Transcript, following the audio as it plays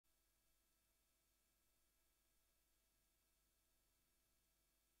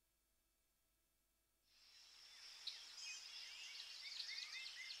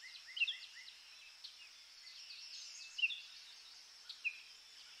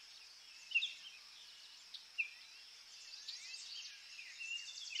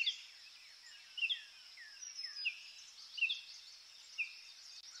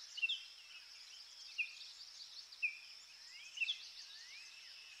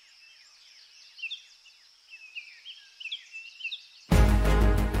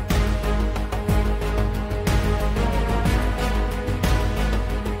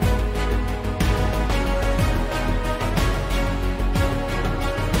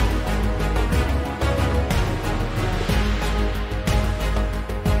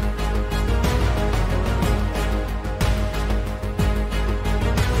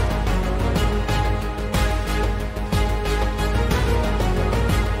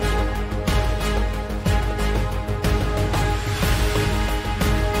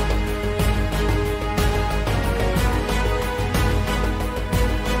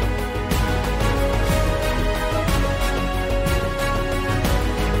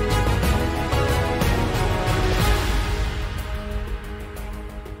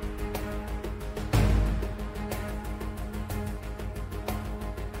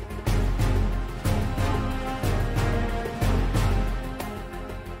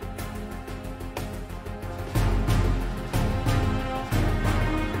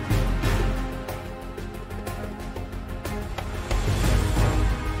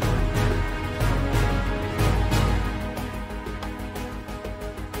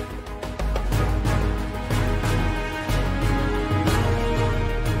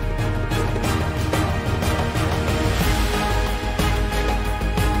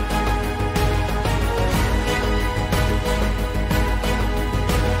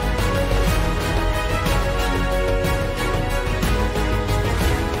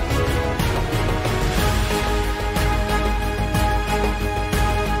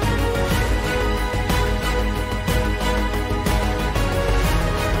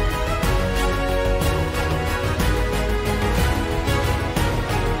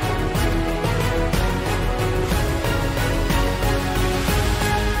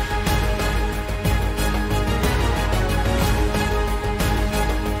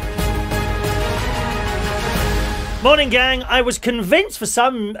Morning, gang. I was convinced for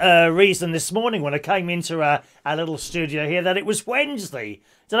some reason this morning when I came into our little studio here that it was Wednesday.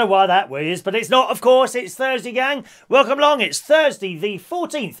 Don't know why that was, but it's not, of course. It's Thursday, gang. Welcome along. It's Thursday, the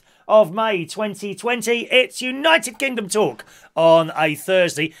 14th of May 2020. It's United Kingdom Talk on a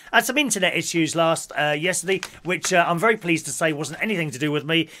Thursday. I had some internet issues yesterday, which I'm very pleased to say wasn't anything to do with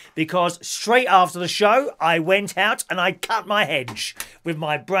me, because straight after the show, I went out and I cut my hedge with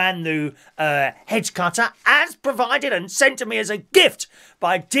my brand new hedge cutter, as provided and sent to me as a gift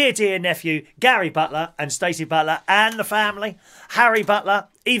by dear nephew Gary Butler and Stacey Butler and the family, Harry Butler,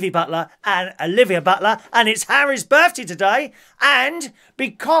 Evie Butler and Olivia Butler. And it's Harry's birthday today, and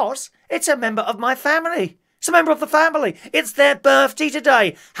because it's a member of my family. It's a member of the family. It's their birthday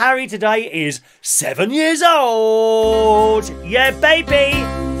today. Harry today is 7 years old. Yeah, baby.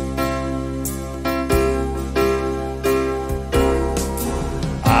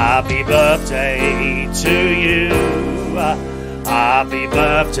 Happy birthday to you. Happy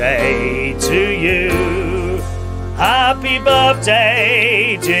birthday to you. Happy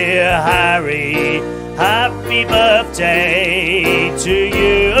birthday, dear Harry. Happy birthday to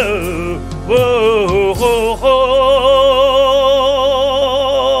you. Whoa, whoa,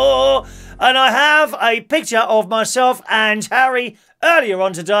 whoa. And I have a picture of myself and Harry earlier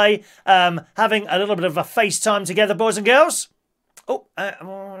on today, having a little bit of a FaceTime together, boys and girls. Oh,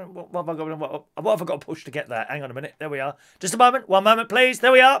 what have I got to push to get that? Hang on a minute. There we are. Just a moment. One moment, please.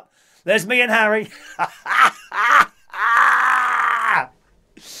 There we are. There's me and Harry.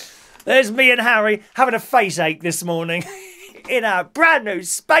 There's me and Harry having a face ache this morning in our brand new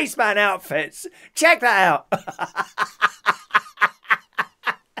spaceman outfits. Check that out.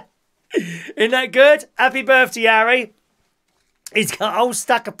 Isn't that good? Happy birthday, Harry. He's got a whole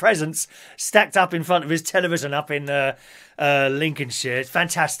stack of presents stacked up in front of his television up in Lincolnshire. It's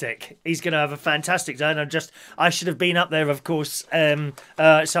fantastic. He's going to have a fantastic day. And I should have been up there, of course. So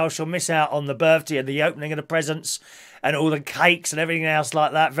I shall miss out on the birthday and the opening of the presents and all the cakes and everything else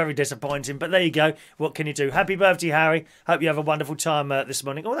like that. Very disappointing. But there you go. What can you do? Happy birthday, Harry. Hope you have a wonderful time this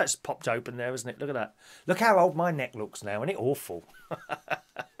morning. Oh, that's popped open there, isn't it? Look at that. Look how old my neck looks now. Isn't it awful?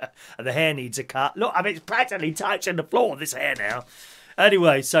 And the hair needs a cut. Look, I mean, it's practically touching the floor, this hair now.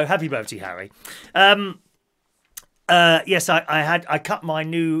 Anyway, so happy birthday, Harry. Yes, I cut my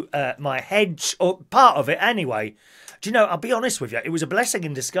new my hedge, or part of it anyway. Do you know, I'll be honest with you, it was a blessing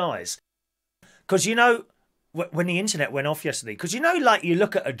in disguise. Because, you know, when the internet went off yesterday, because, you know, like, you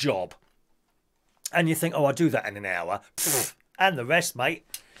look at a job and you think, oh, I'll do that in an hour. Pfft, and the rest, mate.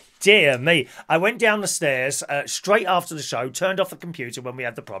 Dear me. I went down the stairs straight after the show, turned off the computer when we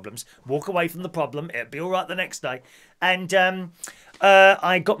had the problems, walk away from the problem, it'll be all right the next day. And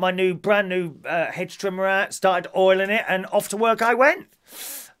I got my brand new hedge trimmer out, started oiling it, and off to work I went.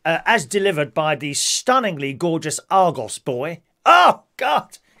 As delivered by the stunningly gorgeous Argos boy. Oh,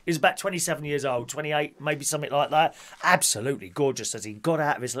 God! He's about 27 years old, 28, maybe something like that. Absolutely gorgeous as he got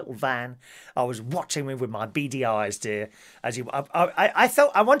out of his little van. I was watching him with my beady eyes, dear. As I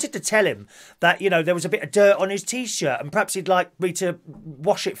felt I wanted to tell him that, you know, there was a bit of dirt on his T-shirt and perhaps he'd like me to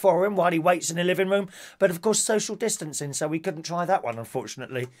wash it for him while he waits in the living room. But, of course, social distancing, so we couldn't try that one,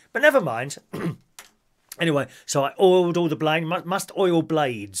 unfortunately. But never mind. Anyway, so I oiled all the blades. Must oil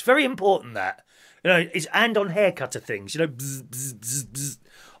blades. Very important, that. You know, and on hair cutter things, you know, bzz, bzz, bzz, bzz,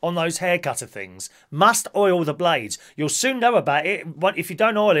 on those hair cutter things. Must oil the blades. You'll soon know about it if you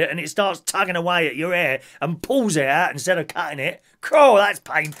don't oil it and it starts tugging away at your hair and pulls it out instead of cutting it. Oh, that's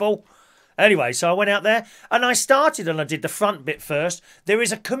painful. Anyway, so I went out there and I started and I did the front bit first. There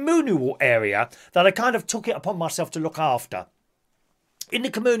is a communal area that I kind of took it upon myself to look after. In the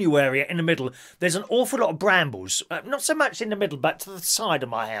communal area, in the middle, there's an awful lot of brambles. Not so much in the middle, but to the side of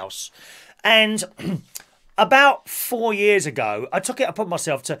my house. And about 4 years ago, I took it upon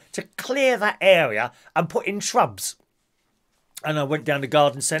myself to clear that area and put in shrubs. And I went down the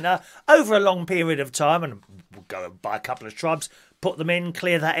garden centre over a long period of time and would go and buy a couple of shrubs, put them in,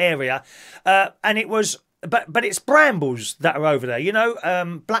 clear that area. And it was, but it's brambles that are over there, you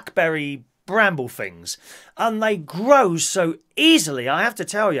know, blackberry bramble things. And they grow so easily, I have to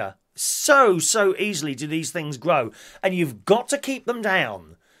tell you. So easily do these things grow. And you've got to keep them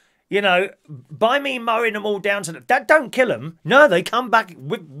down. You know, by me mowing them all down to that don't kill them. No, they come back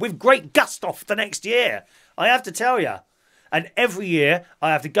with great gusto the next year. I have to tell you. And every year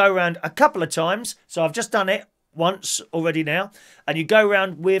I have to go around a couple of times. So I've just done it once already now. And you go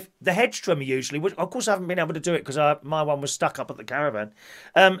around with the hedge trimmer usually. Which, of course, I haven't been able to do it because my one was stuck up at the caravan.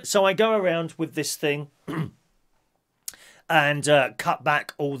 So I go around with this thing and cut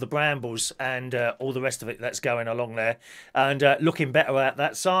back all the brambles and all the rest of it that's going along there, and looking better at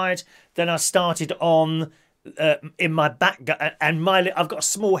that side. Then I started on in my and I've got a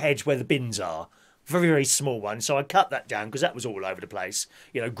small hedge where the bins are, very very small one. So I cut that down because that was all over the place.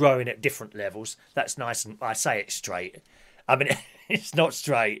 You know, growing at different levels. That's nice, and I say it's straight. I mean, it's not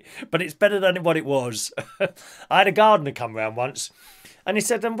straight, but it's better than what it was. I had a gardener come round once, and he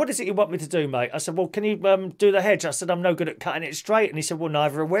said, "What is it you want me to do, mate?" I said, "Well, can you do the hedge?" I said, "I'm no good at cutting it straight." And he said, "Well,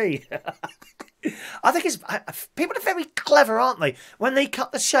 neither are we." I think people are very clever, aren't they? When they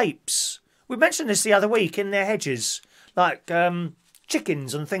cut the shapes. We mentioned this the other week in their hedges, like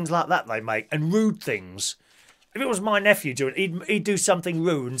chickens and things like that they make, and rude things. If it was my nephew doing it, he'd do something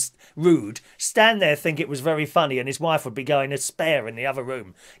rude, stand there, think it was very funny, and his wife would be going a spare in the other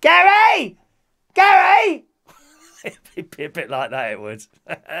room. Gary! Gary! It'd be a bit like that, it would.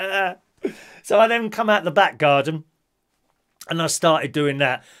 So I then come out the back garden, and I started doing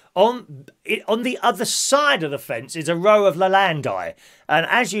that. On the other side of the fence is a row of lalandi. And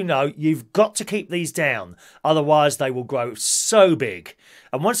as you know, you've got to keep these down. Otherwise, they will grow so big.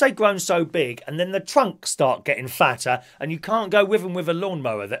 And once they've grown so big, and then the trunks start getting fatter, and you can't go with them with a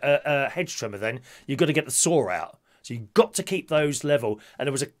lawnmower, a hedge trimmer then, you've got to get the saw out. So you've got to keep those level. And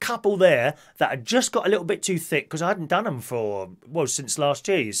there was a couple there that had just got a little bit too thick because I hadn't done them since last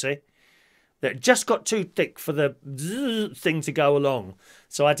year, you see. That just got too thick for the thing to go along,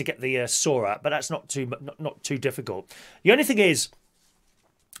 so I had to get the saw out. But that's not too difficult. The only thing is,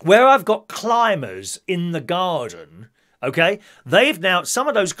 where I've got climbers in the garden, okay, some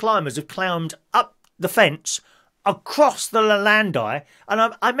of those climbers have climbed up the fence across the lalandi,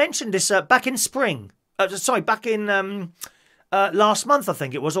 and I mentioned this back in spring. Back in last month, I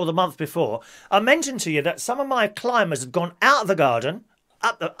think it was, or the month before. I mentioned to you that some of my climbers had gone out of the garden,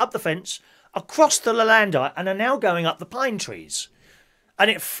 up the fence, across the lalandi, and are now going up the pine trees. And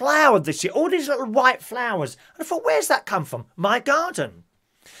it flowered this year, all these little white flowers. And I thought, where's that come from? My garden.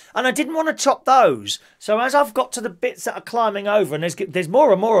 And I didn't want to chop those. So as I've got to the bits that are climbing over, and there's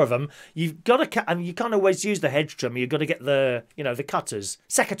more and more of them, you've got to cut, and you can't always use the hedge trimmer. You've got to get the cutters,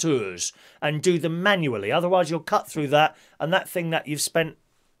 secateurs, and do them manually. Otherwise, you'll cut through that, and that thing that you've spent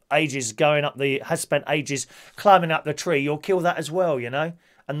ages climbing up the tree, you'll kill that as well, and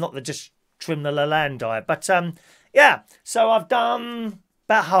not just trim the lalandi. But yeah, so I've done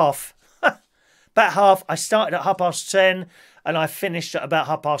about half. About half. I started at 10:30 and I finished at about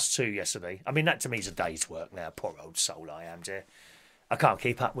 2:30 yesterday. I mean, that to me is a day's work now. Poor old soul I am, dear. I can't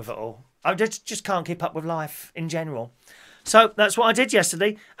keep up with it all. I just can't keep up with life in general. So that's what I did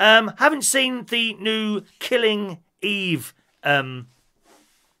yesterday. Haven't seen the new Killing Eve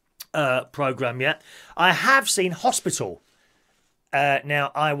programme yet. I have seen Hospital.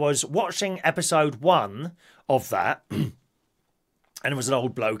 Now, I was watching episode 1 of that, and there was an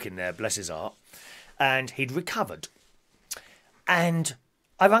old bloke in there, bless his heart, and he'd recovered. And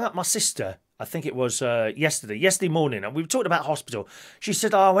I rang up my sister, I think it was yesterday morning, and we were talking about Hospital. She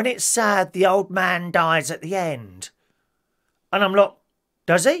said, "Oh, and it's sad the old man dies at the end." And I'm like,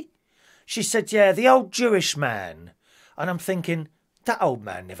 "Does he?" She said, "Yeah, the old Jewish man." And I'm thinking, that old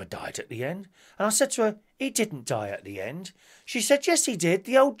man never died at the end. And I said to her, "He didn't die at the end." She said, "Yes, he did.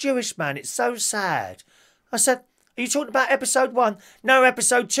 The old Jewish man. It's so sad." I said, "Are you talking about episode 1? No,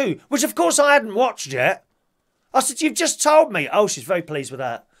 episode 2, which of course I hadn't watched yet." I said, "You've just told me." Oh, she's very pleased with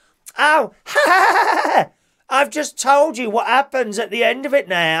that. "Oh, I've just told you what happens at the end of it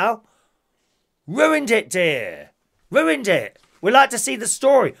now." Ruined it, dear. Ruined it. We like to see the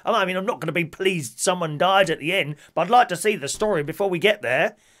story. I mean, I'm not going to be pleased someone died at the end, but I'd like to see the story before we get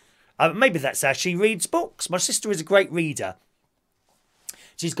there. Maybe that's how she reads books. My sister is a great reader.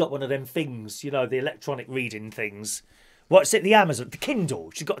 She's got one of them things, the electronic reading things. What's it? The Amazon, the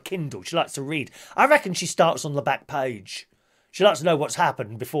Kindle. She's got a Kindle. She likes to read. I reckon she starts on the back page. She likes to know what's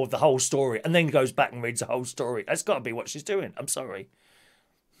happened before the whole story, and then goes back and reads the whole story. That's got to be what she's doing. I'm sorry.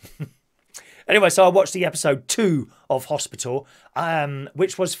 Anyway, so I watched the episode 2 of Hospital,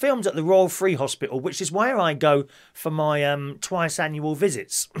 which was filmed at the Royal Free Hospital, which is where I go for my twice annual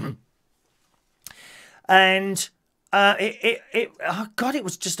visits. And oh God, it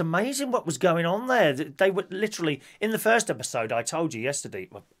was just amazing what was going on there. They were literally, in the first episode, I told you yesterday,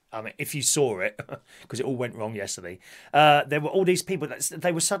 I mean, if you saw it, because it all went wrong yesterday, there were all these people that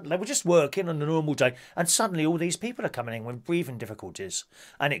they were just working on a normal day, and suddenly all these people are coming in with breathing difficulties,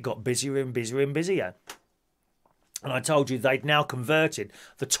 and it got busier and busier and busier. And I told you they'd now converted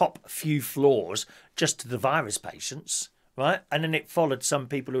the top few floors just to the virus patients, right? And then it followed some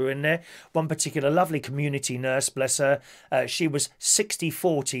people who were in there. One particular lovely community nurse, bless her, she was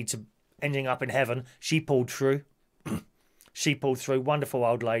 60-40 to ending up in heaven. She pulled through. She pulled through. Wonderful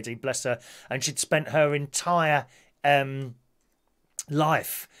old lady, bless her. And she'd spent her entire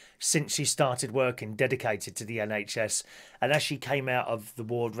life since she started working dedicated to the NHS. And as she came out of the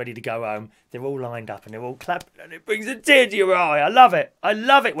ward ready to go home, they're all lined up and they're all clapping, and it brings a tear to your eye. I love it. I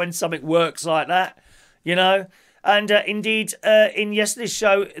love it when something works like that, you know. And indeed, in yesterday's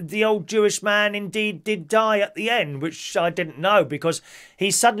show, the old Jewish man indeed did die at the end, which I didn't know, because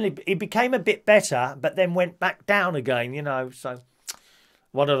he became a bit better, but then went back down again, you know. So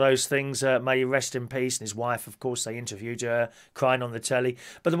one of those things, may he rest in peace. And his wife, of course, they interviewed her, crying on the telly.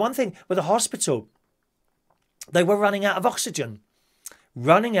 But the one thing with the hospital, they were running out of oxygen.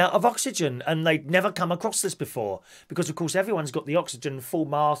 And they'd never come across this before, because of course everyone's got the oxygen full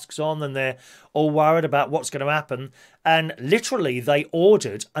masks on and they're all worried about what's going to happen. And literally they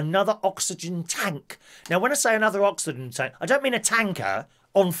ordered another oxygen tank. Now when I say another oxygen tank, I don't mean a tanker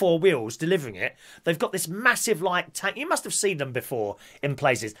on 4 wheels delivering it. They've got this massive like tank. You must have seen them before in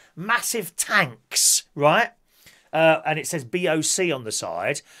places, massive tanks, right? And it says BOC on the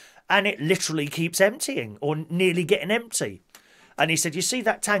side, and it literally keeps emptying or nearly getting empty. And he said, you see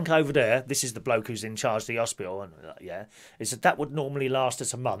that tank over there? This is the bloke who's in charge of the hospital. And yeah, he said that would normally last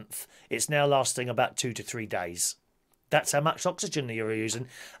us a month. It's now lasting about 2 to 3 days. That's how much oxygen you're using.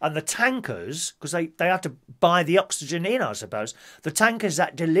 And the tankers, because they have to buy the oxygen in, I suppose. The tankers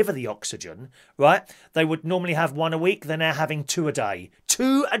that deliver the oxygen, right? They would normally have 1 a week. They're now having 2 a day.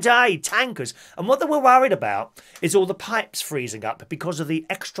 2 a day, tankers. And what they were worried about is all the pipes freezing up because of the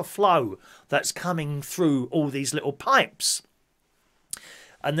extra flow that's coming through all these little pipes.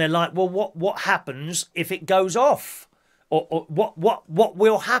 And they're like, well, what happens if it goes off? Or what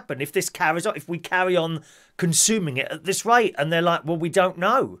will happen if this carries on, if we carry on consuming it at this rate? And they're like, well, we don't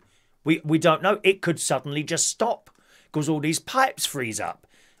know. We don't know. It could suddenly just stop because all these pipes freeze up.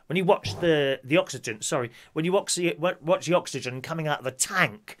 When you watch the oxygen, when you watch the oxygen coming out of the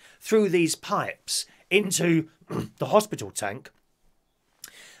tank through these pipes into the hospital tank,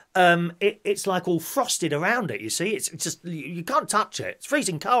 it's like all frosted around it, you see. It's just, you can't touch it. It's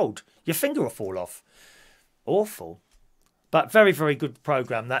freezing cold. Your finger will fall off. Awful. But very, very good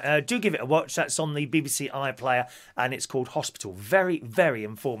programme. That do give it a watch. That's on the BBC iPlayer, and it's called Hospital. Very, very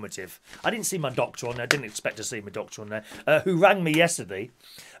informative. I didn't see my doctor on there. I didn't expect to see my doctor on there, who rang me yesterday.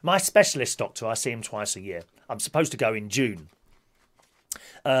 My specialist doctor, I see him twice a year. I'm supposed to go in June.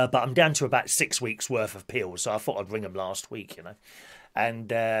 But I'm down to about 6 weeks' worth of pills, so I thought I'd ring him last week, you know. And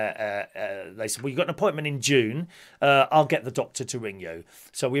they said, well, you've got an appointment in June. I'll get the doctor to ring you.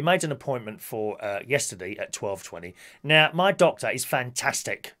 So we made an appointment for yesterday at 12:20. Now, my doctor is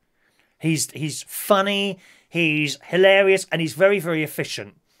fantastic. He's funny, he's hilarious, and he's very, very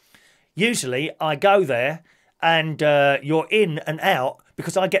efficient. Usually, I go there and you're in and out,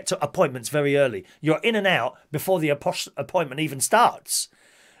 because I get to appointments very early. You're in and out before the appointment even starts.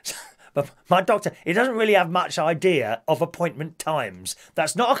 But my doctor, he doesn't really have much idea of appointment times.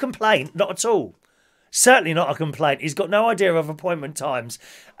 That's not a complaint, not at all. Certainly not a complaint. He's got no idea of appointment times.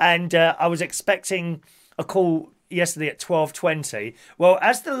 And I was expecting a call yesterday at 12:20. Well,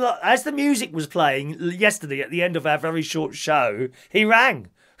 as the music was playing yesterday at the end of our very short show, he rang.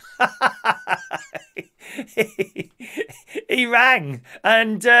 He rang,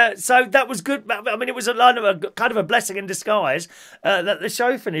 and so that was good. I mean, it was kind of a blessing in disguise that the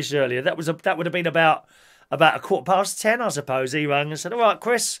show finished earlier. That would have been about 10:15, I suppose. He rang and said, "All right,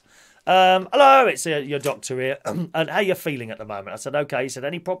 Chris, hello, it's your doctor here, and how you feeling at the moment?" I said, "Okay." He said,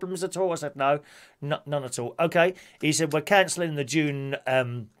 "Any problems at all?" I said, "No, none at all." Okay. He said, "We're cancelling the June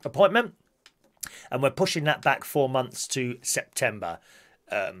appointment, and we're pushing that back 4 months to September."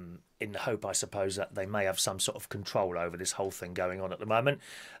 In the hope, I suppose, that they may have some sort of control over this whole thing going on at the moment.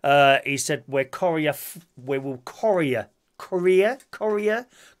 He said, we will courier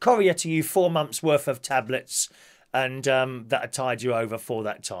to you 4 months worth of tablets, and that'll tide you over for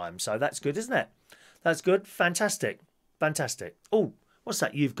that time. So that's good, isn't it? That's good. Fantastic. Oh, what's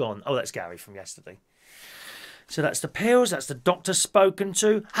that you've gone? Oh, that's Gary from yesterday. So that's the pills, that's the doctor spoken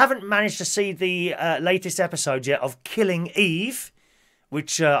to. Haven't managed to see the latest episode yet of Killing Eve,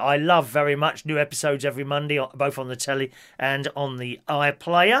 which I love very much. New episodes every Monday, both on the telly and on the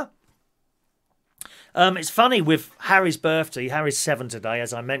iPlayer. It's funny, with Harry's birthday, Harry's 7 today,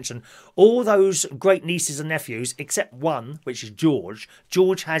 as I mentioned, all those great nieces and nephews, except one, which is George.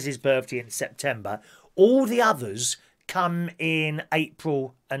 George has his birthday in September. All the others come in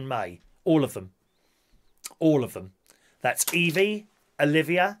April and May. All of them. That's Evie,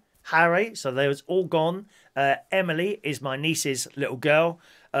 Olivia, Harry, so they was all gone. Emily is my niece's little girl.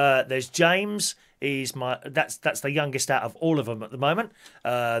 There's James. That's the youngest out of all of them at the moment.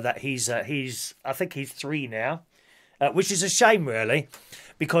 I think he's 3 now, which is a shame really,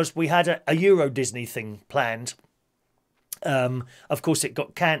 because we had a Euro Disney thing planned Of course, it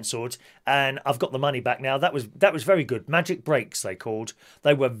got cancelled, and I've got the money back now. That was very good. Magic Breaks, they called.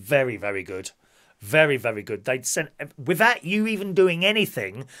 They were very, very good. Very, very good. They'd sent, without you even doing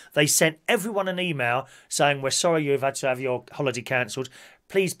anything, they sent everyone an email saying, we're sorry you've had to have your holiday cancelled.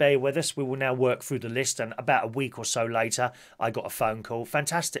 Please bear with us. We will now work through the list. And about a week or so later, I got a phone call.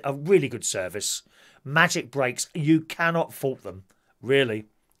 Fantastic. A really good service. Magic Breaks. You cannot fault them. Really.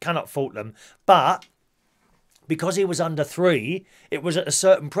 Cannot fault them. But because he was under 3, it was at a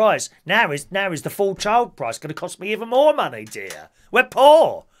certain price. Now is the full child price going to cost me even more money, dear? We're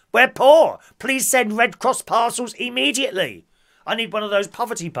poor. We're poor. Please send Red Cross parcels immediately. I need one of those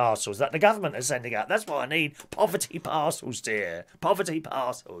poverty parcels that the government is sending out. That's what I need. Poverty parcels, dear. Poverty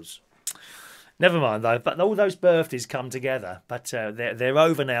parcels. Never mind, though. But all those birthdays come together. But they're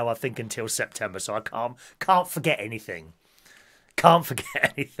over now, I think, until September. So I can't forget anything. Can't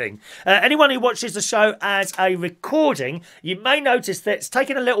forget anything. Anyone who watches the show as a recording, you may notice that it's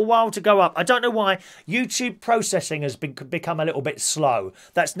taken a little while to go up. I don't know why. YouTube processing has become a little bit slow.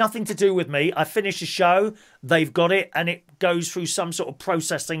 That's nothing to do with me. I finish a show, they've got it, and it goes through some sort of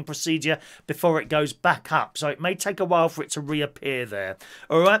processing procedure before it goes back up. So it may take a while for it to reappear there.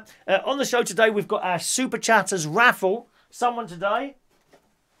 All right. On the show today, we've got our Super Chatters raffle. Someone today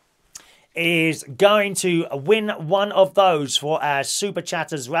is going to win one of those for our Super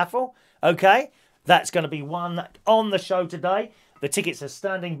Chatters raffle. Okay, that's going to be one on the show today. The tickets are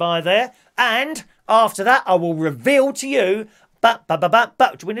standing by there. And after that, I will reveal to you...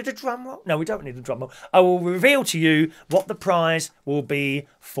 do we need a drum roll? No, we don't need a drum roll. I will reveal to you what the prize will be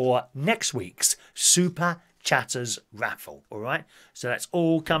for next week's Super Chatters raffle. All right, so that's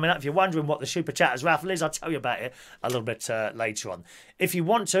all coming up. If you're wondering what the Super Chatters raffle is, I'll tell you about it a little bit later on. If you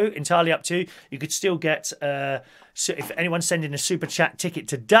want to, entirely up to you. You could still get so if anyone's sending a Super Chat ticket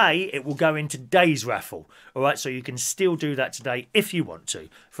today, it will go in today's raffle. All right, so you can still do that today if you want to.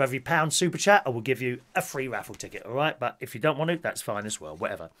 For every £1 Super Chat, I will give you a free raffle ticket. All right, but if you don't want to, that's fine as well.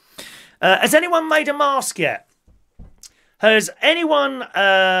 Whatever. Has anyone made a mask yet? Has anyone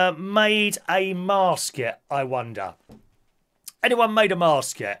made a mask yet, I wonder? Anyone made a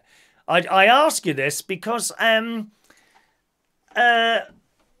mask yet? I ask you this because there's a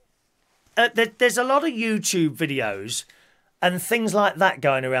lot of YouTube videos and things like that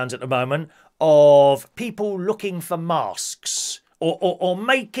going around at the moment of people looking for masks or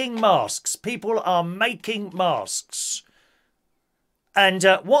making masks. People are making masks. And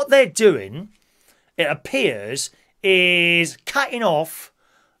what they're doing, it appears, is cutting off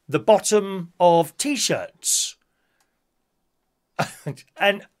the bottom of T-shirts.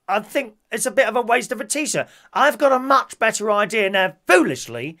 And I think it's a bit of a waste of a T-shirt. I've got a much better idea now.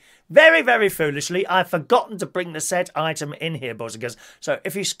 Foolishly, very, very foolishly, I've forgotten to bring the said item in here, boys and girls. So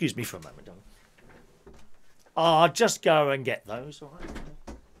if you excuse me for a moment, I'll just go and get those, all right?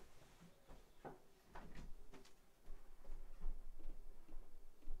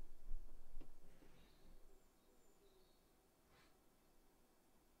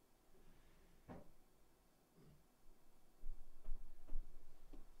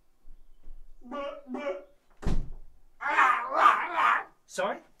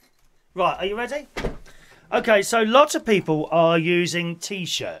 Sorry? Right, are you ready? Okay, so lots of people are using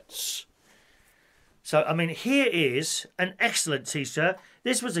T-shirts. So, I mean, here is an excellent T-shirt.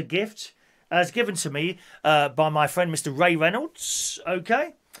 This was a gift as given to me by my friend, Mr. Ray Reynolds.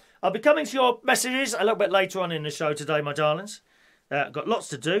 Okay? I'll be coming to your messages a little bit later on in the show today, my darlings. Got lots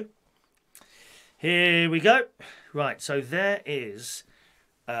to do. Here we go. Right, so there is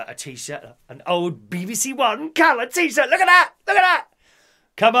a T-shirt, an old BBC One colour T-shirt. Look at that! Look at that!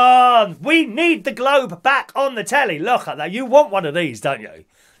 Come on! We need the Globe back on the telly. Look at that. You want one of these, don't you?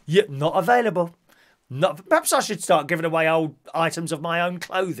 Yep, not available. Not. Perhaps I should start giving away old items of my own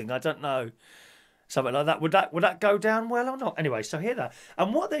clothing. I don't know. Something like that. Would that go down well or not? Anyway, so here that.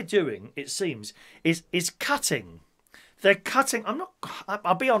 And what they're doing, it seems, is cutting. They're cutting.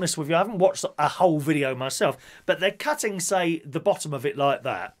 I'll be honest with you. I haven't watched a whole video myself, but they're cutting, say, the bottom of it like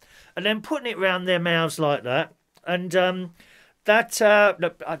that, and then putting it round their mouths like that, and no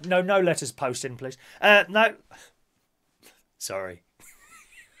letters post in, please. No, sorry.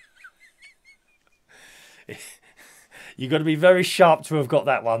 You've got to be very sharp to have got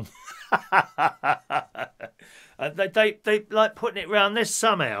that one. They like putting it round this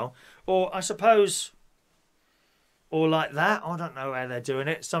somehow, or I suppose. Or like that. I don't know how they're doing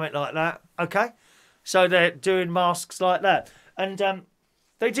it. Something like that. Okay. So they're doing masks like that. And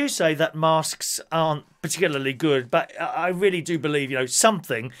They do say that masks aren't particularly good, but I really do believe,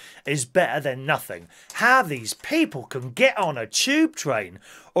 something is better than nothing. How these people can get on a tube train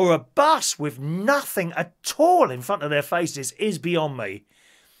or a bus with nothing at all in front of their faces is beyond me.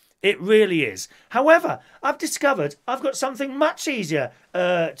 It really is. However, I've discovered I've got something much easier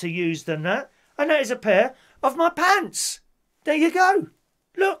to use than that, and that is a pair of my pants. There you go.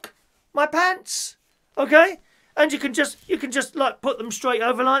 Look, my pants. Okay? And you can just like put them straight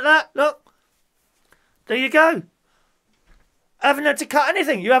over like that. Look. There you go. Haven't had to cut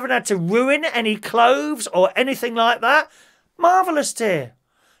anything. You haven't had to ruin any clothes or anything like that. Marvellous, dear.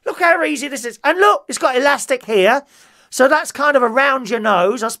 Look how easy this is. And look, it's got elastic here. So that's kind of around your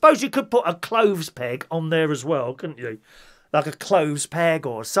nose. I suppose you could put a clothes peg on there as well, couldn't you? Like a clothes peg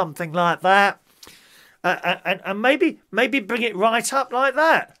or something like that. And maybe bring it right up like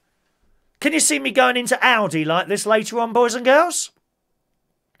that. Can you see me going into Audi like this later on, boys and girls?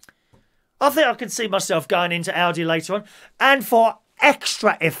 I think I can see myself going into Audi later on. And for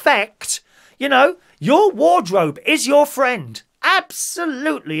extra effect, your wardrobe is your friend.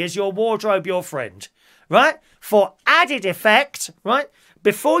 Absolutely is your wardrobe your friend. Right? For added effect, right?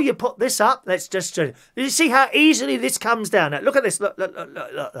 Before you put this up, let's just... You see how easily this comes down? Look at this. Look.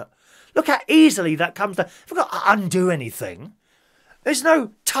 Look how easily that comes down. I've got to undo anything. There's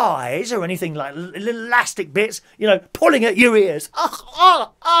no ties or anything like little elastic bits, pulling at your ears.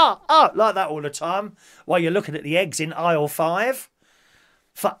 Like that all the time while you're looking at the eggs in aisle 5.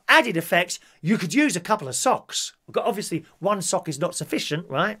 For added effects, you could use a couple of socks. Obviously, one sock is not sufficient,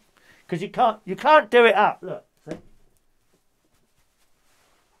 right? Because you can't do it up. Look, see?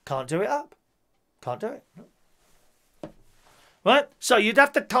 Can't do it up. Can't do it. Right? So you'd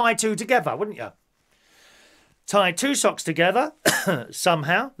have to tie 2 together, wouldn't you? Tie 2 socks together,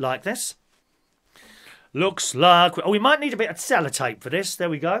 somehow, like this. Looks like... we might need a bit of sellotape for this. There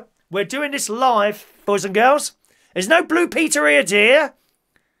we go. We're doing this live, boys and girls. There's no Blue Peter here, dear.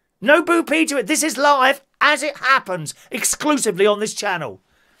 No Blue Peter. This is live as it happens, exclusively on this channel.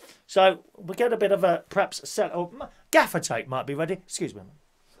 So we'll get a bit of a, perhaps, gaffer tape might be ready. Excuse me.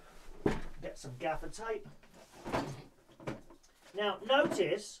 Get some gaffer tape. Now,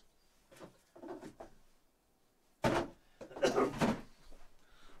 notice...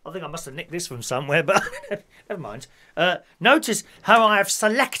 I think I must have nicked this from somewhere, but never mind. Notice how I have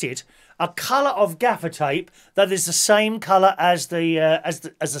selected a colour of gaffer tape that is the same colour as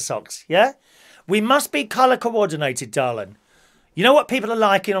the socks. Yeah, we must be colour coordinated, darling. You know what people are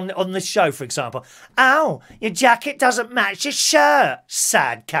liking on this show, for example? Oh, your jacket doesn't match your shirt.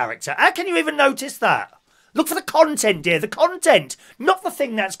 Sad character. How can you even notice that? Look for the content, dear. The content, not the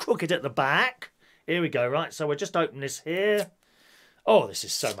thing that's crooked at the back. Here we go, right? So we'll just open this here. Oh, this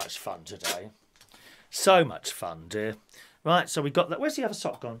is so much fun today. So much fun, dear. Right, so we got that. Where's the other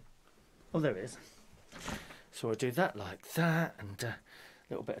sock gone? Oh, there it is. So we'll do that like that. And a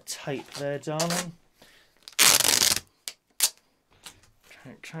little bit of tape there, darling.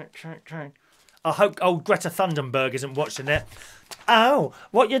 Try. I hope old Greta Thunberg isn't watching it. Oh,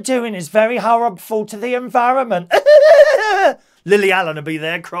 what you're doing is very harmful to the environment. Lily Allen will be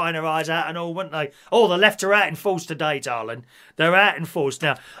there crying her eyes out and all, wouldn't they? Oh, the left are out in force today, darling. They're out in force.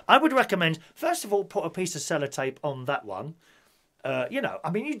 Now, I would recommend, first of all, put a piece of sellotape on that one. I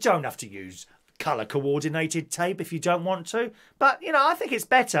mean, you don't have to use colour-coordinated tape if you don't want to. But, I think it's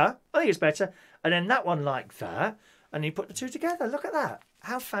better. And then that one like that. And you put the 2 together. Look at that.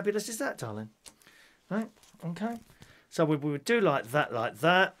 How fabulous is that, darling? Right, okay. So we would do like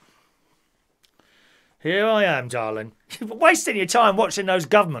that. Here I am, darling. You're wasting your time watching those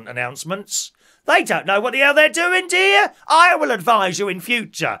government announcements. They don't know what the hell they're doing, dear. I will advise you in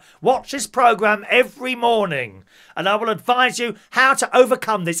future. Watch this programme every morning. And I will advise you how to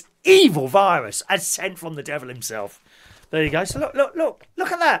overcome this evil virus as sent from the devil himself. There you go. So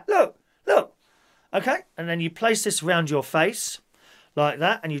look at that. Look. Okay, and then you place this around your face like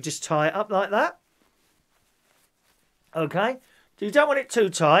that, and you just tie it up like that. Okay, so you don't want it too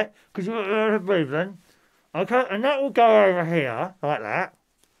tight because you want to breathe then. Okay, and that will go over here like that.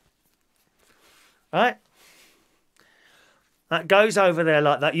 Right, that goes over there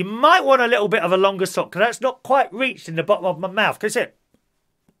like that. You might want a little bit of a longer sock because that's not quite reached in the bottom of my mouth. Can you see it?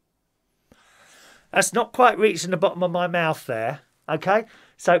 That's not quite reached in the bottom of my mouth there. Okay.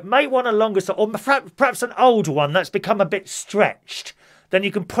 So it may want a longer sock, or perhaps an older one that's become a bit stretched. Then you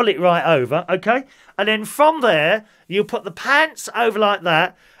can pull it right over, okay? And then from there, you put the pants over like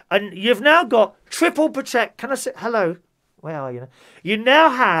that, and you've now got triple protect. Can I say hello? Where are you? You now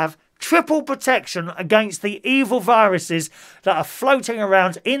have triple protection against the evil viruses that are floating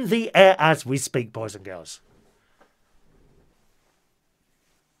around in the air as we speak, boys and girls.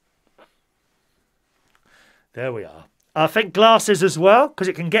 There we are. I think glasses as well, because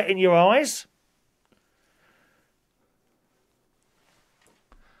it can get in your eyes.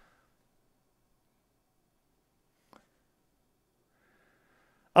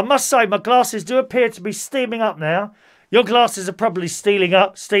 I must say, my glasses do appear to be steaming up now. Your glasses are probably steam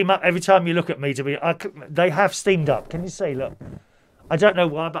up every time you look at me. They have steamed up. Can you see? Look. I don't know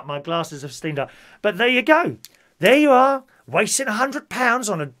why, but my glasses have steamed up. But there you go. There you are, wasting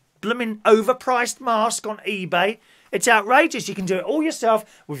 £100 on a blooming overpriced mask on eBay. It's outrageous. You can do it all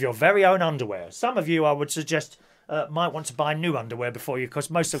yourself with your very own underwear. Some of you, I would suggest, might want to buy new underwear before you, because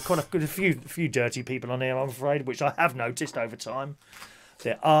most have got a few dirty people on here, I'm afraid, which I have noticed over time.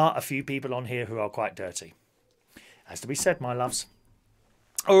 There are a few people on here who are quite dirty. Has to be said, my loves.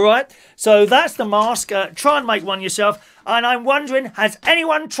 All right, so that's the mask. Try and make one yourself. And I'm wondering, has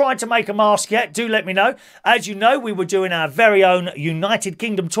anyone tried to make a mask yet? Do let me know. As you know, we were doing our very own United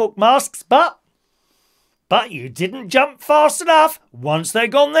Kingdom talk masks, but you didn't jump fast enough. Once they're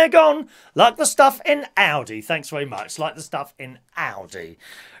gone, they're gone. Like the stuff in Audi. Thanks very much. Like the stuff in Audi.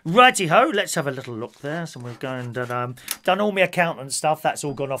 Righty-ho, let's have a little look there. So we've gone and done all my accountant stuff. That's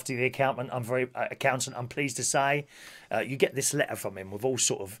all gone off to the accountant. I'm pleased to say. You get this letter from him with all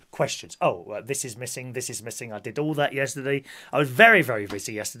sort of questions. Oh, this is missing, this is missing. I did all that yesterday. I was very, very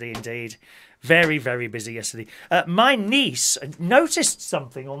busy yesterday indeed. Very, very busy yesterday. My niece noticed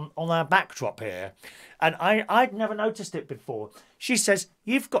something on our backdrop here. And I'd never noticed it before. She says,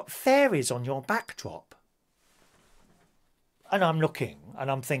 "You've got fairies on your backdrop." And I'm looking and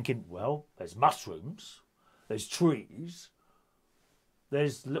I'm thinking, well, there's mushrooms, there's trees,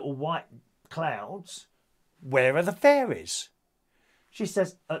 there's little white clouds. Where are the fairies? She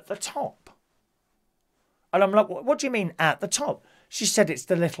says, at the top. And I'm like, what do you mean at the top? She said it's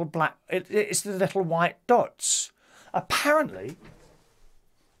the little black, it's the little white dots. Apparently,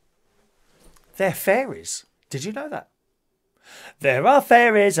 they're fairies. Did you know that? There are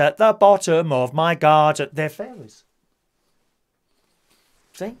fairies at the bottom of my garden. They're fairies.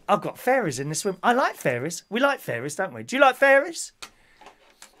 See, I've got fairies in this room. I like fairies. We like fairies, don't we? Do you like fairies?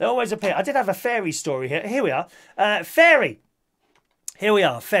 They always appear. I did have a fairy story here. Here we are. Fairy. Here we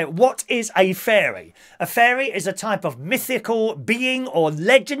are. What is a fairy? A fairy is a type of mythical being or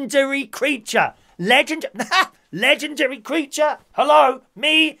legendary creature. Legendary creature. Hello,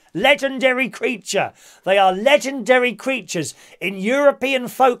 me, legendary creature. They are legendary creatures in European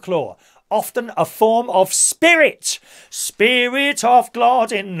folklore. Often a form of spirit. Spirit of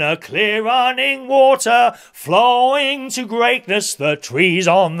God in the clear running water, flowing to greatness, the trees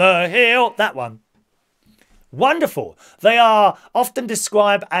on the hill. That one. Wonderful. They are often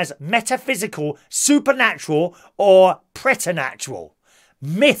described as metaphysical, supernatural, or preternatural.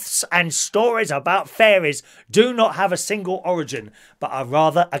 Myths and stories about fairies do not have a single origin, but are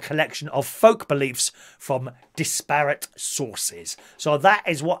rather a collection of folk beliefs from disparate sources. So that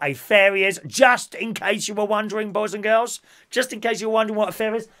is what a fairy is, just in case you were wondering, boys and girls. Just in case you were wondering what a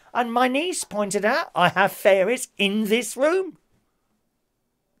fairy is. And my niece pointed out, I have fairies in this room.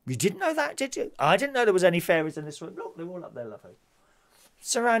 You didn't know that, did you? I didn't know there was any fairies in this room. Look, they're all up there, lovely.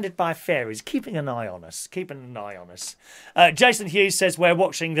 Surrounded by fairies, keeping an eye on us, Jason Hughes says, we're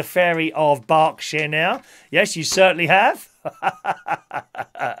watching the Fairy of Berkshire now. Yes, you certainly have.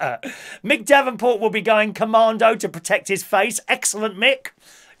 Mick Davenport will be going commando to protect his face. Excellent, Mick.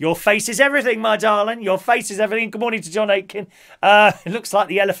 Your face is everything, my darling. Your face is everything. Good morning to John Aitken. It looks like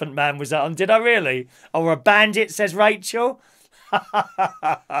the Elephant Man was on. Did I really? Or a bandit, says Rachel.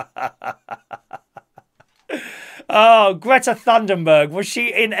 Oh, Greta Thunberg. Was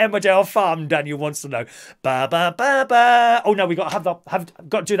she in Emmerdale Farm? Daniel wants to know. Ba ba ba ba. Oh no, we got to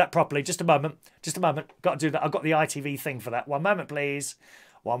got to do that properly. Just a moment. Got to do that. I've got the ITV thing for that. One moment, please.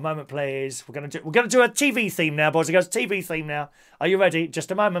 We're gonna do a TV theme now, boys and girls. TV theme now. Are you ready?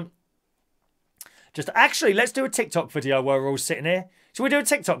 Just a moment. Actually, let's do a TikTok video while we're all sitting here. Shall we do a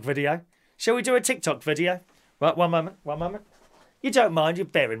TikTok video? Right, one moment. You don't mind, you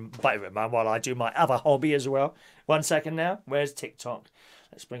bear in mind while I do my other hobby as well. 1 second now. Where's TikTok?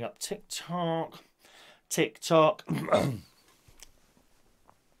 Let's bring up TikTok. TikTok,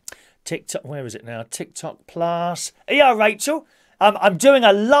 where is it now? TikTok Plus. Yeah, Rachel. I'm doing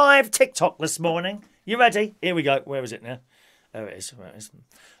a live TikTok this morning. You ready? Here we go. Where is it now? There it is.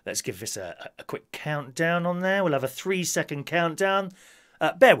 Let's give this a quick countdown on there. We'll have a 3-second countdown.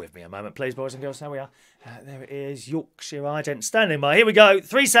 Bear with me a moment, please, boys and girls. There we are. There it is. Yorkshire Ident standing by. Here we go.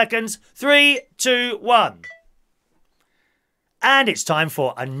 3 seconds. 3, 2, 1. And it's time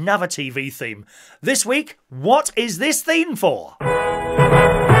for another TV theme. This week, what is this theme for?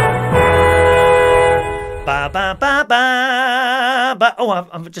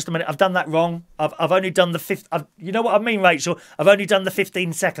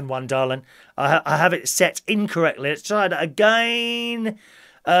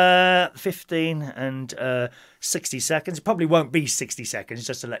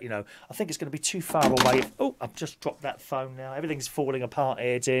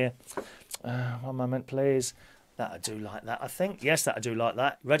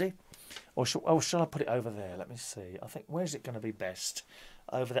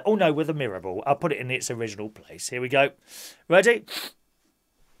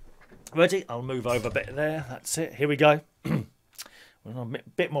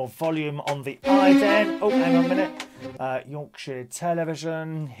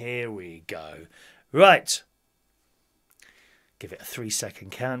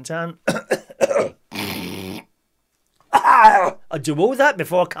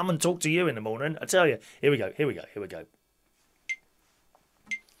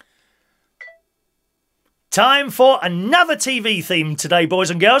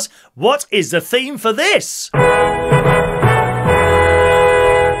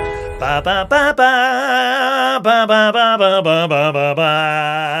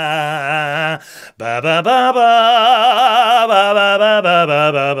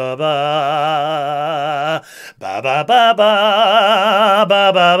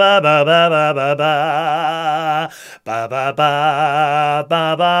 Ba ba ba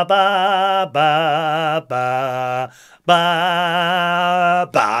ba ba ba ba ba ba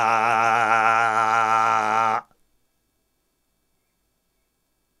ba.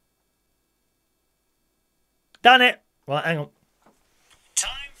 Done it. Right, hang on.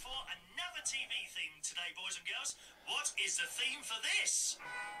 Time for another TV theme today, boys and girls. What is the theme for this?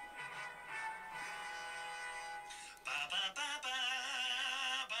 Ba ba ba ba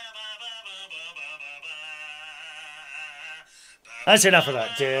ba ba ba ba ba ba. That's enough of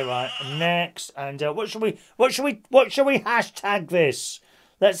that, dear. Right, next, and what should we hashtag this?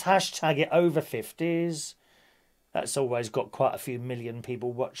 Let's hashtag it over 50s. That's always got quite a few million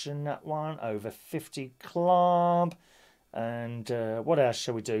people watching that one. Over 50 club. And what else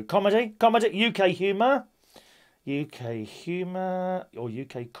shall we do? Comedy, UK humour, or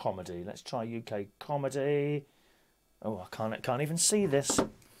UK comedy. Let's try UK comedy. Oh, I can't even see this.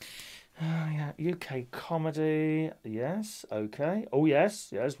 Oh, yeah, UK comedy. Yes, okay. Oh,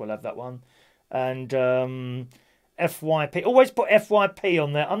 yes, we'll have that one. And FYP. Always put FYP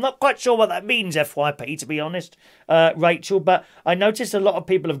on there. I'm not quite sure what that means, FYP, to be honest, Rachel. But I noticed a lot of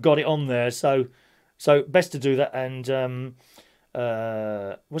people have got it on there, so best to do that. And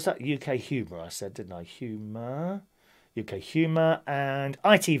what's that? UK humour, I said, didn't I? Humour, UK humour, and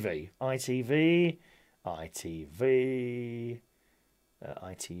ITV,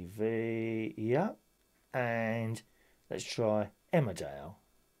 yeah. And let's try Emmerdale.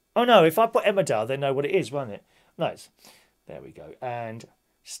 Oh no, if I put Emmerdale, they know what it is, won't it? Nice. There we go. And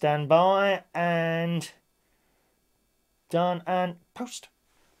stand by, and done, and post.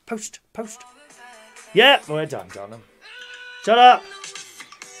 Yeah, we're done, darling. Shut up.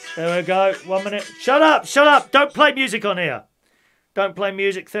 There we go. 1 minute. Shut up. Don't play music on here. Don't play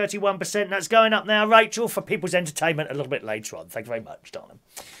music. 31%. That's going up now, Rachel, for people's entertainment a little bit later on. Thank you very much, darling.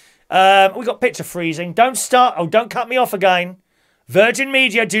 We got picture freezing. Don't start. Oh, don't cut me off again. Virgin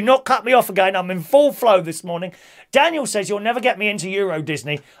Media, do not cut me off again. I'm in full flow this morning. Daniel says you'll never get me into Euro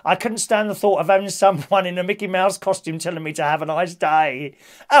Disney. I couldn't stand the thought of having someone in a Mickey Mouse costume telling me to have a nice day.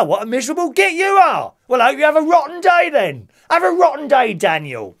 Oh, what a miserable git you are. Well, I hope you have a rotten day then. Have a rotten day,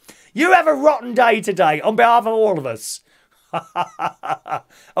 Daniel. You have a rotten day today on behalf of all of us.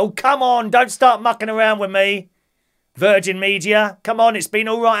 Oh, come on. Don't start mucking around with me. Virgin Media, come on. It's been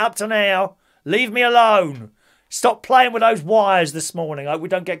all right up to now. Leave me alone. Stop playing with those wires this morning. I hope we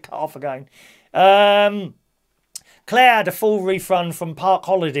don't get cut off again. Claire had a full refund from Park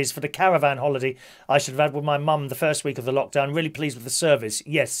Holidays for the caravan holiday I should have had with my mum the first week of the lockdown. Really pleased with the service.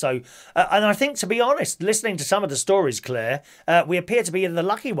 Yes, so... and I think, to be honest, listening to some of the stories, Claire, we appear to be the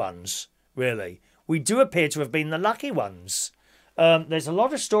lucky ones, really. We do appear to have been the lucky ones. There's a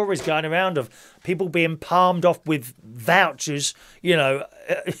lot of stories going around of people being palmed off with vouchers. You know,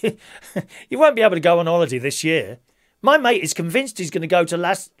 you won't be able to go on holiday this year. My mate is convinced he's going to go to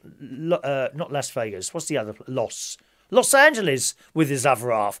not Las Vegas. What's the other? Los Angeles with his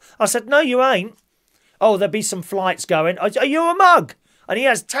other half. I said, no, you ain't. Oh, there'll be some flights going. Are you a mug? And he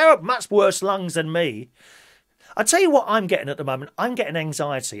has much worse lungs than me. I'll tell you what I'm getting at the moment. I'm getting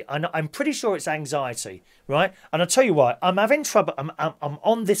anxiety. I'm pretty sure it's anxiety, right? And I'll tell you why. I'm having trouble. I'm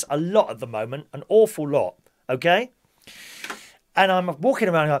on this a lot at the moment, an awful lot, okay? And I'm walking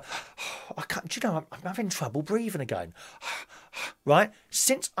around and I can't, do you know, I'm having trouble breathing again. Right?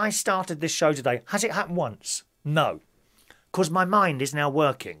 Since I started this show today, has it happened once? No. Because my mind is now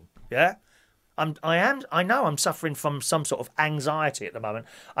working. Yeah? I know I'm suffering from some sort of anxiety at the moment.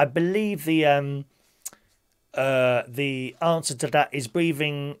 I believe the answer to that is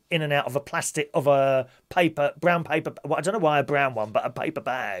breathing in and out of a brown paper. Well, I don't know why a brown one, but a paper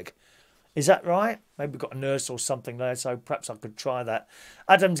bag. Is that right? Maybe we've got a nurse or something there, so perhaps I could try that.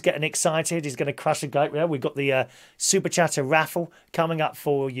 Adam's getting excited. He's going to crush a gate. We've got the Super Chatter raffle coming up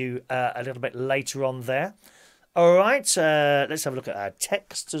for you a little bit later on there. All right, let's have a look at our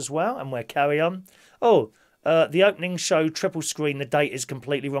text as well, and we'll carry on. Oh, the opening show triple screen, the date is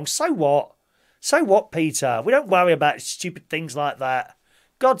completely wrong. So what? So what, Peter? We don't worry about stupid things like that.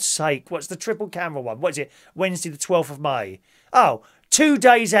 God's sake, what's the triple camera one? What is it? Wednesday the 12th of May. Oh, 2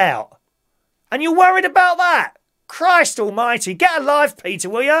 days out. And you're worried about that? Christ almighty, get a life, Peter,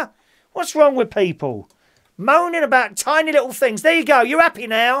 will you? What's wrong with people? Moaning about tiny little things. There you go, you're happy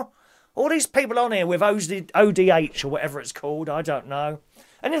now. All these people on here with ODH or whatever it's called, I don't know.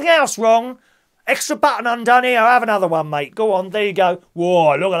 Anything else wrong? Extra button undone here. Have another one, mate. Go on, there you go.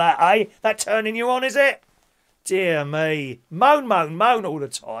 Whoa, look at that, eh? That turning you on, is it? Dear me. Moan, moan, moan all the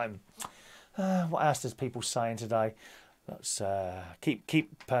time. What else does people saying today? Let's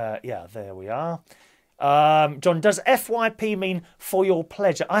yeah, there we are. John, does FYP mean for your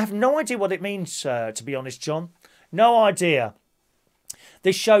pleasure? I have no idea what it means, to be honest, John. No idea.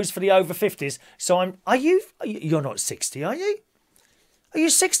 This show's for the over 50s, so you're not 60, are you? Are you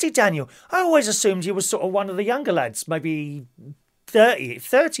 60, Daniel? I always assumed you were sort of one of the younger lads, maybe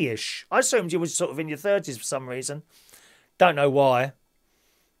 30-ish. I assumed you were sort of in your 30s for some reason. Don't know why.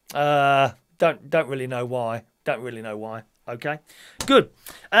 Don't really know why. Don't really know why. Okay, good.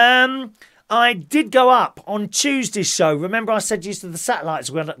 I did go up on Tuesday's show. Remember I said to you the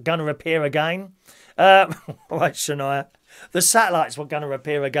satellites were going to appear again? Right, Shania. The satellites were going to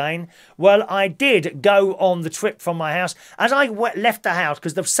appear again. Well, I did go on the trip from my house. As I left the house,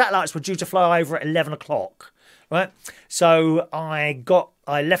 because the satellites were due to fly over at 11 o'clock, right? So I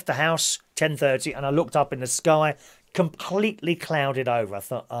left the house 10:30 and I looked up in the sky, completely clouded over. I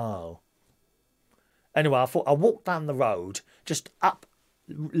thought, oh. Anyway, I thought I'll walk down the road, just up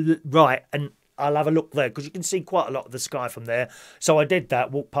right, and I'll have a look there, because you can see quite a lot of the sky from there. So I did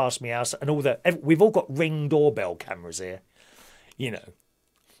that, walked past my house, and we've all got Ring doorbell cameras here. You know.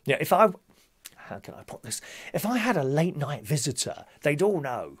 Yeah, how can I put this? If I had a late night visitor, they'd all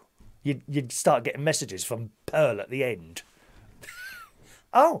know. You'd start getting messages from Pearl at the end.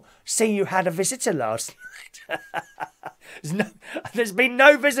 Oh, see, you had a visitor last night. There's been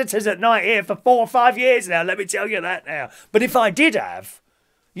no visitors at night here for 4 or 5 years now, let me tell you that now. But if I did have,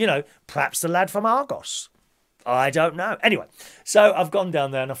 you know, perhaps the lad from Argos. I don't know. Anyway, so I've gone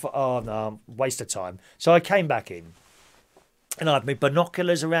down there and I thought, oh no, waste of time. So I came back in and I had my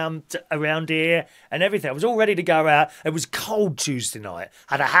binoculars around here and everything. I was all ready to go out. It was cold Tuesday night.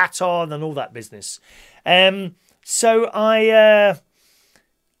 Had a hat on and all that business. So I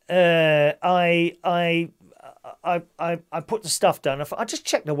put the stuff down. I thought, I just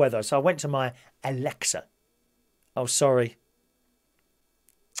checked the weather. So I went to my Alexa. Oh, sorry.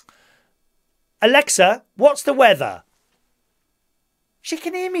 Alexa, what's the weather? She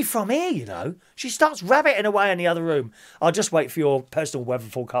can hear me from here, you know. She starts rabbiting away in the other room. I'll just wait for your personal weather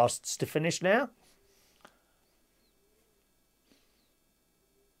forecasts to finish now.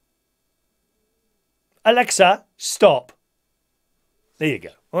 Alexa, stop. There you go.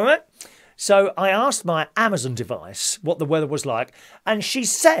 All right. So I asked my Amazon device what the weather was like, and she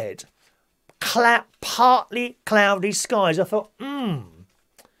said partly cloudy skies. I thought,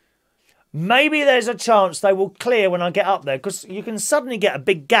 maybe there's a chance they will clear when I get up there, because you can suddenly get a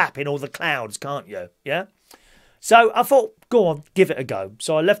big gap in all the clouds, can't you? Yeah? So I thought, go on, give it a go.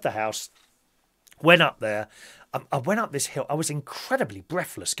 So I left the house, went up there. I went up this hill. I was incredibly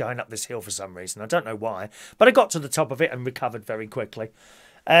breathless going up this hill for some reason. I don't know why. But I got to the top of it and recovered very quickly.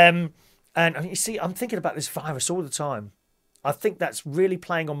 And you see, I'm thinking about this virus all the time. I think that's really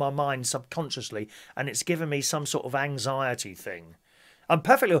playing on my mind subconsciously, and it's given me some sort of anxiety thing. I'm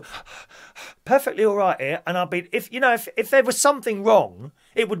perfectly all right here, and I'll be, if there was something wrong,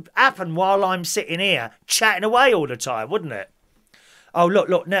 it would happen while I'm sitting here chatting away all the time, wouldn't it? Oh,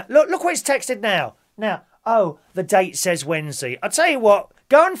 look now, look what it's texted now. Now, oh, the date says Wednesday. I tell you what,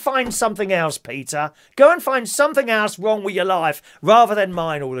 go and find something else, Peter. Go and find something else wrong with your life rather than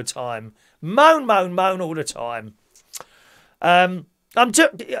mine all the time. Moan all the time.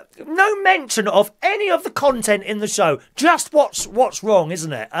 No mention of any of the content in the show. Just what's wrong,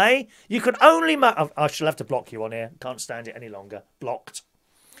 isn't it? Eh? You can only. I shall have to block you on here. Can't stand it any longer. Blocked.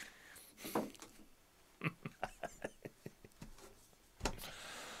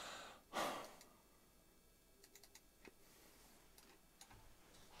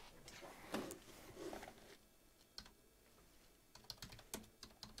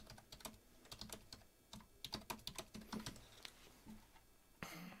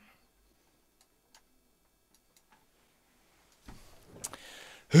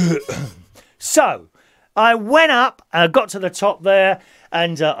 So, I went up, got to the top there,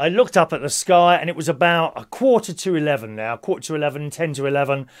 and I looked up at the sky, and it was about 11:15 now, 11:15, 10 to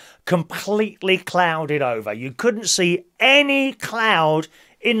 11, completely clouded over. You couldn't see any cloud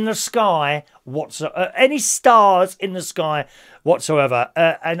in the sky whatsoever, any stars in the sky whatsoever.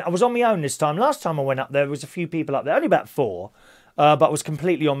 And I was on my own this time. Last time I went up there was a few people up there, only about 4. But I was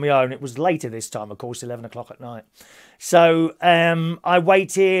completely on my own. It was later this time, of course, 11 o'clock at night. So I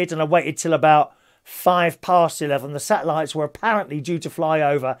waited, and I waited till about 11:05. The satellites were apparently due to fly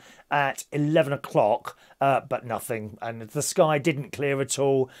over at 11 o'clock, but nothing. And the sky didn't clear at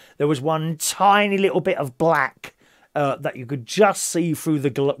all. There was one tiny little bit of black that you could just see through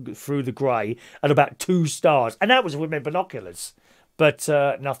the grey, and about 2 stars. And that was with my binoculars. But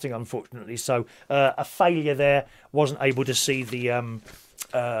nothing, unfortunately. So a failure there. Wasn't able to see the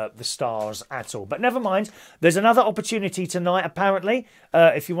stars at all. But never mind. There's another opportunity tonight, apparently.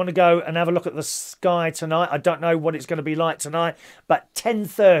 If you want to go and have a look at the sky tonight. I don't know what it's going to be like tonight. But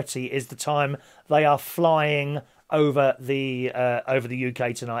 10:30 is the time they are flying over the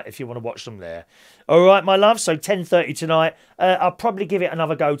UK tonight, if you want to watch them there. All right, my love. So 10:30 tonight. I'll probably give it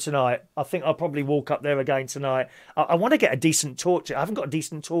another go tonight. I think I'll probably walk up there again tonight. I want to get a decent torch. I haven't got a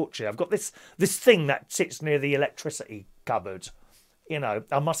decent torch here. I've got this thing that sits near the electricity cupboard. You know,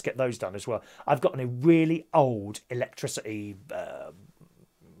 I must get those done as well. I've got a really old electricity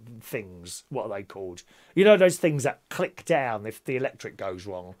things. What are they called? You know, those things that click down if the electric goes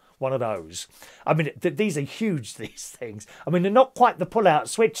wrong. One of those. I mean, these are huge, these things. I mean, they're not quite the pull-out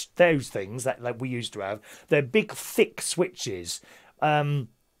switch, those things that we used to have. They're big, thick switches. One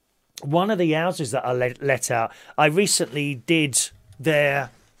of the houses that I let out, I recently did their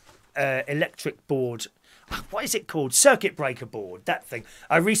electric board. What is it called? Circuit breaker board, that thing.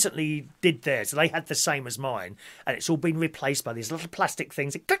 I recently did theirs. So they had the same as mine. And it's all been replaced by these little plastic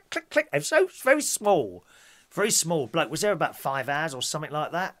things. It click, click, click. It's so very small. Very small. Bloke, was there about 5 hours or something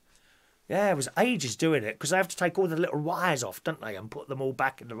like that? Yeah, it was ages doing it. Because they have to take all the little wires off, don't they? And put them all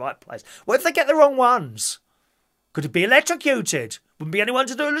back in the right place. What if they get the wrong ones? Could it be electrocuted? Wouldn't be anyone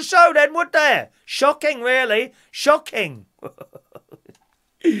to do the show then, would there? Shocking, really. Shocking.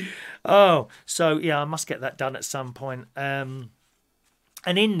 Oh, so yeah, I must get that done at some point. And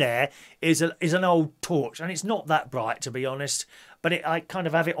in there is an old torch, and it's not that bright, to be honest. But I kind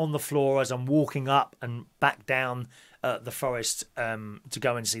of have it on the floor as I'm walking up and back down the forest to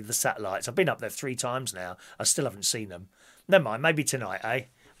go and see the satellites. I've been up there 3 times now. I still haven't seen them. Never mind, maybe tonight, eh?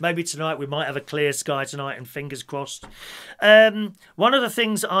 Maybe tonight we might have a clear sky tonight, and fingers crossed. One of the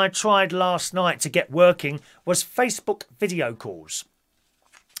things I tried last night to get working was Facebook video calls.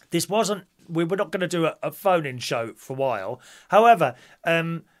 This wasn't, we were not going to do a phone-in show for a while. However,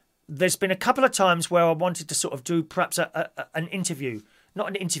 there's been a couple of times where I wanted to sort of do perhaps an interview. Not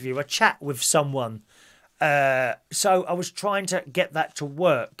an interview, a chat with someone. So I was trying to get that to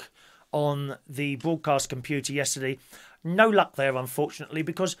work on the broadcast computer yesterday. No luck there, unfortunately,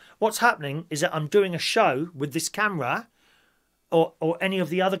 because what's happening is that I'm doing a show with this camera or any of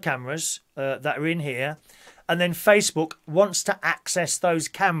the other cameras that are in here. And then Facebook wants to access those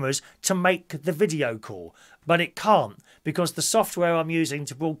cameras to make the video call. But it can't, because the software I'm using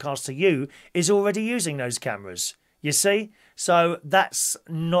to broadcast to you is already using those cameras. You see? So that's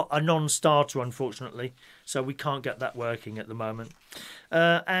not a non-starter, unfortunately. So we can't get that working at the moment.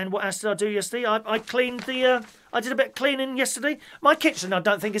 And what else did I do yesterday? I cleaned the... I did a bit of cleaning yesterday. My kitchen, I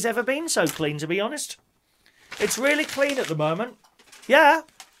don't think, has ever been so clean, to be honest. It's really clean at the moment. Yeah.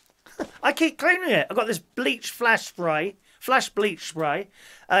 I keep cleaning it. I've got this flash bleach spray,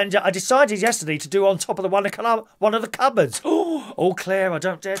 and I decided yesterday to do on top of one of the cupboards. Oh, all clear. I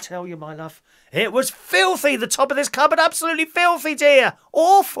don't dare tell you, my love. It was filthy. The top of this cupboard, absolutely filthy, dear.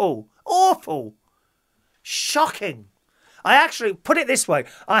 Awful, awful, shocking. I actually put it this way: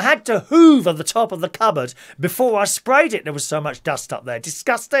 I had to hoover the top of the cupboard before I sprayed it. There was so much dust up there.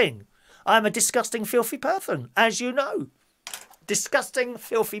 Disgusting. I'm a disgusting, filthy person, as you know. Disgusting,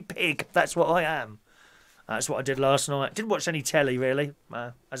 filthy pig. That's what I am. That's what I did last night. Didn't watch any telly, really.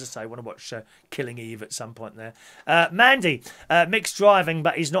 As I say, I want to watch Killing Eve at some point there. Mandy, mixed driving,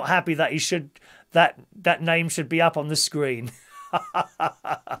 but he's not happy that he should that name should be up on the screen.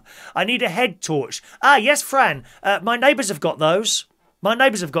 I need a head torch. Ah, yes, Fran. My neighbours have got those. My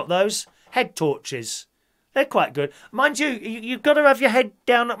neighbours have got those. Head torches. They're quite good. Mind you, you've got to have your head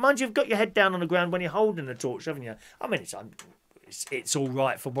down. Mind you, you've got your head down on the ground when you're holding the torch, haven't you? I mean, it's all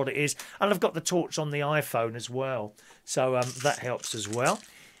right for what it is. And I've got the torch on the iPhone as well. So that helps as well.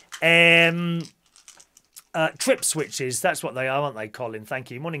 Trip switches. That's what they are, aren't they, Colin?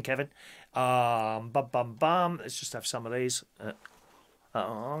 Thank you. Morning, Kevin. Let's just have some of these.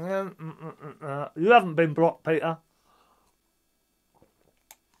 You haven't been blocked, Peter.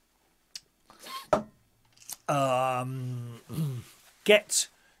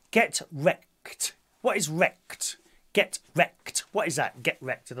 Get wrecked. What is wrecked? Get wrecked. What is that? Get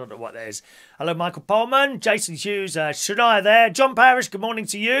wrecked. I don't know what that is. Hello, Michael Pullman, Jason Hughes, Shania there. John Parrish, good morning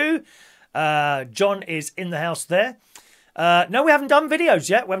to you. John is in the house there. No, we haven't done videos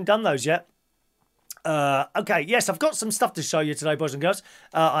yet. We haven't done those yet. Okay, yes, I've got some stuff to show you today, boys and girls.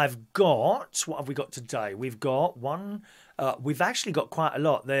 I've got, what have we got today? We've got one, we've actually got quite a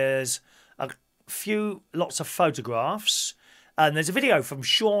lot. There's a few, lots of photographs. And there's a video from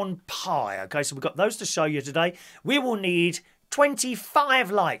Sean Pye. Okay, so we've got those to show you today. We will need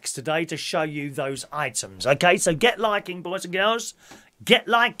 25 likes today to show you those items. Okay, so get liking, boys and girls. Get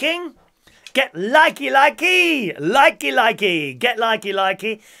liking. Get likey. Get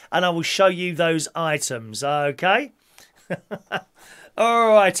likey. And I will show you those items. Okay.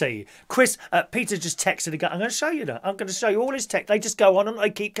 Alrighty. Chris, Peter just texted again. I'm going to show you that. I'm going to show you all his text. They just go on and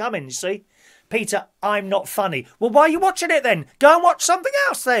they keep coming, you see. Peter, I'm not funny. Well, why are you watching it then? Go and watch something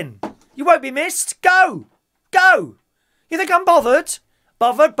else then. You won't be missed. Go. You think I'm bothered?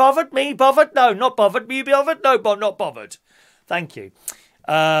 Bothered me? Bothered? No, not bothered. Me bothered? No, not bothered. Thank you.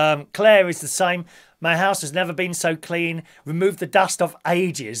 Claire is the same. My house has never been so clean. Removed the dust of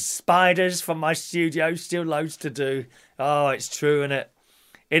ages. Spiders from my studio. Still loads to do. Oh, it's true, isn't it?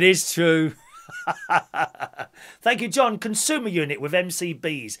 It is true. Thank you, John. Consumer unit with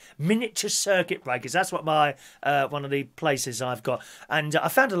MCBs, miniature circuit breakers. That's what my one of the places I've got. And I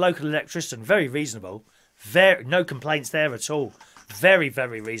found a local electrician, very reasonable. No complaints there at all. Very,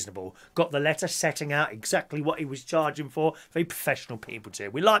 very reasonable. Got the letter setting out exactly what he was charging for. Very professional people too.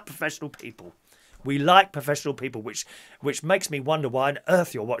 We like professional people. We like professional people, which makes me wonder why on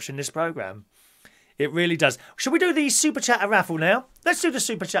earth you're watching this programme. It really does. Shall we do the Super Chatter raffle now? Let's do the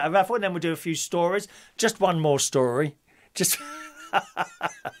Super Chatter raffle and then we'll do a few stories. Just one more story. Just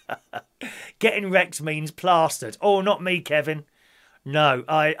getting wrecked means plastered. Oh, not me, Kevin. No,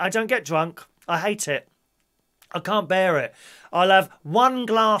 I don't get drunk. I hate it. I can't bear it. I'll have one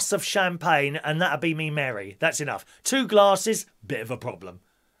glass of champagne and that'll be me merry. That's enough. 2 glasses, bit of a problem.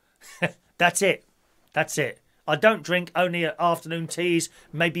 That's it. That's it. I don't drink, only at afternoon teas,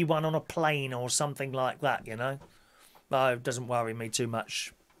 maybe one on a plane or something like that, you know. It doesn't worry me too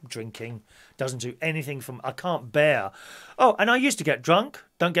much, drinking. Doesn't do anything from... I can't bear. Oh, and I used to get drunk,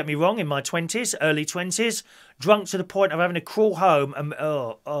 don't get me wrong, in my 20s, early 20s. Drunk to the point of having to crawl home and...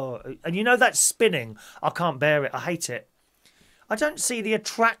 And you know that spinning? I can't bear it. I hate it. I don't see the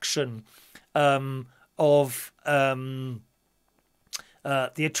attraction of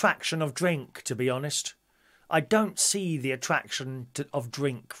drink, to be honest. I don't see the attraction of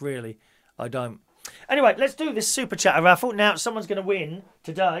drink, really. I don't. Anyway, let's do this Super Chatter raffle. Now, someone's going to win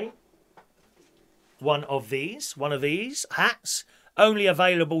today one of these hats, only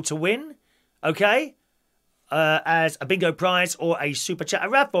available to win, okay, as a bingo prize or a Super Chatter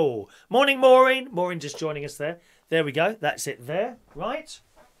raffle. Morning, Maureen. Maureen just joining us there. There we go. That's it there. Right.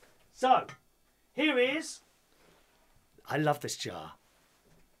 So, here is... I love this jar.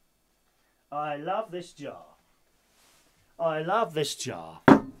 I love this jar. I love this jar.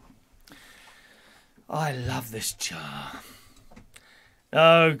 I love this jar.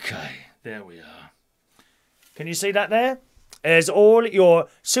 Okay, there we are. Can you see that there? There's all your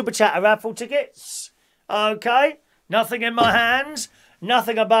Super Chatter raffle tickets. Okay, nothing in my hands,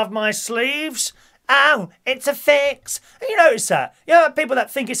 nothing above my sleeves. Oh, it's a fix. You notice that? You know, people that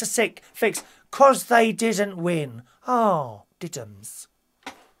think it's a sick fix because they didn't win. Oh, diddums.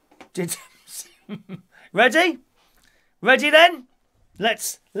 Diddums. Ready? Ready then?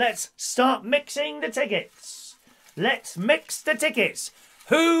 Let's start mixing the tickets. Let's mix the tickets.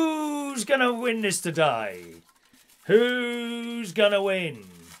 Who's going to win this today? Who's going to win?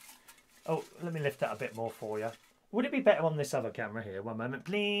 Oh, let me lift that a bit more for you. Would it be better on this other camera here? One moment,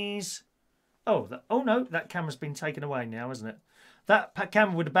 please. Oh, oh no, that camera's been taken away now, isn't it? That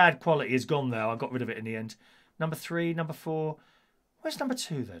camera with the bad quality is gone now. I got rid of it in the end. Number 3, number 4. Where's number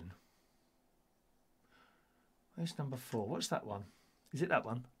 2 then? Where's number 4? What's that one? Is it that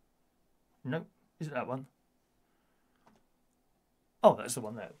one? No. Is it that one? Oh, that's the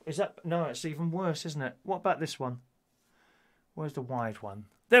one there. Is that? No, it's even worse, isn't it? What about this one? Where's the wide one?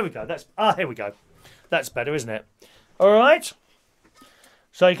 There we go. That's here we go. That's better, isn't it? All right.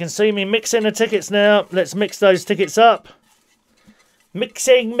 So you can see me mixing the tickets now. Let's mix those tickets up.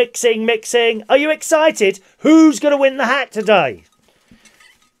 Mixing, mixing, mixing. Are you excited? Who's going to win the hat today?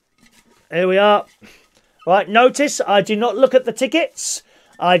 Here we are. Right, notice I do not look at the tickets.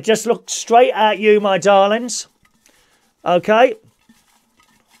 I just look straight at you, my darlings. Okay.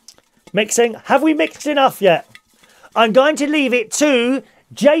 Mixing. Have we mixed enough yet? I'm going to leave it to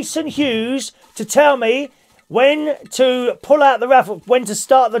Jason Hughes to tell me when to pull out the raffle, when to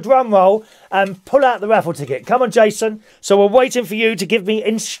start the drum roll and pull out the raffle ticket. Come on, Jason. So we're waiting for you to give me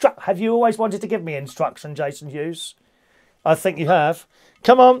Have you always wanted to give me instruction, Jason Hughes? I think you have.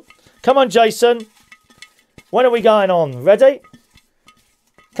 Come on. Come on, Jason. When are we going on? Ready?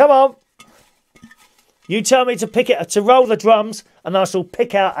 Come on. You tell me to to roll the drums and I shall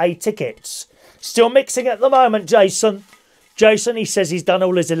pick out a ticket. Still mixing at the moment, Jason. Jason, he says he's done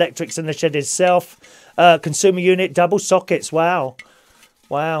all his electrics in the shed himself. Consumer unit, double sockets. Wow.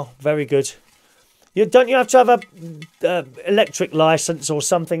 Wow, very good. Don't you have to have a electric license or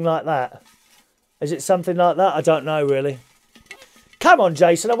something like that? Is it something like that? I don't know, really. Come on,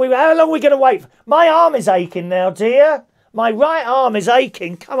 Jason. How long are we going to wait? My arm is aching now, dear. My right arm is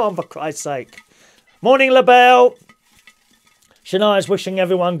aching. Come on, for Christ's sake. Morning, LaBelle. Shania's wishing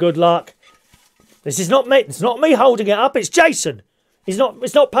everyone good luck. This is not me. It's not me holding it up. It's Jason. It's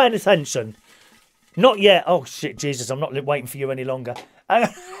not paying attention. Not yet. Oh, shit, Jesus. I'm not waiting for you any longer.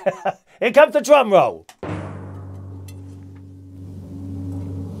 Here comes the drum roll.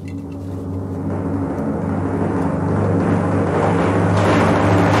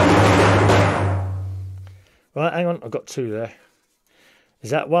 Right, hang on. I've got 2 there. Is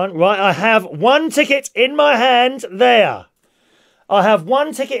that one? Right, I have 1 ticket in my hand there. I have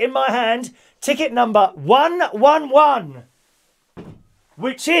 1 ticket in my hand. Ticket number 111.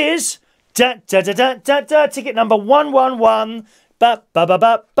 Which is... ticket number 111.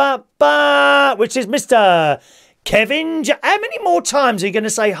 Which is Mr. Kevin... How many more times are you going to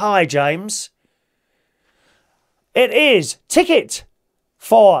say hi, James? It is ticket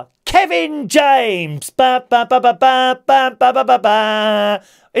for... Kevin James.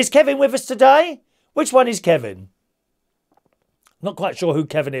 Is Kevin with us today? Which one is Kevin? Not quite sure who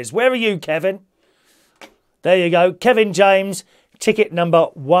Kevin is. Where are you, Kevin? There you go. Kevin James, ticket number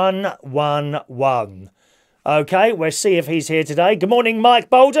 111. Okay, we'll see if he's here today. Good morning, Mike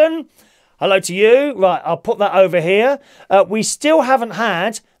Bolden. Hello to you. Right, I'll put that over here. We still haven't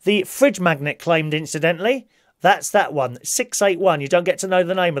had the fridge magnet claimed, incidentally. That's that one, 681. You don't get to know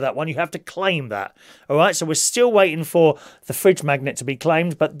the name of that one. You have to claim that. All right, so we're still waiting for the fridge magnet to be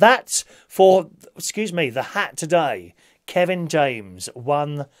claimed. But that's for, excuse me, the hat today. Kevin James,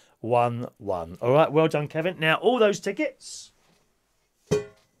 111. All right, well done, Kevin. Now, all those tickets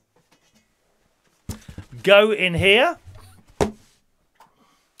go in here.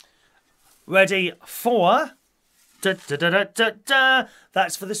 Ready for...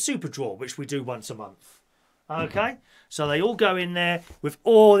 That's for the super draw, which we do once a month. Okay, so they all go in there with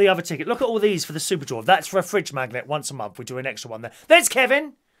all the other tickets. Look at all these for the super draw. That's for a fridge magnet once a month. We do an extra one there. There's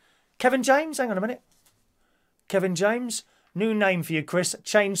Kevin. Kevin James. Hang on a minute. Kevin James. New name for you, Chris.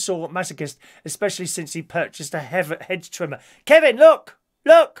 Chainsaw masochist, especially since he purchased a hedge trimmer. Kevin, look.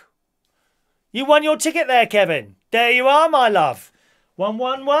 Look. You won your ticket there, Kevin. There you are, my love.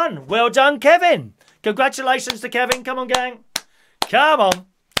 111. Well done, Kevin. Congratulations to Kevin. Come on, gang. Come on.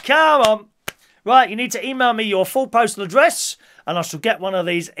 Come on. Right, you need to email me your full postal address and I shall get one of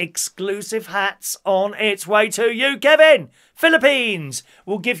these exclusive hats on its way to you, Kevin. Philippines.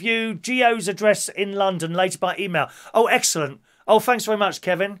 We'll give you Gio's address in London later by email. Oh, excellent. Oh, thanks very much,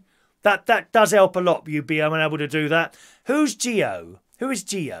 Kevin. That does help a lot, you being able to do that. Who's Gio? Who is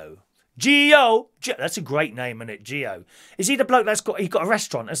Gio? Gio. That's a great name, isn't it, Gio? Is he the bloke he's got a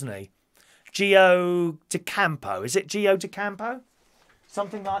restaurant, hasn't he? Gio De Campo. Is it Gio De Campo?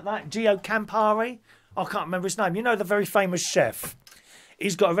 Something like that. Gio Campari. I can't remember his name. You know, the very famous chef.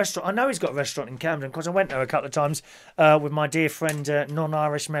 He's got a restaurant. I know he's got a restaurant in Camden because I went there a couple of times with my dear friend,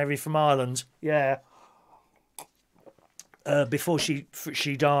 non-Irish Mary from Ireland. Yeah. Before she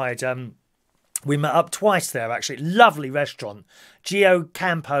died. We met up twice there, actually. Lovely restaurant. Gio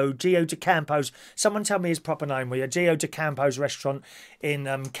de Campo's. Someone tell me his proper name, will you? Gio de Campo's restaurant in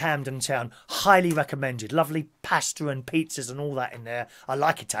Camden Town. Highly recommended. Lovely pasta and pizzas and all that in there. I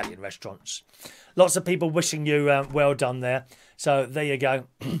like Italian restaurants. Lots of people wishing you well done there. So there you go.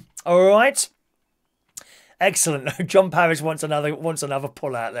 All right. Excellent. John Parrish wants another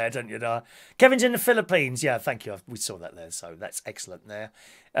pull out there, don't you? Kevin's in the Philippines. Yeah, thank you. We saw that there, so that's excellent there.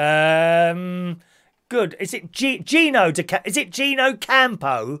 Good. Is it Gino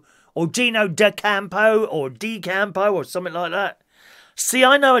Campo or Gino de Campo or De Campo or something like that? See,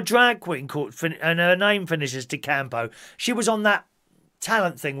 I know a drag queen called and her name finishes De Campo. She was on that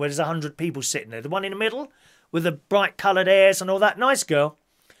talent thing where there's 100 people sitting there. The one in the middle with the bright coloured hairs and all that. Nice girl.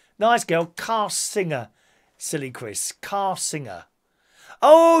 Nice girl. Car singer. Silly Chris. Car singer.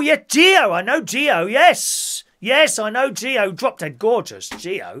 Oh, yeah, Gio. I know Gio. Yes. Yes, I know Gio. Drop Dead Gorgeous.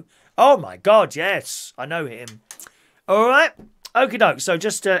 Gio. Oh, my God, yes. I know him. All right. Okie doke. So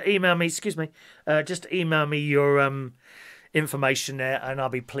just email me, excuse me, just email me your information there and I'll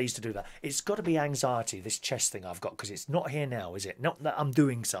be pleased to do that. It's got to be anxiety, this chest thing I've got, because it's not here now, is it? Not that I'm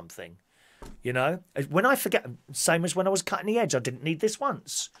doing something, you know? When I forget, same as when I was cutting the edge, I didn't need this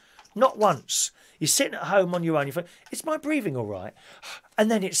once. Not once. You're sitting at home on your own. You think, is my breathing all right?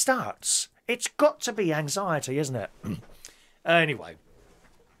 And then it starts. It's got to be anxiety, isn't it? Anyway.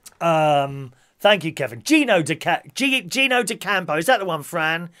 Thank you, Kevin. Gino de Campo. Is that the one,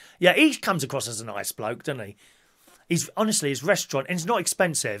 Fran? Yeah, he comes across as a nice bloke, doesn't he? He's honestly, his restaurant, and it's not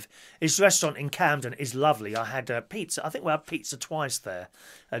expensive. His restaurant in Camden is lovely. I had pizza. I think we had pizza twice there.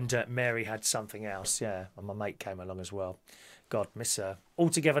 And Mary had something else, yeah. And my mate came along as well. God, miss her. All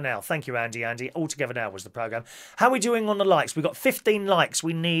Together Now. Thank you, Andy. All Together Now was the programme. How are we doing on the likes? We've got 15 likes.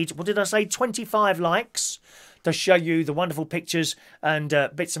 We need, what did I say, 25 likes to show you the wonderful pictures and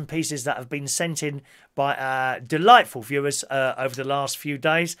bits and pieces that have been sent in by delightful viewers over the last few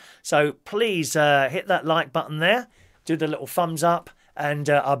days. So please hit that like button there. Do the little thumbs up. And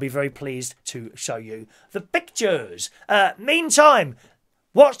I'll be very pleased to show you the pictures. Meantime,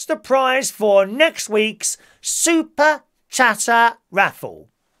 what's the prize for next week's Super Chatter raffle?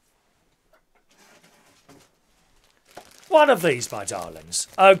 One of these, my darlings.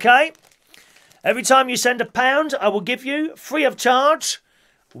 Okay. Every time you send £1, I will give you, free of charge,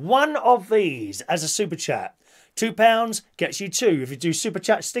 one of these as a super chat. £2 gets you two. If you do super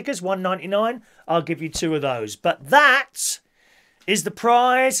chat stickers, $1.99, I'll give you two of those. But that is the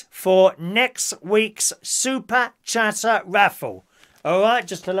prize for next week's Super Chatter raffle. All right,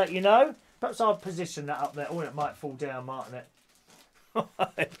 just to let you know. Perhaps I'll position that up there. Oh, it might fall down, mightn't it?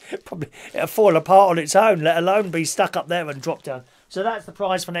 Probably it'll fall apart on its own, let alone be stuck up there and drop down. So that's the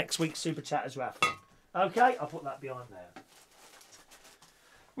prize for next week's Super Chatters raffle. Okay, I'll put that behind there.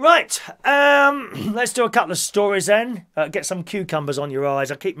 Right, let's do a couple of stories then. Get some cucumbers on your eyes.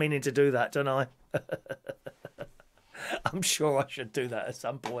 I keep meaning to do that, don't I? I'm sure I should do that at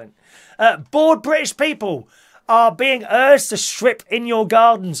some point. Bored British people are being urged to strip in your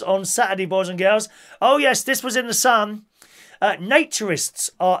gardens on Saturday, boys and girls. Oh, yes, this was in the Sun. Naturists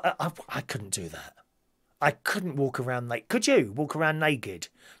are... I couldn't do that. I couldn't walk around naked. Could you walk around naked?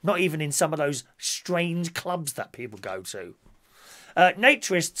 Not even in some of those strange clubs that people go to.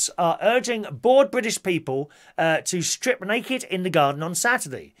 Naturists are urging bored British people to strip naked in the garden on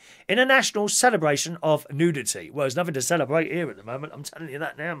Saturday in a national celebration of nudity. Well, there's nothing to celebrate here at the moment. I'm telling you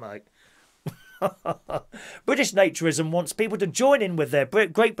that now, mate. British naturism wants people to join in with their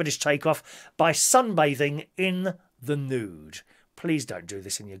Great British Takeoff by sunbathing in the nude. Please don't do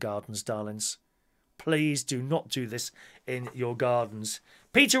this in your gardens, darlings. Please do not do this in your gardens.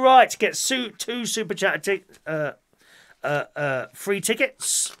 Peter Wright gets two Super Chat free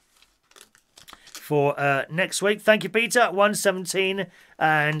tickets for next week. Thank you, Peter. 117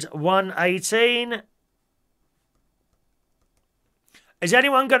 and 118. Is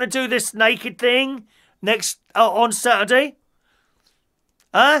anyone going to do this naked thing next on Saturday?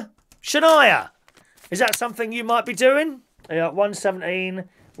 Huh? Shania, is that something you might be doing? 117,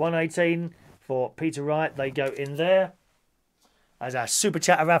 118 for Peter Wright. They go in there as our Super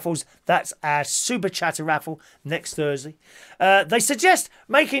Chatter raffles. That's our Super Chatter raffle next Thursday. They suggest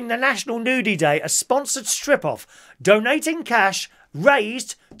making the National Nudie Day a sponsored strip-off, donating cash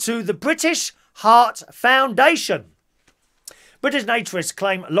raised to the British Heart Foundation. British naturists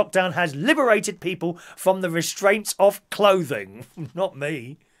claim lockdown has liberated people from the restraints of clothing. Not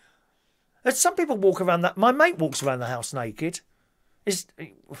me. Some people walk around that. My mate walks around the house naked.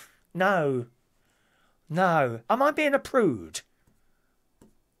 No. No. Am I being a prude?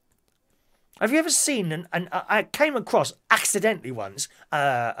 Have you ever seen, and I came across accidentally once,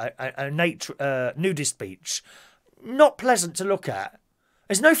 a nudist beach. Not pleasant to look at.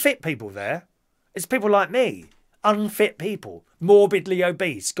 There's no fit people there. It's people like me. Unfit people. Morbidly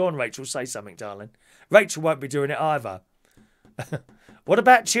obese. Go on, Rachel, say something, darling. Rachel won't be doing it either. What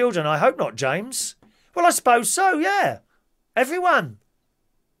about children? I hope not, James. Well, I suppose so, yeah. Everyone.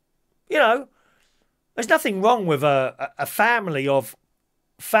 You know, there's nothing wrong with a family of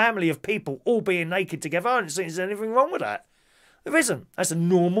people all being naked together. I don't think there's anything wrong with that. There isn't. That's a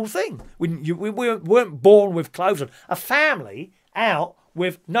normal thing. We weren't born with clothes on. A family out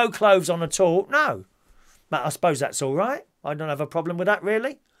with no clothes on at all, no. But I suppose that's all right. I don't have a problem with that,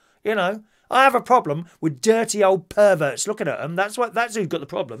 really. You know, I have a problem with dirty old perverts looking at them. That's who's got the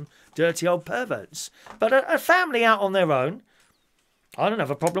problem. Dirty old perverts. But a family out on their own, I don't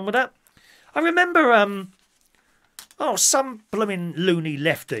have a problem with that. I remember, some blooming loony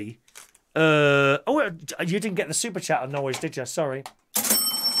lefty. You didn't get the super chat noise, did you? Sorry.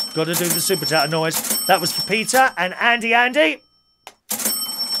 Got to do the super chat noise. That was for Peter and Andy. Andy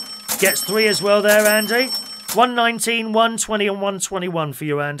gets 3 as well there, Andy. 119, 120 and 121 for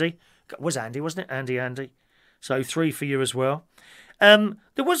you, Andy. Was Andy, wasn't it? Andy. So 3 for you as well. There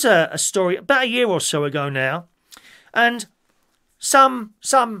was a story about a year or so ago now, and some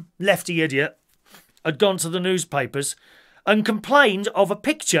lefty idiot had gone to the newspapers and complained of a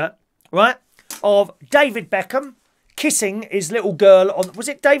picture, right, of David Beckham kissing his little girl on... Was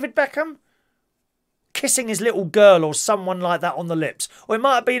it David Beckham? Kissing his little girl or someone like that on the lips. Or it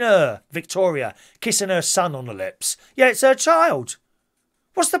might have been her, Victoria, kissing her son on the lips. Yeah, it's her child.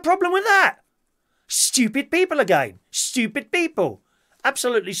 What's the problem with that? Stupid people again. Stupid people.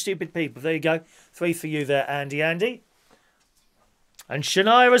 Absolutely stupid people. There you go. 3 for you there, Andy. And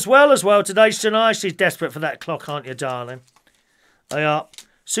Shania as well today. Shania, she's desperate for that clock, aren't you, darling? They are.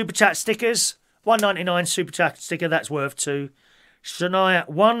 Super chat stickers. 1.99 super chat sticker. That's worth 2. Shania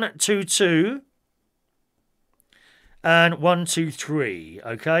 122 and 123.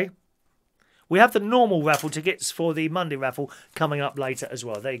 Okay. We have the normal raffle tickets for the Monday raffle coming up later as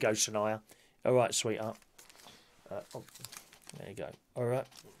well. There you go, Shania. All right, sweetheart. There you go. All right.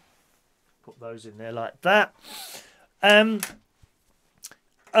 Put those in there like that.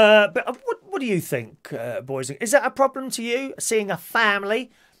 But what do you think, boys? Is that a problem to you, seeing a family,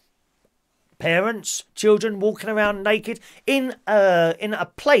 parents, children walking around naked in a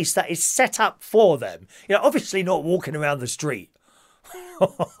place that is set up for them? You know, obviously not walking around the street.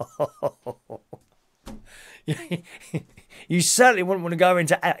 You certainly wouldn't want to go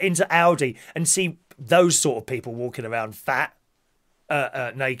into Aldi and see those sort of people walking around fat,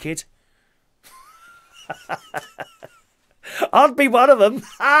 naked. I'd be one of them.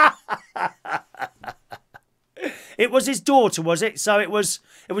 It was his daughter, was it? So it was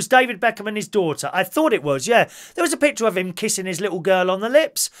David Beckham and his daughter. I thought it was, yeah. There was a picture of him kissing his little girl on the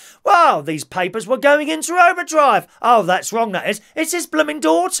lips. Wow, these papers were going into overdrive. Oh, that's wrong, that is. It's his blooming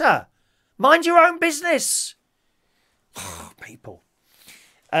daughter. Mind your own business. People.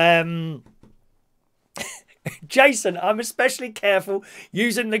 Jason, I'm especially careful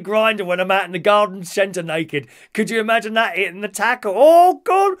using the grinder when I'm out in the garden centre naked. Could you imagine that hitting the tackle? Oh,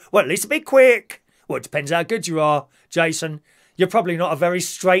 God. Well, at least it'll be quick. Well, it depends how good you are, Jason. You're probably not a very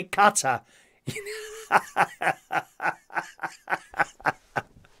straight cutter.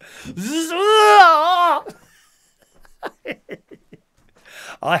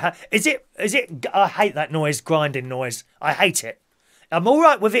 I hate that noise, grinding noise. I hate it. I'm all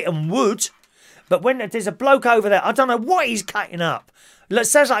right with it and wood, but when there's a bloke over there, I don't know what he's cutting up. It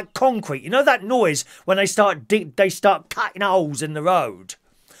sounds like concrete. You know that noise when they start cutting holes in the road?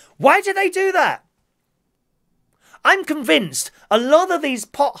 Why do they do that? I'm convinced a lot of these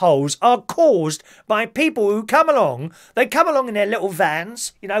potholes are caused by people who come along. They come along in their little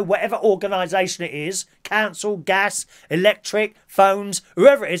vans, you know, whatever organisation it is, council, gas, electric, phones,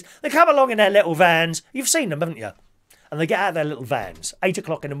 whoever it is. They come along in their little vans. You've seen them, haven't you? And they get out of their little vans, 8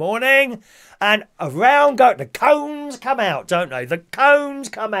 o'clock in the morning, and around go. The cones come out, don't they? The cones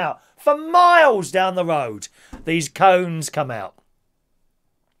come out for miles down the road. These cones come out.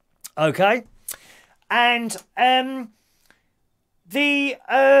 Okay? And the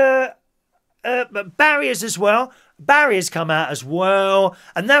barriers as well. Barriers come out as well.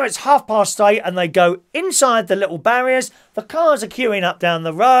 And now it's 8:30 and they go inside the little barriers. The cars are queuing up down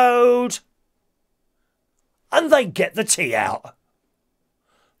the road. And they get the tea out.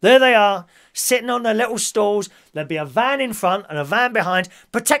 There they are, sitting on their little stalls. There'll be a van in front and a van behind,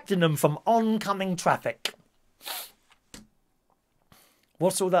 protecting them from oncoming traffic.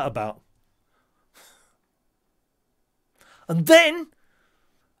 What's all that about? And then,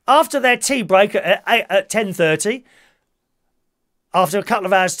 after their tea break at 10:30, after a couple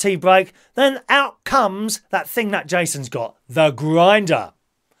of hours tea break, then out comes that thing that Jason's got, the grinder.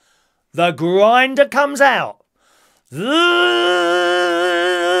 The grinder comes out.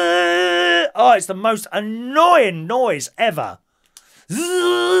 Oh, it's the most annoying noise ever.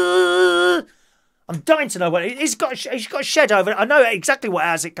 I'm dying to know what he's got a shed over it. I know exactly what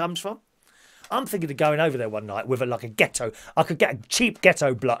house it comes from. I'm thinking of going over there one night with like a ghetto. I could get a cheap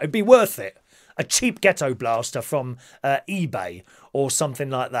ghetto blaster. It'd be worth it. A cheap ghetto blaster from eBay or something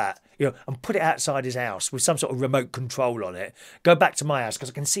like that. You know, and put it outside his house with some sort of remote control on it. Go back to my house because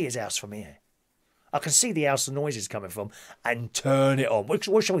I can see his house from here. I can see the house the noise is coming from and turn it on. What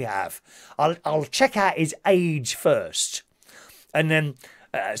shall we have? I'll check out his age first and then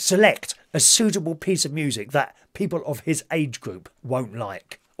select a suitable piece of music that people of his age group won't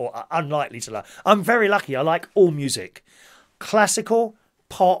like or are unlikely to like. I'm very lucky. I like all music. Classical,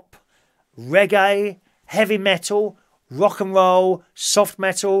 pop, reggae, heavy metal, rock and roll, soft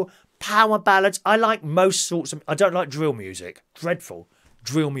metal, power ballads. I like most sorts of... I don't like drill music. Dreadful.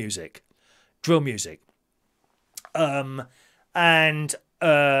 Drill music. Drill music. So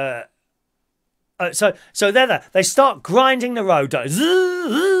they're there. They start grinding the road.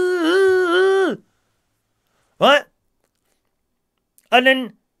 Right? And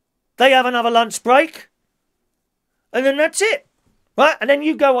then they have another lunch break. And then that's it. Right? And then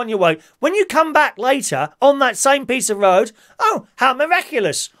you go on your way. When you come back later on that same piece of road, oh, how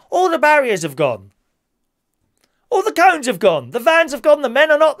miraculous. All the barriers have gone. All the cones have gone. The vans have gone. The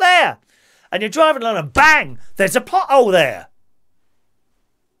men are not there. And you're driving along and bang, there's a pothole there.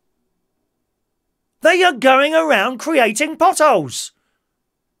 They are going around creating potholes.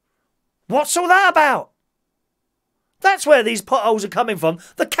 What's all that about? That's where these potholes are coming from.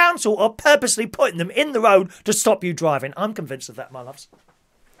 The council are purposely putting them in the road to stop you driving. I'm convinced of that, my loves.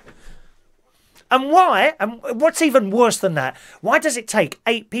 And why, and what's even worse than that, why does it take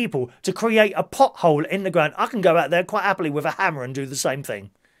 8 people to create a pothole in the ground? I can go out there quite happily with a hammer and do the same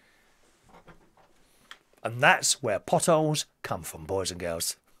thing. And that's where potholes come from, boys and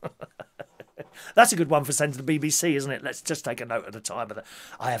girls. That's a good one for sending to the BBC, isn't it? Let's just take a note at a time of that.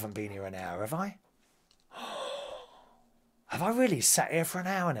 I haven't been here an hour, have I? Have I really sat here for an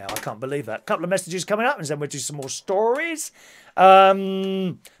hour now? I can't believe that. A couple of messages coming up and then we'll do some more stories. Peter.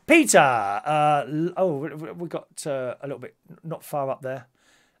 We got a little bit not far up there.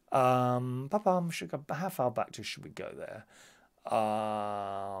 How far back should we go there?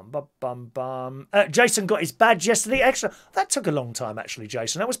 Jason got his badge yesterday. Extra. That took a long time, actually,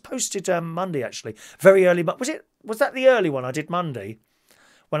 Jason. That was posted Monday, actually. Very early. Was that the early one I did Monday?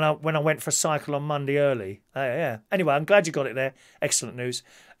 When I went for a cycle on Monday early. Yeah. Anyway, I'm glad you got it there. Excellent news.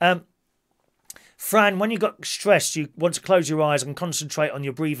 Fran, when you got stressed, you want to close your eyes and concentrate on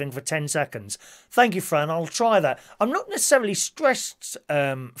your breathing for 10 seconds. Thank you, Fran. I'll try that. I'm not necessarily stressed,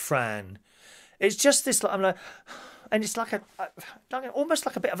 Fran. It's just this, I'm like... And it's like almost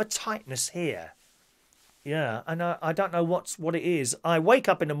like a bit of a tightness here. Yeah, and I don't know what it is. I wake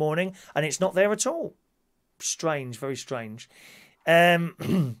up in the morning and it's not there at all. Strange, very strange.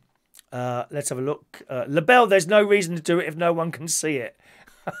 Let's have a look. LaBelle, there's no reason to do it if no one can see it.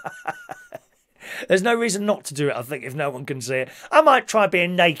 There's no reason not to do it, I think, if no one can see it. I might try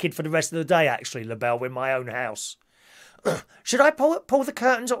being naked for the rest of the day, actually, LaBelle, in my own house. Should I pull the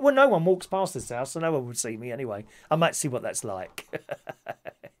curtains up? Well, no one walks past this house, so no one would see me anyway. I might see what that's like.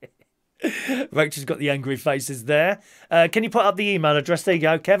 Rachel's got the angry faces there. Can you put up the email address? There you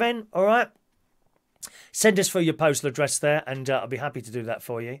go, Kevin. All right. Send us for your postal address there, and I'll be happy to do that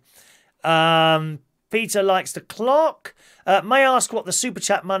for you. Peter likes the clock. May I ask what the Super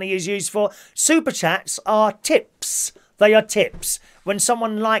Chat money is used for? Super Chats are tips. They are tips. When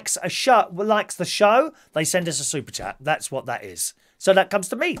someone likes the show, they send us a Super Chat. That's what that is. So that comes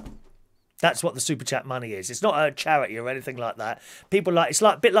to me. That's what the Super Chat money is. It's not a charity or anything like that. It's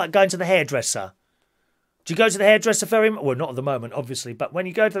like a bit like going to the hairdresser. Do you go to the hairdresser very much? Well, not at the moment, obviously. But when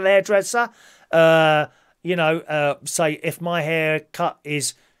you go to the hairdresser, say if my haircut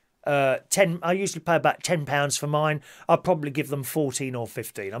is 10, I usually pay about £10 for mine. I'll probably give them 14 or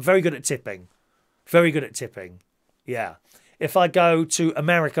 15. I'm very good at tipping. Very good at tipping. Yeah. If I go to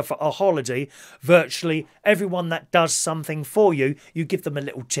America for a holiday, virtually everyone that does something for you, you give them a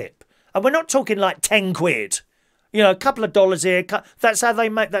little tip. And we're not talking like 10 quid. You know, a couple of dollars here. That's how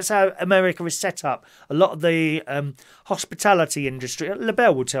America is set up. A lot of the hospitality industry,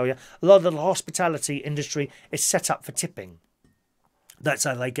 LaBelle will tell you, a lot of the hospitality industry is set up for tipping. That's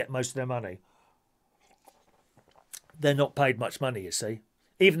how they get most of their money. They're not paid much money, you see.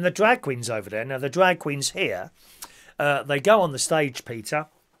 Even the drag queens over there. Now, the drag queens here, they go on the stage, Peter,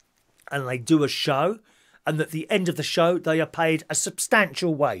 and they do a show, and at the end of the show they are paid a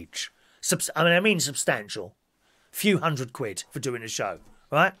substantial wage. I mean substantial. Few £100 for doing a show,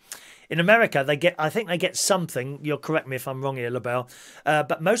 right? In America, I think they get something. You'll correct me if I'm wrong here, LaBelle.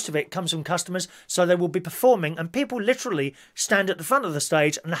 But most of it comes from customers. So they will be performing and people literally stand at the front of the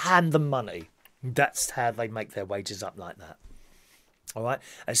stage and hand them money. That's how they make their wages up like that. All right.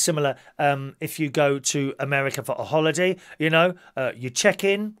 Similar, if you go to America for a holiday, you know, you check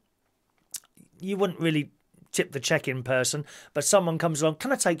in. You wouldn't really tip the check-in person, but someone comes along,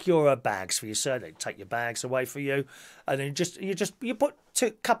 can I take your bags for you, sir? They take your bags away for you, and then you put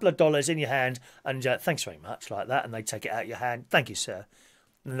a couple of dollars in your hand, and thanks very much, like that, and they take it out of your hand. Thank you, sir,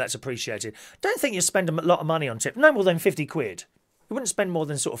 and that's appreciated. Don't think you spend a lot of money on tips. No more than £50. You wouldn't spend more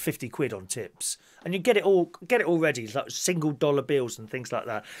than sort of £50 on tips, and you get it all ready, like single dollar bills and things like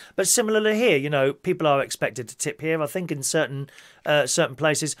that. But similarly here, you know, people are expected to tip here. I think in certain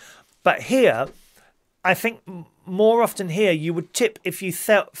places, but here, I think more often here you would tip if you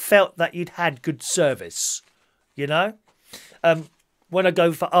felt that you'd had good service, you know. When I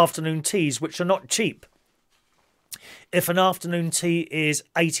go for afternoon teas, which are not cheap, if an afternoon tea is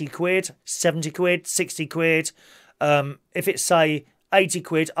 £80, £70, £60, if it's say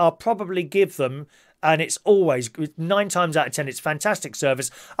 £80, I'll probably give them, and it's always 9 times out of 10 it's fantastic service.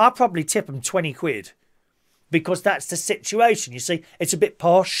 I'll probably tip them £20 because that's the situation. You see, it's a bit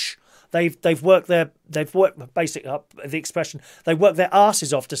posh. They've worked basically the expression, they work their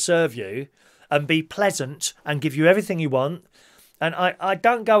asses off to serve you and be pleasant and give you everything you want. And I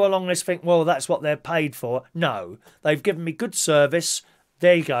don't go along this think, well, that's what they're paid for. No, they've given me good service.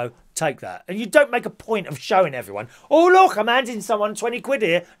 There you go, take that. And you don't make a point of showing everyone, oh look, I'm handing someone £20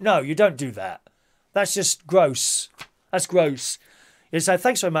 here. No, you don't do that. That's just gross. That's gross. You say,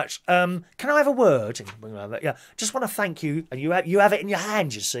 thanks very much. Can I have a word? Yeah, just want to thank you. And you have it in your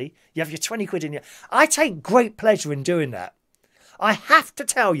hand, you see. You have your £20 in your... I take great pleasure in doing that. I have to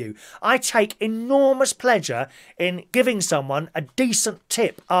tell you, I take enormous pleasure in giving someone a decent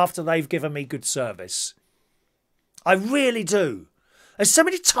tip after they've given me good service. I really do. There's so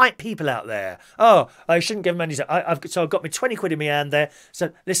many tight people out there. Oh, I shouldn't give them any... So I've got my £20 in my hand there.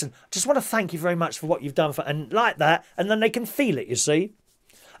 So, listen, just want to thank you very much for what you've done for... And like that, and then they can feel it, you see.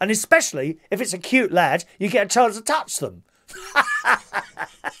 And especially if it's a cute lad, you get a chance to touch them.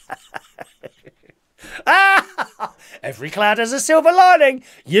 Every cloud has a silver lining.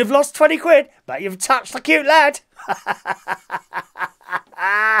 You've lost £20, but you've touched a cute lad.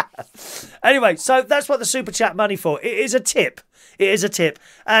 Anyway, so that's what the Super Chat money for. It is a tip. It is a tip.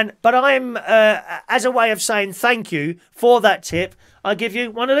 But I'm, as a way of saying thank you for that tip, I give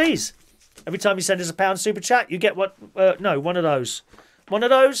you one of these. Every time you send us £1 Super Chat, you get one of those. One of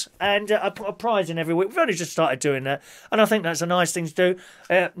those, and I put a prize in every week. We've only just started doing that, and I think that's a nice thing to do.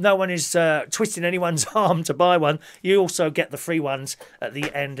 No one is twisting anyone's arm to buy one. You also get the free ones at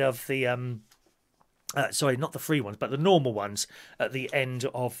the end of the... sorry, not the free ones, but the normal ones at the end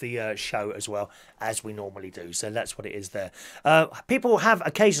of the show as well, as we normally do. So that's what it is there. People have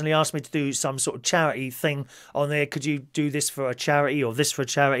occasionally asked me to do some sort of charity thing on there. Could you do this for a charity or this for a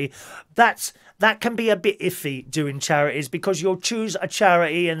charity? That can be a bit iffy doing charities, because you'll choose a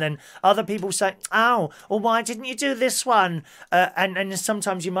charity and then other people say, oh, well, why didn't you do this one? And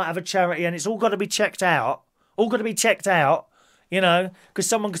sometimes you might have a charity and it's all got to be checked out. All got to be checked out. You know, because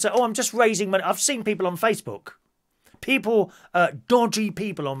someone could say, oh, I'm just raising money. I've seen people on Facebook. Dodgy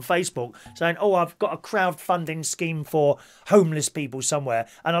people on Facebook saying, oh, I've got a crowdfunding scheme for homeless people somewhere.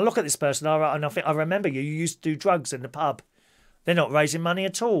 And I look at this person and I think, I remember you used to do drugs in the pub. They're not raising money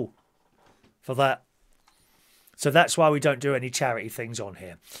at all for that. So that's why we don't do any charity things on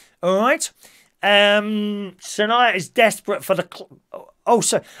here. All right. Sanaya is desperate for the...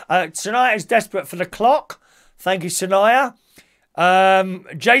 Sanaya is desperate for the clock. Thank you, Sanaya.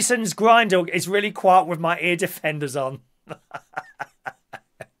 Jason's grinder is really quiet with my ear defenders on.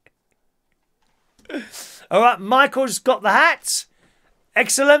 All right, Michael's got the hat.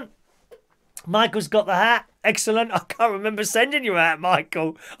 Excellent. Michael's got the hat. Excellent. I can't remember sending you out,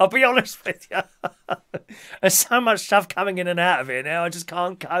 Michael. I'll be honest with you. There's so much stuff coming in and out of here now. I just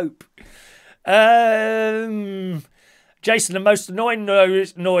can't cope. Jason, the most annoying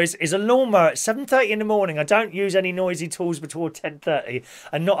noise is a lawnmower at 7:30 in the morning. I don't use any noisy tools before 10:30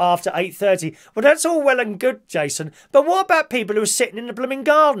 and not after 8:30. Well, that's all well and good, Jason. But what about people who are sitting in the blooming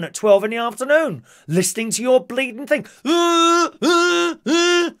garden at 12 in the afternoon, listening to your bleeding thing?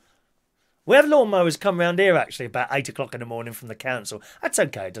 We have lawnmowers come round here, actually, about 8 o'clock in the morning from the council. That's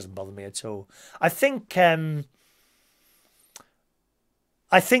okay. It doesn't bother me at all. I think...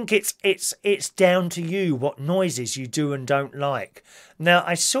 I think it's down to you what noises you do and don't like. Now,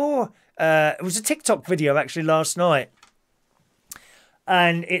 I saw it was a TikTok video actually last night,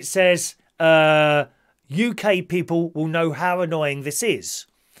 and it says UK people will know how annoying this is,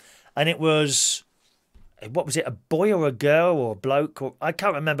 and it was, what was it, a boy or a girl or a bloke, or I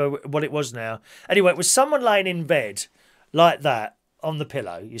can't remember what it was now. Anyway, it was someone laying in bed like that on the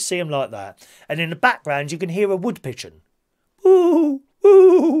pillow. You see him like that, and in the background you can hear a wood pigeon. Ooh,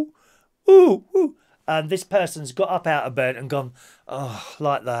 ooh, ooh, ooh. And this person's got up out of bed and gone, oh,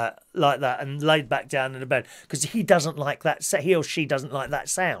 like that, and laid back down in the bed because he doesn't like that. He or she doesn't like that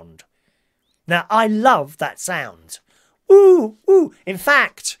sound. Now, I love that sound. Ooh, ooh. In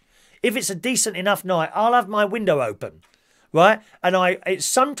fact, if it's a decent enough night, I'll have my window open, right? And it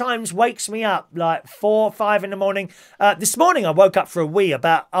sometimes wakes me up like 4 or 5 in the morning. This morning I woke up for a wee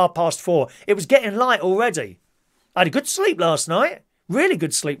about 4:30. It was getting light already. I had a good sleep last night. Really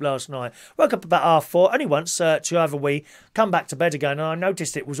good sleep last night. Woke up about 4:30, only once to have a wee, come back to bed again, and I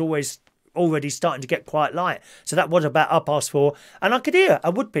noticed it was already starting to get quite light. So that was about 4:30, and I could hear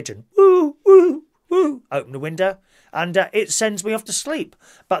a wood pigeon. Woo, woo, woo. Open the window, and it sends me off to sleep.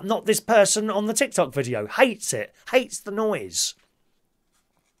 But not this person on the TikTok video. Hates it. Hates the noise.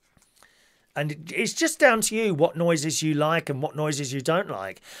 And it's just down to you what noises you like and what noises you don't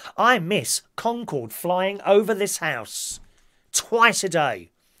like. I miss Concorde flying over this house twice a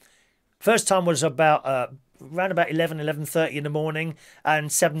day. First time was about around about 11:30 in the morning and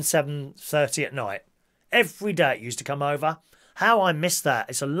 7:30 at night. Every day it used to come over. How I miss that.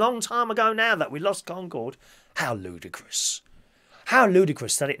 It's a long time ago now that we lost Concorde. How ludicrous. How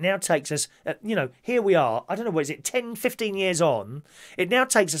ludicrous that it now takes us, here we are, I don't know, what is it, 10, 15 years on. It now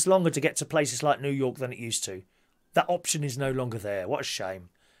takes us longer to get to places like New York than it used to. That option is no longer there. What a shame.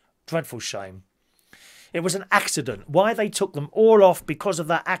 Dreadful shame. It was an accident. Why they took them all off because of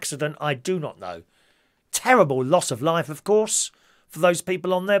that accident, I do not know. Terrible loss of life, of course, for those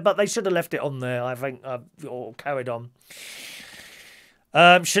people on there, but they should have left it on there, I think, or carried on.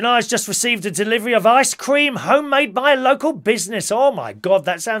 Shania's just received a delivery of ice cream homemade by a local business. Oh my God,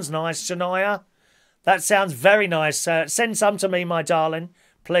 that sounds nice, Shania. That sounds very nice. Send some to me, my darling,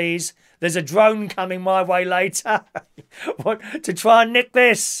 please. There's a drone coming my way later to try and nick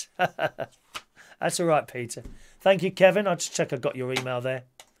this. That's all right, Peter. Thank you, Kevin. I'll just check I got your email there.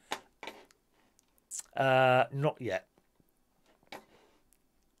 Not yet.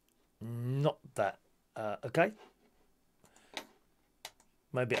 Not that. Okay.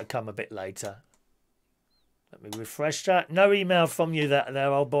 Maybe it'll come a bit later. Let me refresh that. No email from you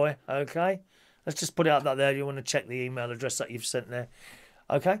there, old boy. Okay. Let's just put it up there. You want to check the email address that you've sent there.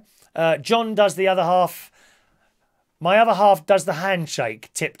 Okay. John does the other half. My other half does the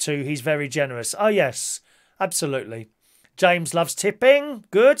handshake. Tip 2. He's very generous. Oh, yes. Absolutely. James loves tipping.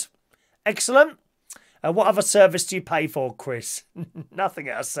 Good. Excellent. What other service do you pay for, Chris? Nothing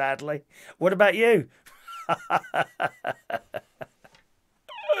else, sadly. What about you?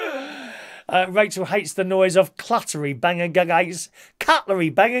 Rachel hates the noise of cutlery banging against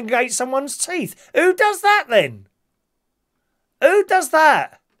someone's teeth. Who does that then? Who does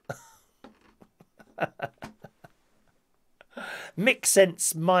that? Mick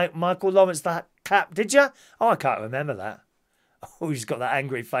sense Michael Lawrence that cap, did you? Oh, I can't remember that. Oh, he's got that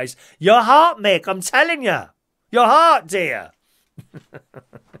angry face. Your heart, Mick, I'm telling you. Your heart, dear.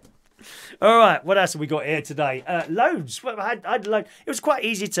 All right, what else have we got here today? Loads. I had loads. It was quite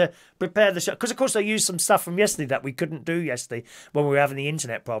easy to prepare the show because, of course, I used some stuff from yesterday that we couldn't do yesterday when we were having the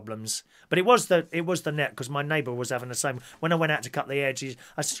internet problems. But it was the net because my neighbour was having the same. When I went out to cut the edges,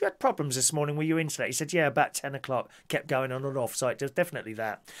 I said, "You had problems this morning with your internet?" He said, "Yeah, about 10 o'clock. Kept going on and off." So it was definitely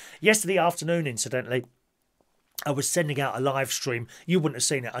that. Yesterday afternoon, incidentally, I was sending out a live stream. You wouldn't have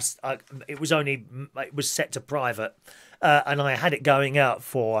seen it. It was set to private, and I had it going out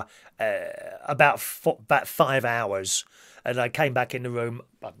for about 5 hours. And I came back in the room.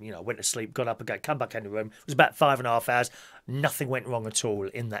 Went to sleep, got up again, come back in the room. It was about 5.5 hours. Nothing went wrong at all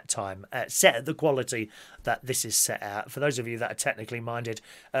in that time. Set at the quality that this is set at. For those of you that are technically minded,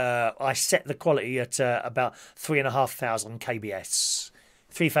 I set the quality at about 3,500 kbs.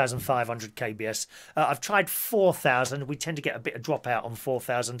 3,500 kbs. I've tried 4,000. We tend to get a bit of dropout on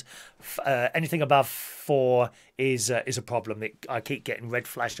 4,000. Anything above 4 is a problem. I keep getting red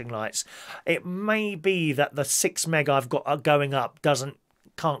flashing lights. It may be that the 6 meg I've got going up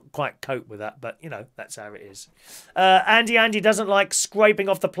can't quite cope with that, but that's how it is. Andy doesn't like scraping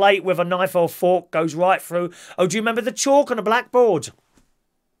off the plate with a knife or fork. Goes right through. Oh, do you remember the chalk on a blackboard?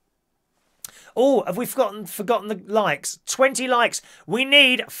 Oh, have we forgotten the likes? 20 likes. We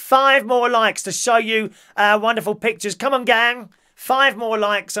need 5 more likes to show you our wonderful pictures. Come on, gang. 5 more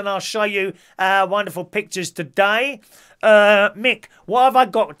likes and I'll show you our wonderful pictures today. Mick, what have I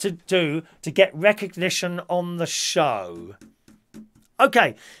got to do to get recognition on the show?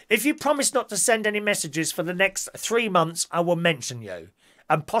 Okay, if you promise not to send any messages for the next 3 months, I will mention you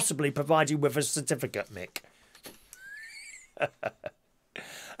and possibly provide you with a certificate, Mick.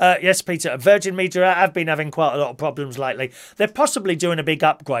 Yes, Peter, Virgin Media have been having quite a lot of problems lately. They're possibly doing a big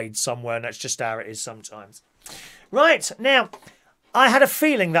upgrade somewhere, and that's just how it is sometimes. Right, now, I had a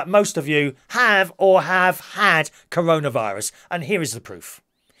feeling that most of you have or have had coronavirus, and here is the proof.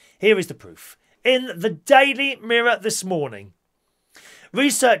 Here is the proof. In the Daily Mirror this morning,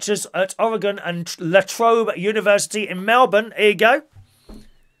 researchers at Oregon and La Trobe University in Melbourne, here you go.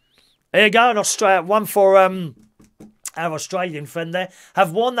 Here you go, in Australia, one for our Australian friend there,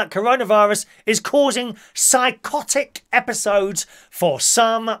 have warned that coronavirus is causing psychotic episodes for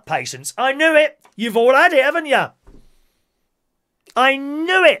some patients. I knew it. You've all had it, haven't you? I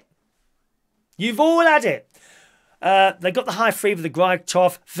knew it. You've all had it. They got the high fever, the gripe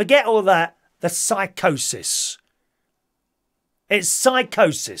cough. Forget all that. The psychosis. It's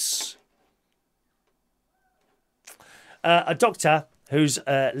psychosis. A doctor who's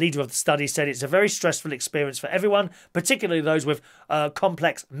leader of the study said it's a very stressful experience for everyone, particularly those with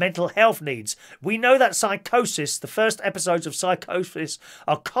complex mental health needs. We know that psychosis, the first episodes of psychosis,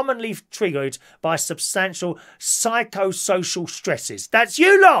 are commonly triggered by substantial psychosocial stresses. That's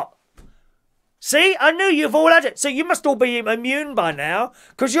you lot! See, I knew you've all had it. So you must all be immune by now,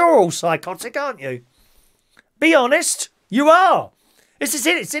 because you're all psychotic, aren't you? Be honest, you are. This is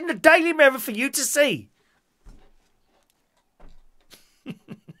it. It's in the Daily Mirror for you to see.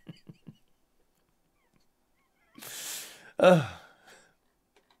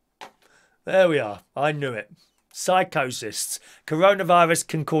 There we are. I knew it. Psychosis. Coronavirus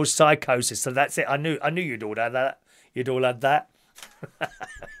can cause psychosis. So that's it. I knew you'd all had that. You'd all had that.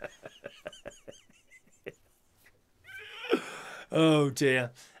 Oh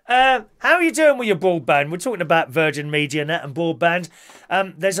dear. How are you doing with your broadband? We're talking about Virgin Media Net and broadband.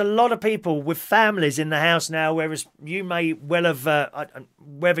 There's a lot of people with families in the house now, whereas you may well have,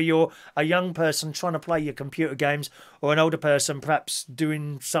 whether you're a young person trying to play your computer games or an older person perhaps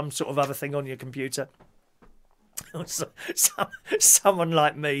doing some sort of other thing on your computer. Someone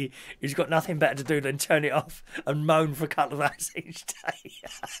like me who's got nothing better to do than turn it off and moan for a couple of hours each day.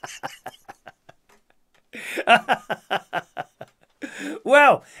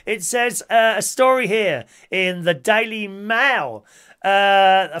 Well, it says a story here in the Daily Mail.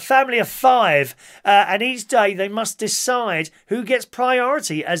 A family of 5, and each day they must decide who gets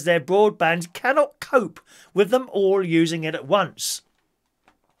priority as their broadband cannot cope with them all using it at once.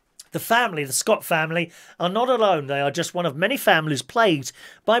 The family, the Scott family, are not alone. They are just one of many families plagued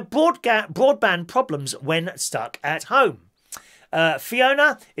by broadband problems when stuck at home.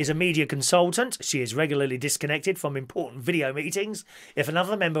 Fiona is a media consultant. She is regularly disconnected from important video meetings if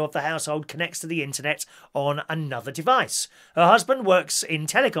another member of the household connects to the internet on another device. Her husband works in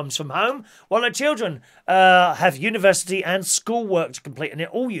telecoms from home, while her children have university and schoolwork to complete, and they're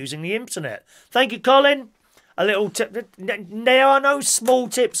all using the internet. Thank you, Colin. A little tip. There are no small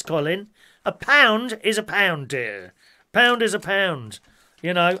tips, Colin. A pound is a pound, dear. Pound is a pound.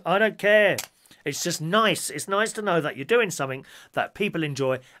 You know, I don't care. It's just nice. It's nice to know that you're doing something that people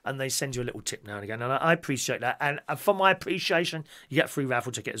enjoy and they send you a little tip now and again. And I appreciate that. And for my appreciation, you get a free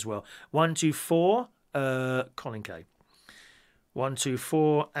raffle ticket as well. 124, Colin K.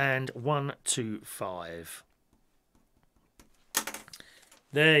 124 and 125.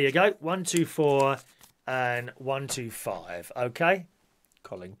 There you go. 124 and 125. Okay.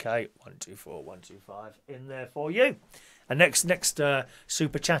 Colin K. 124, 125 in there for you. And next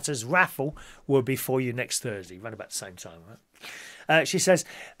Super Chatters raffle will be for you next Thursday, around about the same time, right? She says,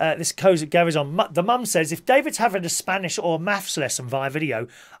 this carries on. The mum says, if David's having a Spanish or maths lesson via video,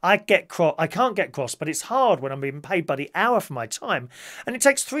 I can't get cross, but it's hard when I'm being paid by the hour for my time. And it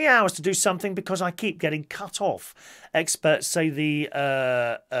takes 3 hours to do something because I keep getting cut off. Experts say the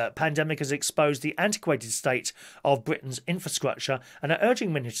pandemic has exposed the antiquated state of Britain's infrastructure and are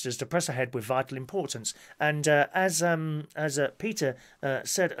urging ministers to press ahead with vital importance. And as Peter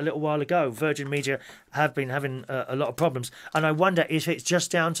said a little while ago, Virgin Media have been having a lot of problems. And I wonder if it's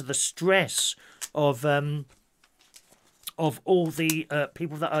just down to the stress of all the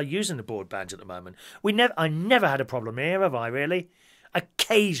people that are using the broadband at the moment. I never had a problem here, have I, really?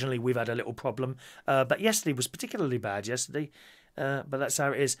 Occasionally we've had a little problem, but yesterday was particularly bad yesterday. But that's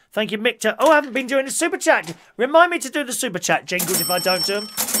how it is. Thank you, Mick. I haven't been doing the Super Chat. Remind me to do the Super Chat jingles if I don't do them.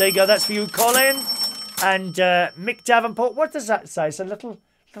 There you go, that's for you, Colin. And Mick Davenport, what does that say? It's a little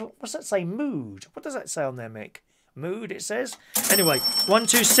what's that say? Mood. What does that say on there, Mick? mood, it says. Anyway,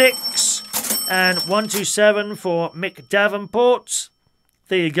 126 and 127 for Mick Davenport.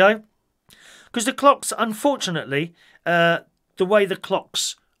 There you go. Because the clocks, unfortunately, the way the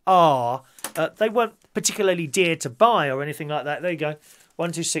clocks are, they weren't particularly dear to buy or anything like that. There you go.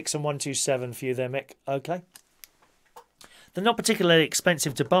 126 and 127 for you there, Mick. Okay. They're not particularly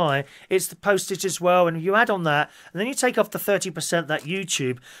expensive to buy. It's the postage as well. And you add on that, and then you take off the 30% that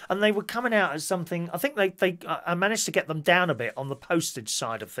YouTube, and they were coming out as something. I think I managed to get them down a bit on the postage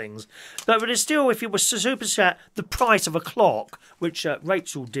side of things. But it's still, if you were super chat the price of a clock, which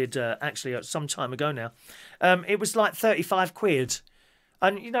Rachel did actually some time ago now, it was like 35 quid.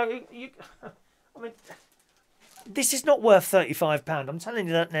 And, you know, I mean, this is not worth £35. I'm telling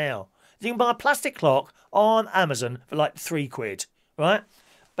you that now. You can buy a plastic clock on Amazon for like 3 quid, right?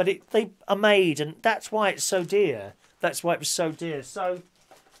 But they are made, and that's why it's so dear. That's why it was so dear. So,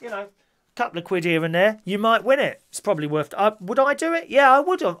 you know, a couple of quid here and there, you might win it. It's probably worth. Would I do it? Yeah, I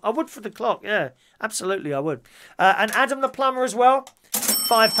would. I would for the clock. Yeah, absolutely, I would. And Adam the plumber as well.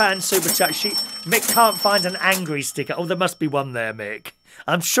 £5 super chat sheet. Mick can't find an angry sticker. Oh, there must be one there, Mick.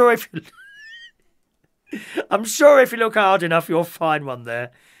 I'm sure if you look hard enough, you'll find one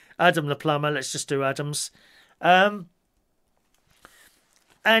there. Adam the plumber. Let's just do Adam's. And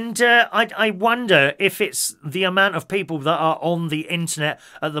I wonder if it's the amount of people that are on the internet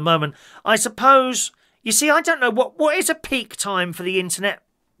at the moment. I suppose, you see, I don't know what is a peak time for the internet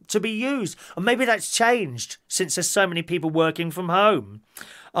to be used. Or maybe that's changed since there's so many people working from home.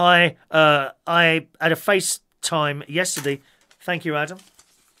 I had a FaceTime yesterday. Thank you, Adam.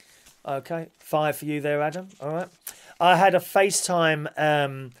 Okay, 5 for you there, Adam. All right. I had a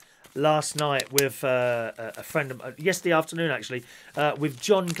FaceTime last night with a friend of yesterday afternoon, actually, with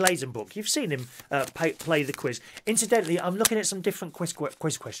John Glazenbook. You've seen him play the quiz. Incidentally, I'm looking at some different quiz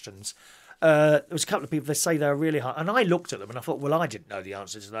questions. There was a couple of people that say they're really hard, and I looked at them and I thought, well, I didn't know the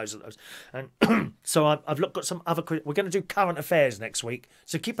answers to those. And so I've got some other quiz. We're going to do current affairs next week,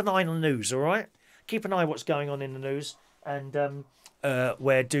 so keep an eye on the news, all right? Keep an eye on what's going on in the news, and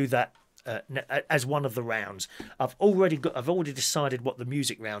we'll do that as one of the rounds. I've already decided what the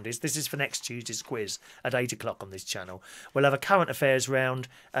music round is. This is for next Tuesday's quiz at 8 o'clock on this channel. We'll have a current affairs round,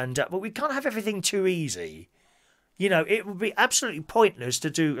 and but we can't have everything too easy. You know, it would be absolutely pointless to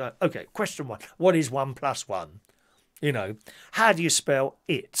do. Okay, question 1: what is 1 + 1? You know, how do you spell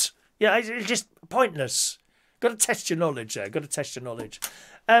it? Yeah, it's just pointless. Got to test your knowledge there. Got to test your knowledge.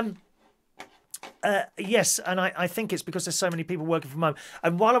 Yes, and I think it's because there's so many people working from home.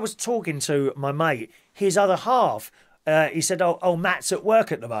 And while I was talking to my mate, his other half, he said, oh, Matt's at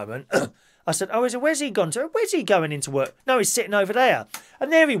work at the moment. I said, oh, where's he gone to? Where's he going into work? No, he's sitting over there.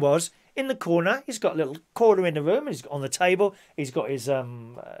 And there he was, in the corner. He's got a little corner in the room. He's on the table. He's got his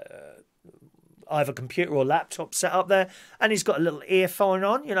either computer or laptop set up there. And he's got a little earphone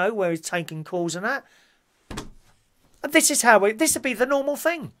on, you know, where he's taking calls and that. And this would be the normal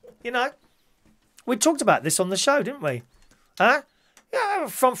thing, you know. We talked about this on the show, didn't we? Huh? Yeah,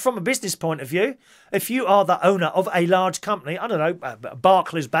 from a business point of view, if you are the owner of a large company, I don't know,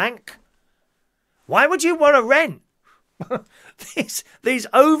 Barclays Bank, why would you want to rent these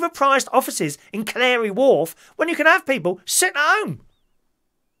overpriced offices in Canary Wharf when you can have people sitting at home?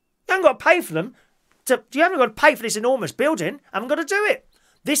 You haven't got to pay for them. You haven't got to pay for this enormous building. I haven't got to do it.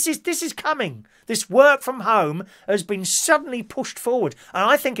 This is coming. This work from home has been suddenly pushed forward, and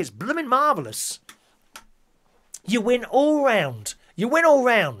I think it's blooming marvellous. You win all round. You win all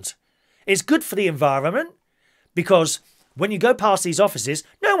round. It's good for the environment because when you go past these offices,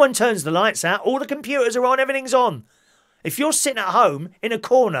 no one turns the lights out. All the computers are on. Everything's on. If you're sitting at home in a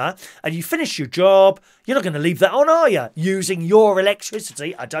corner and you finish your job, you're not going to leave that on, are you? Using your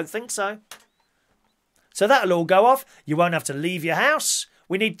electricity? I don't think so. So that'll all go off. You won't have to leave your house.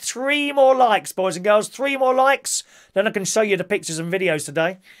 We need 3 more likes, boys and girls. 3 more likes. Then I can show you the pictures and videos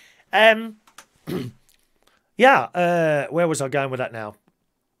today. Yeah, where was I going with that now?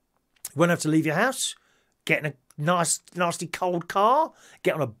 You won't have to leave your house. Get in a nice, nasty cold car.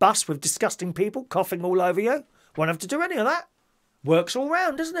 Get on a bus with disgusting people coughing all over you. Won't have to do any of that. Works all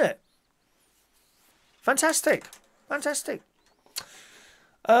round, doesn't it? Fantastic. Fantastic.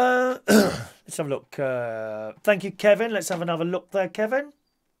 Let's have a look. Thank you, Kevin. Let's have another look there, Kevin.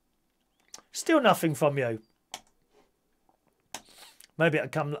 Still nothing from you. Maybe it'll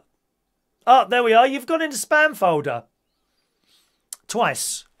come. Oh, there we are. You've gone into spam folder.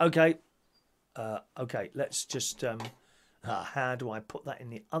 Twice. Okay. Okay, let's just... how do I put that in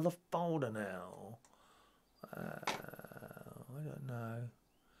the other folder now? I don't know.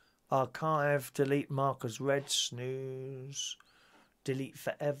 Archive, delete markers, red, snooze, delete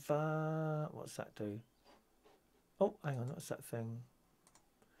forever. What's that do? Oh, hang on, what's that thing?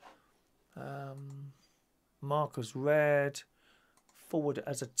 Markers red. Forward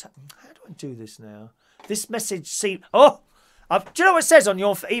as a... How do I do this now? This message seems... Oh! do you know what it says on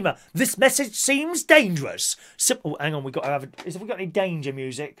your email? This message seems dangerous. Oh, hang on, we've got to have... Have we got any danger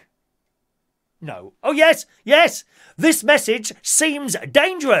music? No. Oh, yes! Yes! This message seems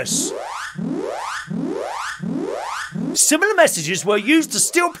dangerous. Similar messages were used to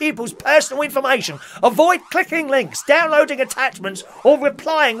steal people's personal information. Avoid clicking links, downloading attachments, or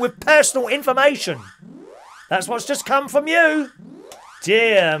replying with personal information. That's what's just come from you.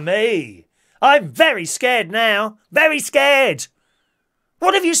 Dear me. I'm very scared now. Very scared.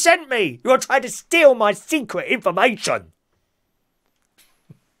 What have you sent me? You're trying to steal my secret information.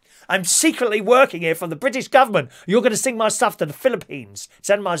 I'm secretly working here for the British government. You're going to send my stuff to the Philippines.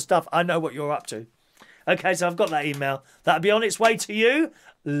 Send my stuff. I know what you're up to. Okay, so I've got that email. That'll be on its way to you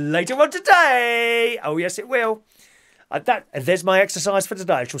later on today. Oh, yes, it will. There's my exercise for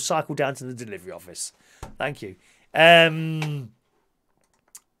today. I shall cycle down to the delivery office. Thank you. So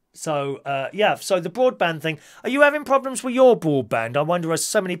the broadband thing. Are you having problems with your broadband? I wonder, as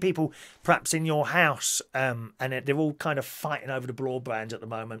so many people perhaps in your house, and they're all kind of fighting over the broadband at the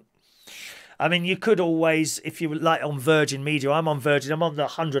moment. I mean, you could always, if you were like on Virgin Media, I'm on Virgin, I'm on the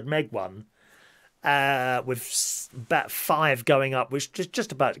 100 meg one, with about 5 going up, which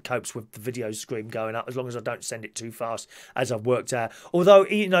just about copes with the video stream going up, as long as I don't send it too fast, as I've worked out. Although,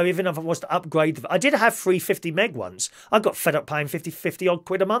 you know, even if I was to upgrade, I did have 350 meg once. I got fed up paying 50 odd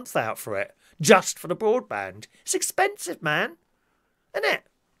quid a month out for it, just for the broadband. It's expensive, man, isn't it?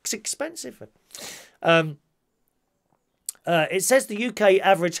 It's expensive. It says the UK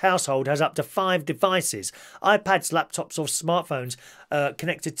average household has up to 5 devices, iPads, laptops or smartphones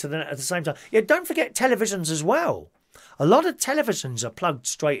connected to them at the same time. Yeah, don't forget televisions as well. A lot of televisions are plugged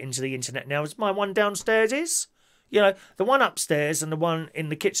straight into the internet now, as my one downstairs is. You know, the one upstairs and the one in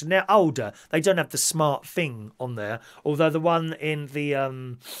the kitchen, they're older. They don't have the smart thing on there, although the one in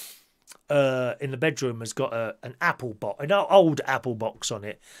the bedroom has got an Apple box, an old Apple box on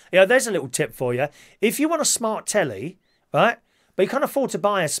it. Yeah, there's a little tip for you. If you want a smart telly, right, but you can't afford to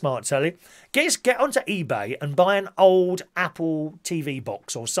buy a smart telly, get onto eBay and buy an old Apple TV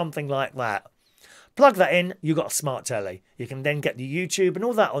box or something like that. Plug that in, you got a smart telly. You can then get the YouTube and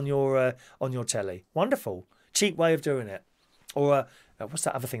all that on your telly. Wonderful, cheap way of doing it. Or what's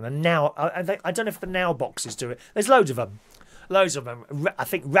that other thing? The Now. I don't know if the Now boxes do it. There's loads of them. Loads of them. I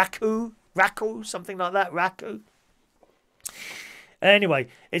think Raku, something like that. Raku. Anyway,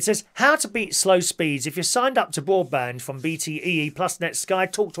 it says, how to beat slow speeds. If you're signed up to broadband from BT, EE, Plusnet, Sky,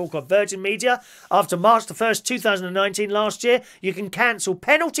 TalkTalk or Virgin Media after March the 1st, 2019 last year, you can cancel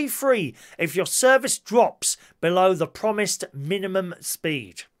penalty-free if your service drops below the promised minimum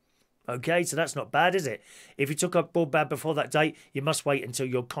speed. Okay, so that's not bad, is it? If you took up broadband before that date, you must wait until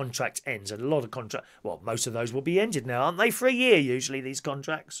your contract ends. And a lot of most of those will be ended now, aren't they? For a year, usually, these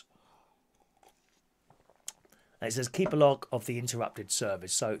contracts. And it says, keep a log of the interrupted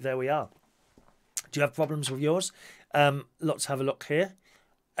service. So there we are. Do you have problems with yours? Let's have a look here.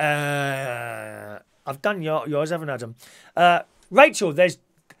 I've done yours, haven't I, Adam? Rachel, there's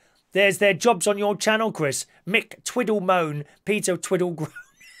their jobs on your channel, Chris. Mick Twiddle Moan, Peter Twiddle Groan.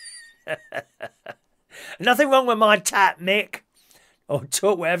 Nothing wrong with my tap, Mick. Or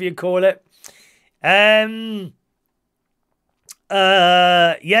talk, whatever you call it.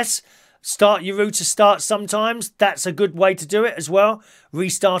 Yes. Start your router sometimes. That's a good way to do it as well.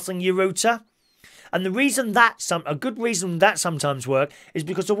 Restarting your router. And the reason a good reason that sometimes works is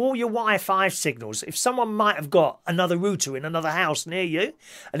because of all your Wi-Fi signals. If someone might have got another router in another house near you,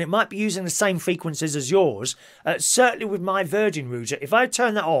 and it might be using the same frequencies as yours, certainly with my Virgin router, if I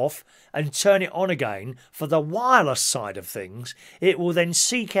turn that off and turn it on again for the wireless side of things, it will then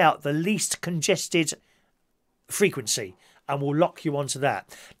seek out the least congested frequency and will lock you onto that.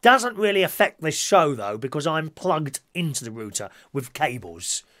 Doesn't really affect this show though, because I'm plugged into the router with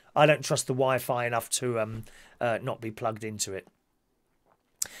cables. I don't trust the Wi-Fi enough to not be plugged into it.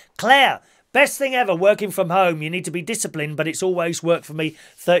 Claire, best thing ever, working from home. You need to be disciplined, but it's always worked for me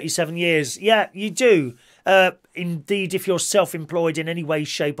 37 years. Yeah, you do. Indeed, if you're self-employed in any way,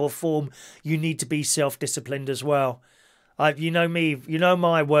 shape or form, you need to be self-disciplined as well. You know me, you know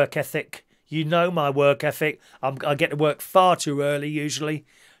my work ethic. You know my work ethic. I get to work far too early usually.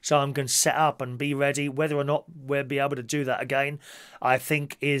 So I'm going to set up and be ready. Whether or not we'll be able to do that again, I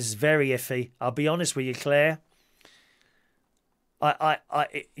think is very iffy. I'll be honest with you, Claire.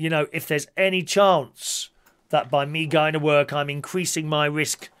 You know, if there's any chance that by me going to work, I'm increasing my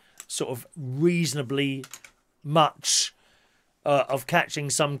risk sort of reasonably much of catching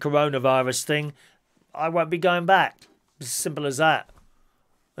some coronavirus thing, I won't be going back. As simple as that.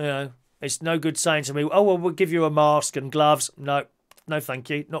 You know, it's no good saying to me, oh, well, we'll give you a mask and gloves. No, no, thank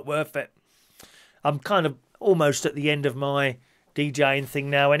you. Not worth it. I'm kind of almost at the end of my DJing thing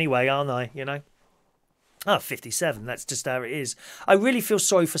now anyway, aren't I? You know? Oh, 57. That's just how it is. I really feel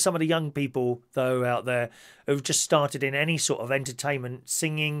sorry for some of the young people, though, out there who've just started in any sort of entertainment,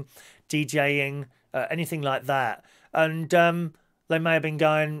 singing, DJing, anything like that. And they may have been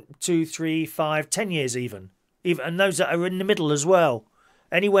going 2, 3, 5, 10 years even. And those that are in the middle as well.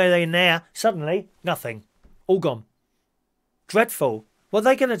 Anywhere they're in there, suddenly, nothing. All gone. Dreadful. What are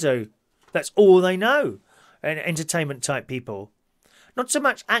they going to do? That's all they know. And entertainment type people. Not so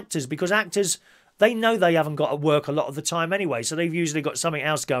much actors, because actors, they know they haven't got to work a lot of the time anyway. So they've usually got something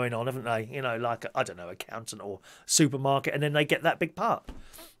else going on, haven't they? You know, like, I don't know, accountant or supermarket, and then they get that big part.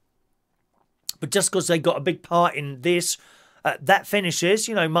 But just because they got a big part in this, that finishes,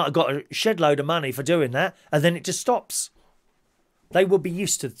 you know, might have got a shed load of money for doing that, and then it just stops. They will be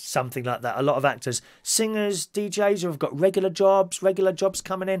used to something like that. A lot of actors, singers, DJs who have got regular jobs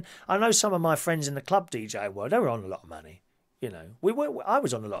coming in. I know some of my friends in the club DJ world, they were on a lot of money. You know, I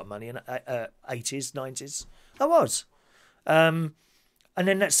was on a lot of money in the 80s, 90s. I was. And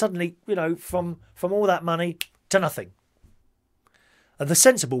then that suddenly, you know, from all that money to nothing. And the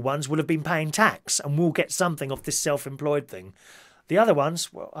sensible ones will have been paying tax and will get something off this self-employed thing. The other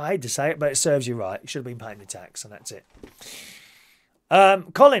ones, well, I hate to say it, but it serves you right. You should have been paying the tax, and that's it.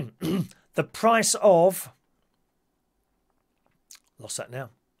 Colin, the price of... Lost that now.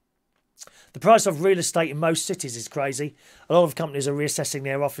 The price of real estate in most cities is crazy. A lot of companies are reassessing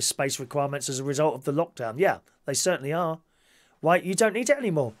their office space requirements as a result of the lockdown. Yeah, they certainly are. Why? You don't need it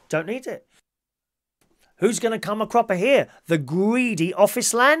anymore. Don't need it. Who's going to come a cropper here? The greedy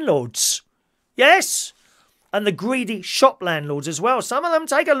office landlords. Yes. And the greedy shop landlords as well. Some of them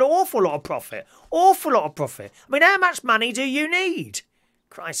take an awful lot of profit. Awful lot of profit. I mean, how much money do you need?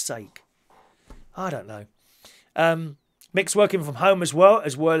 Christ's sake. I don't know. Mick's working from home as well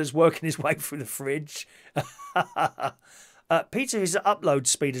as working his way through the fridge. Peter's upload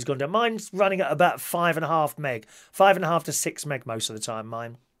speed has gone down. Mine's running at about 5.5 meg. 5.5 to 6 meg most of the time,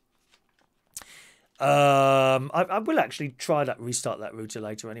 mine. I will actually try that, restart that router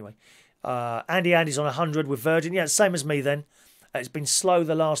later anyway. Andy's on 100 with Virgin. Yeah, same as me then. It's been slow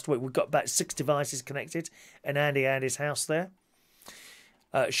the last week. We've got about 6 devices connected in Andy's house there.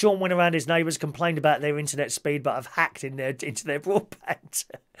 Sean went around his neighbours, complained about their internet speed, but I've hacked into their broadband.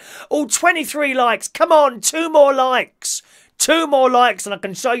 Oh, 23 likes. Come on, 2 more likes. 2 more likes and I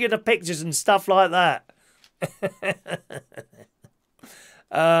can show you the pictures and stuff like that.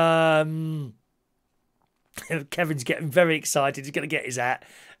 Kevin's getting very excited. He's going to get his hat.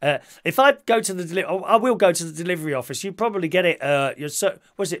 If I go to the I will go to the delivery office. You probably get it.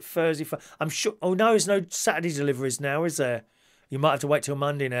 Was it Thursday? I'm sure. Oh no, there's no Saturday deliveries now, is there? You might have to wait till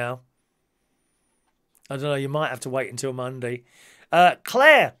Monday now. I don't know. You might have to wait until Monday.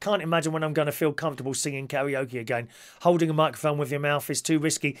 Claire, can't imagine when I'm going to feel comfortable singing karaoke again. Holding a microphone with your mouth is too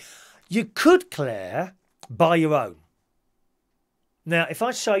risky. You could, Claire, buy your own. Now, if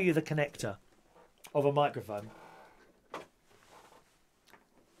I show you the connector of a microphone.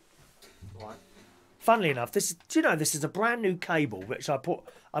 Right. Funnily enough, do you know this is a brand new cable which I bought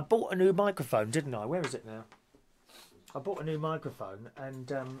a new microphone, didn't I? Where is it now? I bought a new microphone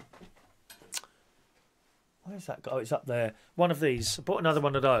and where's that? Oh, it's up there. One of these. I bought another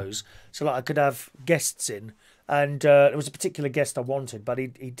one of those so that I could have guests in. And there was a particular guest I wanted, but he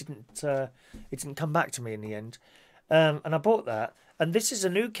didn't come back to me in the end. And I bought that. And this is a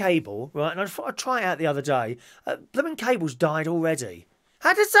new cable, right? And I thought I'd try it out the other day. Blooming cable's died already.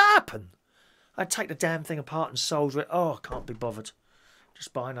 How does that happen? I'd take the damn thing apart and solder it. Oh, I can't be bothered.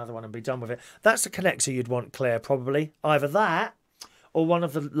 Just buy another one and be done with it. That's the connector you'd want, Claire, probably. Either that or one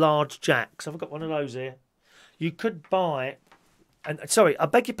of the large jacks. I've got one of those here. You could buy... And sorry, I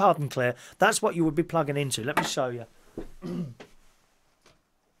beg your pardon, Claire. That's what you would be plugging into. Let me show you.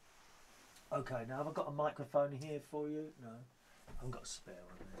 Okay, now have I got a microphone here for you? No. I haven't got a spare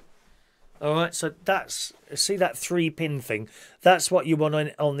one there. All right, so that's... See that 3-pin thing? That's what you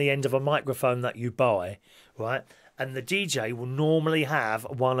want on the end of a microphone that you buy, right? And the DJ will normally have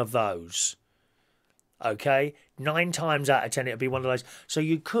one of those. Okay? 9 times out of 10, it'll be one of those. So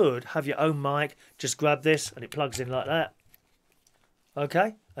you could have your own mic, just grab this, and it plugs in like that.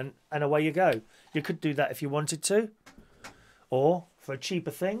 Okay? And away you go. You could do that if you wanted to. Or, for a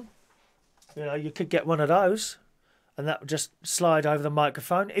cheaper thing, you know, you could get one of those. And that would just slide over the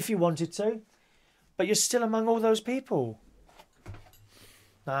microphone if you wanted to. But you're still among all those people.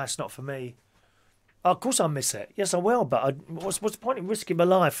 Nah, it's not for me. Oh, of course I'll miss it. Yes, I will. But what's the point in risking my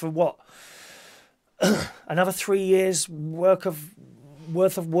life for what? another 3 years worth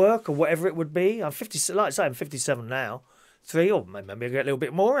of work or whatever it would be. I'm 50, like I say, I'm 57 now. 3, or maybe I get a little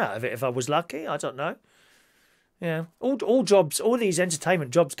bit more out of it if I was lucky. I don't know. Yeah, all jobs, all these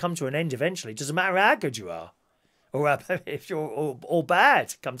entertainment jobs come to an end eventually. Doesn't matter how good you are, or if you're all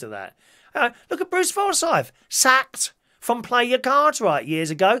bad. Come to that. Look at Bruce Forsyth, sacked from Play Your Cards Right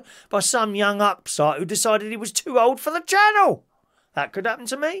years ago by some young upstart who decided he was too old for the channel. That could happen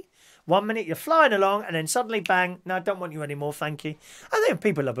to me. 1 minute you're flying along and then suddenly bang, no, I don't want you anymore, thank you. I think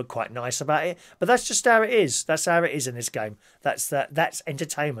people are quite nice about it, but that's just how it is. That's how it is in this game. That's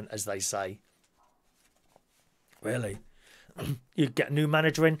entertainment, as they say. Really. You get a new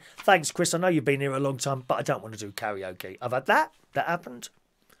manager in. Thanks, Chris. I know you've been here a long time, but I don't want to do karaoke. I've had that. That happened.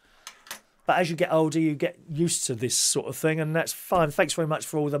 But as you get older, you get used to this sort of thing, and that's fine. Thanks very much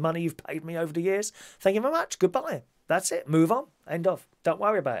for all the money you've paid me over the years. Thank you very much. Goodbye. That's it. Move on. End of. Don't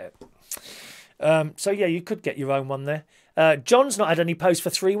worry about it. So, yeah, you could get your own one there. John's not had any posts for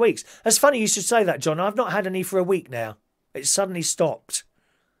 3 weeks. That's funny you should say that, John. I've not had any for a week now. It suddenly stopped.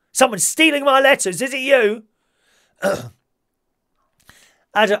 Someone's stealing my letters. Is it you?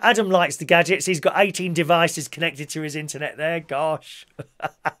 Adam likes the gadgets. He's got 18 devices connected to his internet there. Gosh.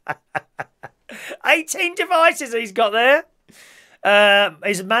 18 devices he's got there.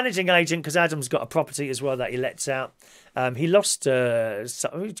 He's a managing agent because Adam's got a property as well that he lets out. He lost... can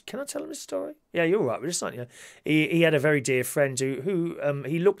I tell him this story? Yeah, you're all right with this, aren't you? He had a very dear friend who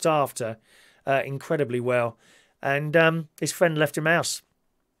he looked after incredibly well. And his friend left him house.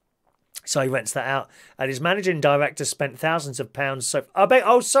 So he rents that out. And his managing director spent thousands of pounds. Sorry,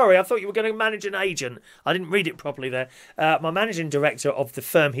 I thought you were going to manage an agent. I didn't read it properly there. My managing director of the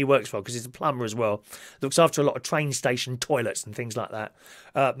firm he works for, because he's a plumber as well, looks after a lot of train station toilets and things like that.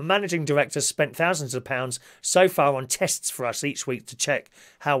 My managing director spent thousands of pounds so far on tests for us each week to check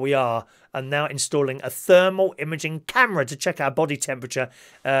how we are, and now installing a thermal imaging camera to check our body temperature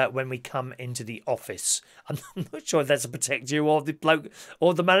when we come into the office. I'm not sure if that's to protect you or the bloke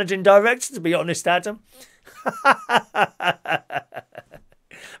or the managing director, to be honest, Adam.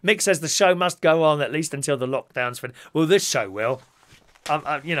 Mick says the show must go on at least until the lockdown's finished. Well, this show will.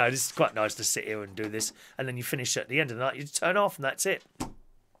 You know, this is quite nice to sit here and do this, and then you finish at the end of the night, you turn off, and that's it.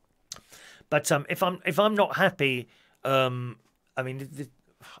 But if I'm not happy, I mean.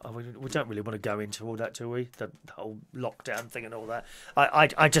 We don't really want to go into all that, do we? The whole lockdown thing and all that.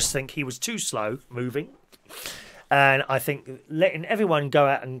 I just think he was too slow moving. And I think letting everyone go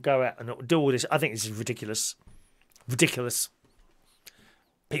out and do all this, I think this is ridiculous. Ridiculous.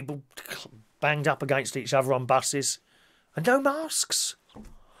 People banged up against each other on buses. And no masks.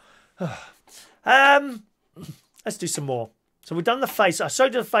 Let's do some more. So we've done the face. I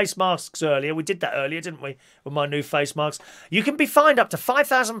showed you the face masks earlier. We did that earlier, didn't we? With my new face masks. You can be fined up to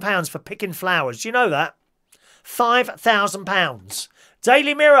 £5,000 for picking flowers. Do you know that? £5,000.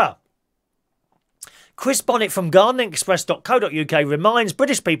 Daily Mirror. Chris Bonnet from gardenexpress.co.uk reminds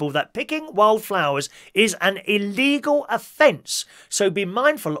British people that picking wildflowers is an illegal offence. So be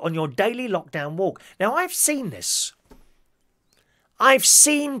mindful on your daily lockdown walk. Now, I've seen this. I've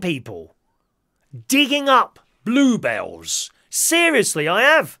seen people digging up bluebells. Seriously, I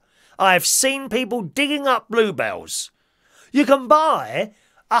have. I've seen people digging up bluebells. You can buy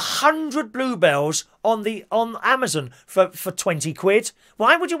 100 bluebells on Amazon for 20 quid.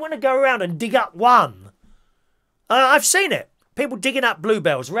 Why would you want to go around and dig up one? I've seen it. People digging up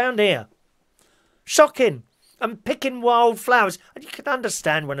bluebells around here. Shocking. And picking wildflowers. And you can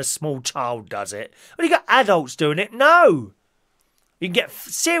understand when a small child does it. When you got adults doing it, no. You can get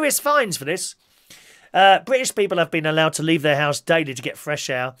serious fines for this. British people have been allowed to leave their house daily to get fresh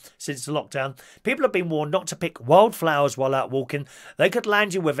air since the lockdown. People have been warned not to pick wildflowers while out walking. They could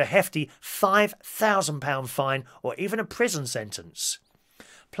land you with a hefty £5,000 fine or even a prison sentence.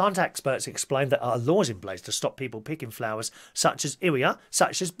 Plant experts explain that there are laws in place to stop people picking flowers such as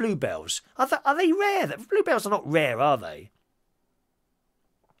bluebells. Are they rare? Bluebells are not rare, are they?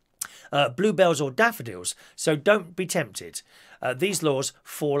 Bluebells or daffodils, so don't be tempted. These laws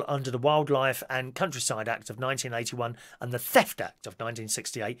fall under the Wildlife and Countryside Act of 1981 and the Theft Act of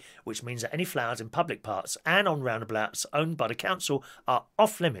 1968, which means that any flowers in public parks and on roundabouts owned by the council are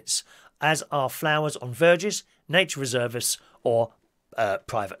off limits, as are flowers on verges, nature reserves or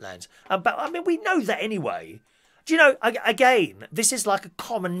private lands. But I mean, we know that anyway. Do you know, again, this is like a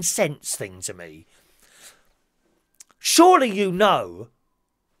common sense thing to me. Surely you know,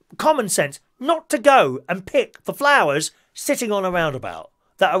 common sense, not to go and pick the flowers sitting on a roundabout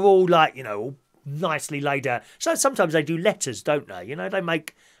that are all like, you know, all nicely laid out. So sometimes they do letters, don't they? You know, they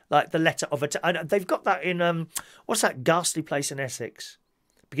make like the letter of a... they've got that in, what's that ghastly place in Essex?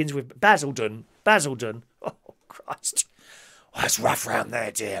 Begins with Basildon. Basildon. Oh, Christ. Oh, it's rough round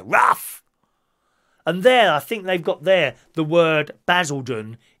there, dear. Rough. And there, I think they've got there the word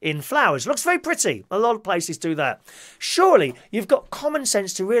Basildon in flowers. Looks very pretty. A lot of places do that. Surely you've got common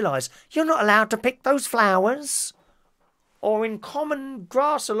sense to realise you're not allowed to pick those flowers. Or in common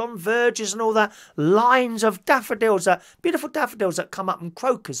grass along verges and all that, lines of daffodils, beautiful daffodils that come up, and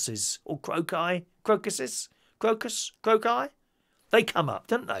crocuses, or crocuses, croci, they come up,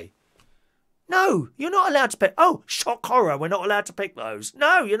 don't they? No, you're not allowed to pick. Oh, shock horror, we're not allowed to pick those.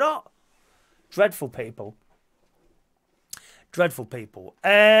 No, you're not. Dreadful people. Dreadful people.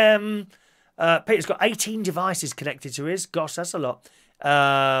 Peter's got 18 devices connected to his. Gosh, that's a lot.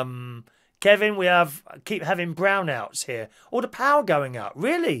 Kevin, keep having brownouts here. All the power going out.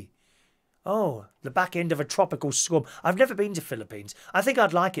 Really? Oh, the back end of a tropical storm. I've never been to Philippines. I think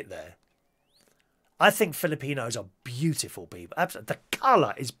I'd like it there. I think Filipinos are beautiful people. Absolutely. The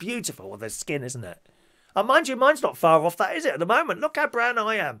colour is beautiful with their skin, isn't it? And mind you, mine's not far off that, is it, at the moment? Look how brown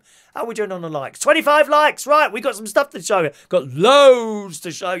I am. How are we doing on the likes? 25 likes. Right, we got some stuff to show you. Got loads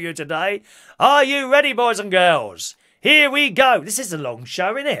to show you today. Are you ready, boys and girls? Here we go. This is a long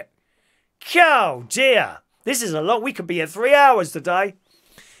show, isn't it? Oh, dear. This is a lot. We could be here 3 hours today.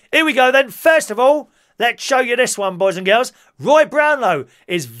 Here we go, then. First of all, let's show you this one, boys and girls. Roy Brownlow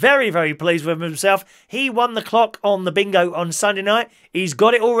is very, very pleased with himself. He won the clock on the bingo on Sunday night. He's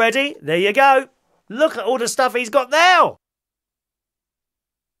got it already. There you go. Look at all the stuff he's got now.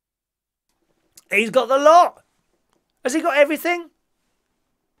 He's got the lot. Has he got everything?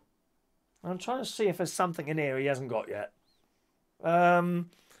 I'm trying to see if there's something in here he hasn't got yet.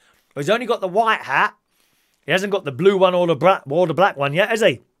 He's only got the white hat. He hasn't got the blue one or the black one yet, has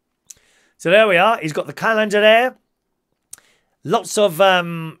he? So there we are. He's got the calendar there. Lots of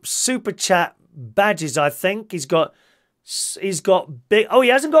super chat badges, I think. He's got big. Oh, he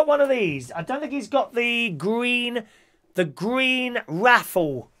hasn't got one of these. I don't think he's got the green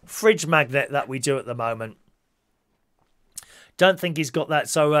raffle fridge magnet that we do at the moment. Don't think he's got that.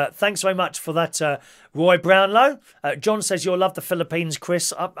 So thanks very much for that, Roy Brownlow. John says you'll love the Philippines,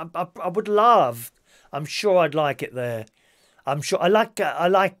 Chris. I would love. I'm sure I'd like it there. I'm sure I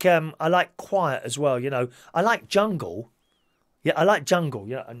like quiet as well. You know, I like jungle. Yeah, I like jungle.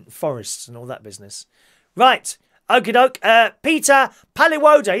 Yeah, and forests and all that business. Right. Okie doke. Peter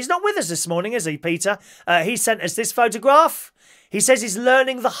Paliwoda. He's not with us this morning, is he, Peter? He sent us this photograph. He says he's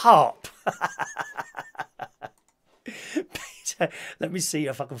learning the harp. Peter, let me see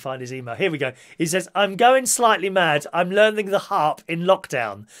if I can find his email. Here we go. He says, I'm going slightly mad. I'm learning the harp in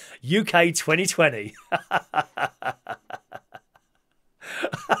lockdown. UK 2020.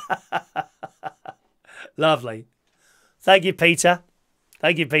 Lovely. Thank you, Peter.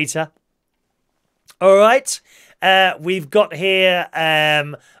 Thank you, Peter. All right. We've got here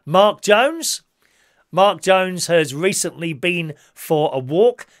Mark Jones. Mark Jones has recently been for a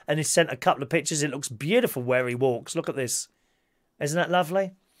walk and has sent a couple of pictures. It looks beautiful where he walks. Look at this. Isn't that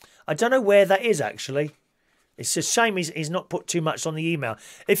lovely? I don't know where that is, actually. It's a shame he's not put too much on the email.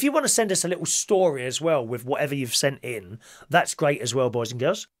 If you want to send us a little story as well with whatever you've sent in, that's great as well, boys and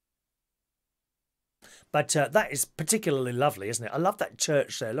girls. But that is particularly lovely, isn't it? I love that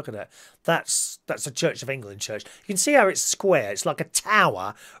church there. Look at that. That's a Church of England church. You can see how it's square. It's like a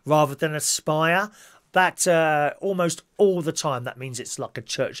tower rather than a spire. That almost all the time, that means it's like a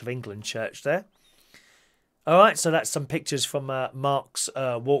Church of England church there. All right, so that's some pictures from Mark's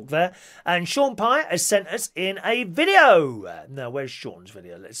walk there. And Sean Pye has sent us in a video. Now, where's Sean's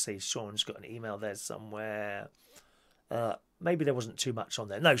video? Let's see. Sean's got an email there somewhere. Maybe there wasn't too much on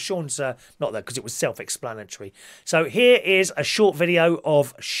there. No, Sean's not there because it was self-explanatory. So here is a short video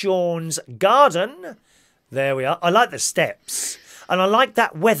of Sean's garden. There we are. I like the steps. And I like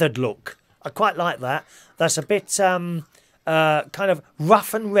that weathered look. I quite like that. That's a bit kind of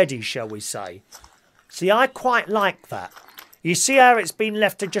rough and ready, shall we say. See, I quite like that. You see how it's been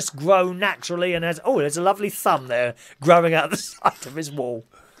left to just grow naturally and has... Oh, there's a lovely thumb there growing out the side of his wall.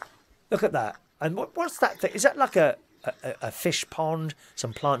 Look at that. And what's that thing? Is that like a fish pond?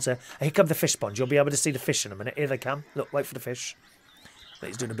 Some plants there. Here come the fish ponds. You'll be able to see the fish in a minute. Here they come. Look, wait for the fish.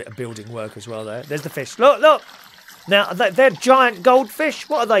 He's doing a bit of building work as well there. There's the fish. Look, look. Now, they're giant goldfish.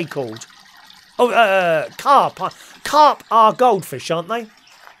 What are they called? Oh, carp. Carp are goldfish, aren't they?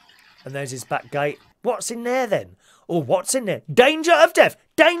 And there's his back gate. What's in there then? Oh, what's in there? Danger of death.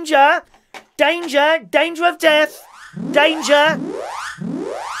 Danger. Danger. Danger of death. Danger.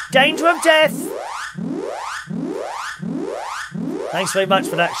 Danger of death. Thanks very much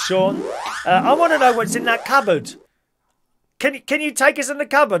for that, Sean. I want to know what's in that cupboard. Can you take us in the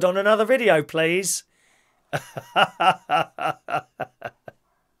cupboard on another video, please?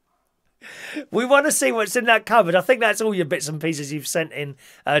 We want to see what's in that cupboard. I think that's all your bits and pieces you've sent in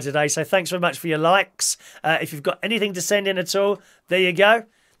today. So thanks very much for your likes. If you've got anything to send in at all, there you go.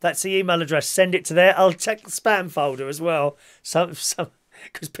 That's the email address. Send it to there. I'll check the spam folder as well.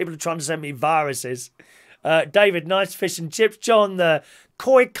 Because people are trying to send me viruses. David, nice fish and chips. John, the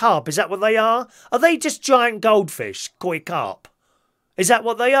koi carp. Is that what they are? Are they just giant goldfish? Koi carp. Is that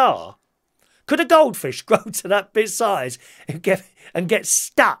what they are? Could a goldfish grow to that bit size and get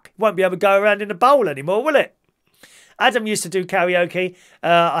stuck? It won't be able to go around in a bowl anymore, will it? Adam used to do karaoke.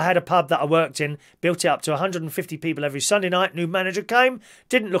 I had a pub that I worked in, built it up to 150 people every Sunday night. New manager came,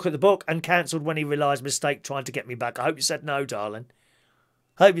 didn't look at the book and cancelled when he realised mistake, trying to get me back. I hope you said no, darling.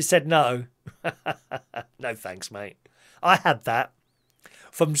 Hope you said no. No thanks, mate. I had that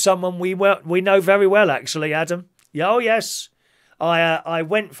from someone we know very well, actually, Adam. Yeah, oh, yes. I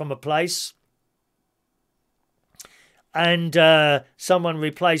went from a place and someone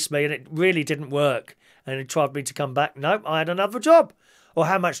replaced me and it really didn't work. And he tried me to come back. No, I had another job. Or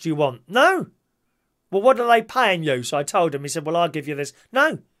how much do you want? No. Well, what are they paying you? So I told him. He said, well, I'll give you this.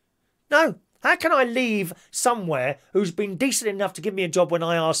 No. No. How can I leave somewhere who's been decent enough to give me a job when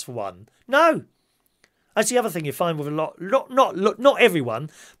I asked for one? No. That's the other thing you find with a not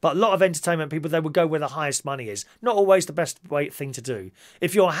everyone, but a lot of entertainment people, they would go where the highest money is. Not always the best thing to do.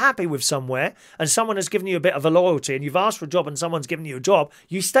 If you're happy with somewhere and someone has given you a bit of a loyalty and you've asked for a job and someone's given you a job,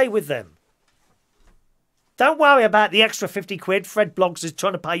 you stay with them. Don't worry about the extra 50 quid Fred Bloggs is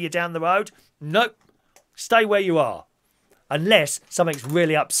trying to pay you down the road. Nope. Stay where you are. Unless something's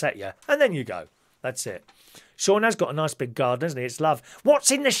really upset you. And then you go. That's it. Sean has got a nice big garden, hasn't he? It's love. What's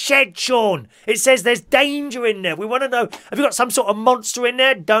in the shed, Sean? It says there's danger in there. We want to know. Have you got some sort of monster in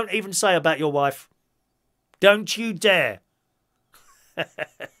there? Don't even say about your wife. Don't you dare.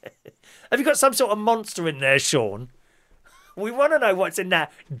 Have you got some sort of monster in there, Sean? We want to know what's in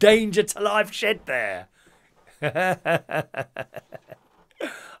that danger to life shed there.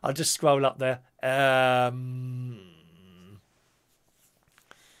 I'll just scroll up there.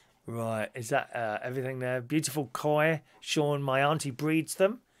 Right, is that everything there? Beautiful koi. Sean, my auntie breeds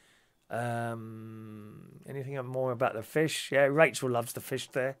them. Anything more about the fish? Yeah, Rachel loves the fish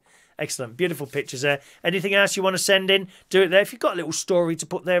there. Excellent. Beautiful pictures there. Anything else you want to send in, do it there. If you've got a little story to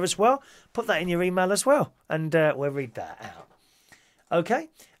put there as well, put that in your email as well. And we'll read that out. Okay.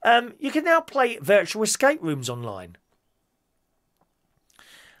 You can now play virtual escape rooms online.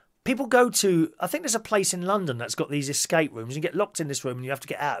 People go to, I think there's a place in London that's got these escape rooms. You get locked in this room and you have to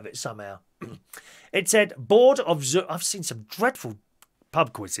get out of it somehow. It said, board of Zoom. I've seen some dreadful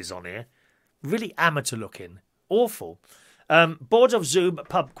pub quizzes on here. Really amateur looking. Awful. Board of Zoom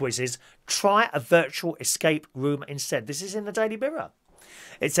pub quizzes. Try a virtual escape room instead. This is in the Daily Mirror.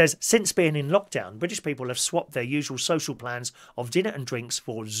 It says, since being in lockdown, British people have swapped their usual social plans of dinner and drinks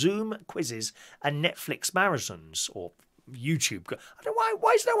for Zoom quizzes and Netflix marathons or YouTube. I don't know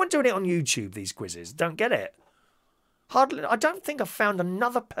why is no one doing it on YouTube, these quizzes? Don't get it. Hardly. I don't think I've found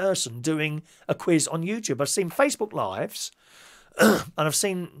another person doing a quiz on YouTube. I've seen Facebook Lives and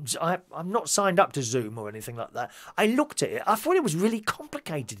I'm not signed up to Zoom or anything like that. I looked at it. I thought it was really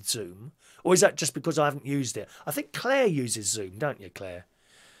complicated, Zoom. Or is that just because I haven't used it? I think Claire uses Zoom, don't you, Claire?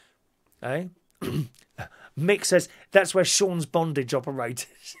 Eh? Mick says, that's where Sean's bondage operator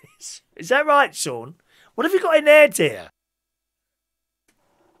is. Is that right, Sean? What have you got in there, dear?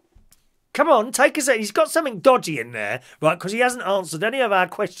 Come on, take us. He's got something dodgy in there, right? Because he hasn't answered any of our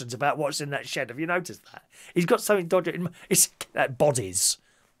questions about what's in that shed. Have you noticed that? He's got something dodgy in. It's bodies.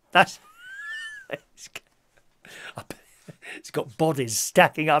 That's. It's got bodies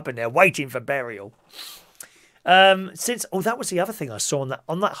stacking up in there, waiting for burial. That was the other thing I saw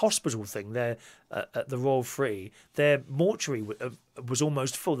on that hospital thing there at the Royal Free. Their mortuary was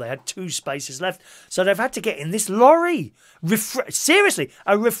almost full. They had 2 spaces left, so they've had to get in this lorry. Seriously,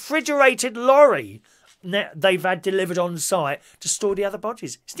 a refrigerated lorry they've had delivered on site to store the other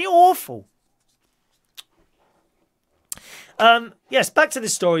bodies. Isn't it awful? Yes, back to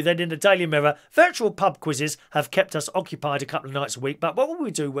this story then in the Daily Mirror. Virtual pub quizzes have kept us occupied a couple of nights a week, but what will we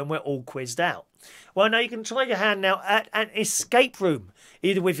do when we're all quizzed out? Well, now you can try your hand now at an escape room,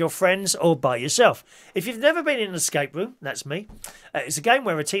 either with your friends or by yourself. If you've never been in an escape room, that's me. It's a game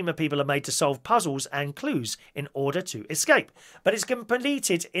where a team of people are made to solve puzzles and clues in order to escape. But it's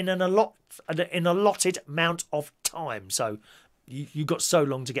completed in an allotted amount of time, so you got so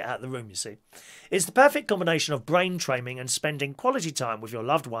long to get out of the room, you see. It's the perfect combination of brain training and spending quality time with your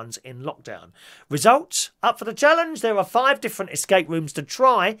loved ones in lockdown. Results? Up for the challenge? There are 5 different escape rooms to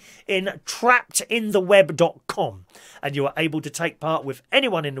try in trappedintheweb.com. And you are able to take part with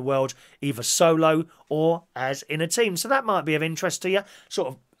anyone in the world, either solo or as in a team. So that might be of interest to you. Sort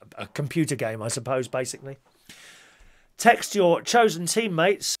of a computer game, I suppose, basically. Text your chosen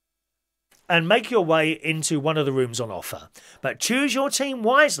teammates and make your way into one of the rooms on offer. But choose your team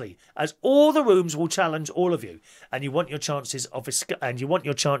wisely, as all the rooms will challenge all of you, and you want your chances of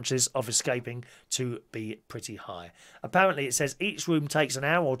escaping to be pretty high. Apparently, it says each room takes an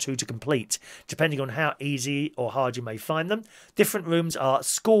hour or two to complete, depending on how easy or hard you may find them. Different rooms are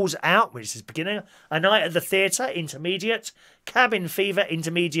Schools Out, which is beginner, A Night at the Theatre, intermediate, Cabin Fever,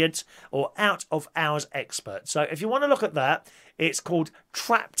 intermediate, or Out of Hours expert. So if you want to look at that, it's called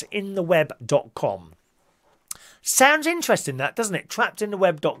trappedintheweb.com. Sounds interesting, that, doesn't it?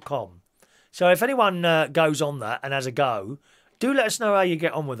 Trappedintheweb.com. So if anyone goes on that and has a go, do let us know how you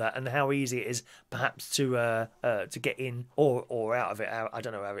get on with that and how easy it is, perhaps, to get in or out of it. I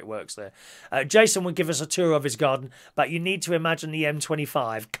don't know how it works there. Jason would give us a tour of his garden, but you need to imagine the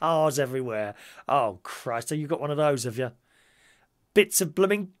M25, cars everywhere. Oh, Christ, so you got one of those, have you? Bits of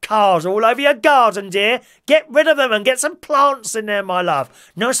blooming cars all over your garden, dear. Get rid of them and get some plants in there, my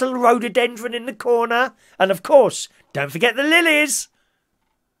love. Nice little rhododendron in the corner. And, of course, don't forget the lilies.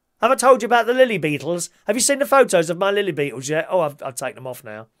 Have I told you about the lily beetles? Have you seen the photos of my lily beetles yet? Oh, I've taken them off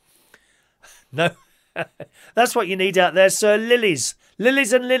now. No. That's what you need out there, sir. Lilies.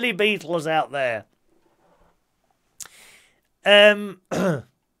 Lilies and lily beetles out there.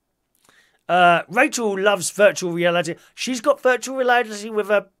 Rachel loves virtual reality. She's got virtual reality with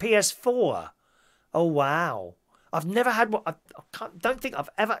a PS4. Oh, wow. I've never had one. Don't think I've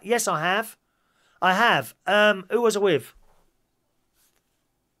ever... Yes, I have. I have. Who was I with?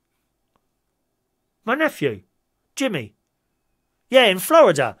 My nephew. Jimmy. Yeah, in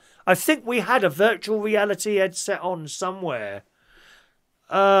Florida. I think we had a virtual reality headset on somewhere.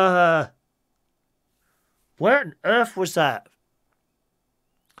 Where on earth was that?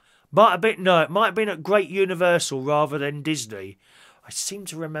 Might have been, no, it might have been at Great Universal rather than Disney. I seem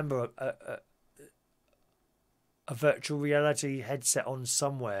to remember a virtual reality headset on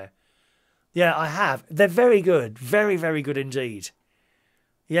somewhere. Yeah, I have. They're very good. Very, very good indeed.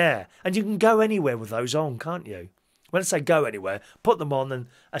 Yeah, and you can go anywhere with those on, can't you? When I say go anywhere, put them on and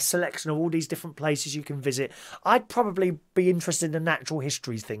a selection of all these different places you can visit. I'd probably be interested in the natural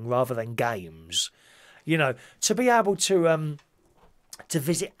history thing rather than games. You know, to be able to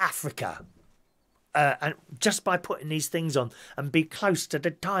visit Africa, and just by putting these things on and be close to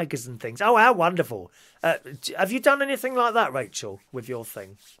the tigers and things. Oh, how wonderful. Have you done anything like that, Rachel, with your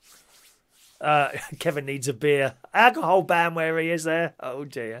thing? Kevin needs a beer. Alcohol ban where he is there. Oh,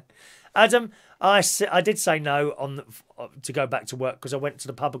 dear. Adam, I did say no to go back to work because I went to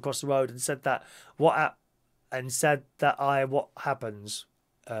the pub across the road and said that what happens.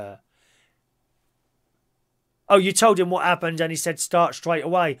 Oh, you told him what happened and he said start straight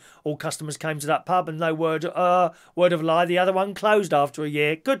away. All customers came to that pub and no word of lie. The other one closed after a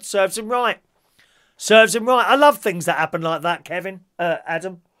year. Good, serves him right. Serves him right. I love things that happen like that, Kevin.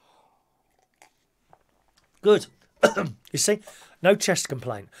 Adam. Good. You see? No chest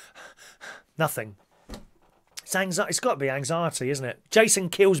complaint. Nothing. It's anxiety. It's got to be anxiety, isn't it? Jason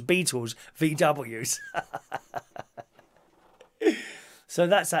kills Beatles, VWs. So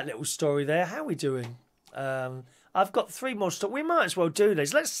that's that little story there. How are we doing? I've got 3 more stories. We might as well do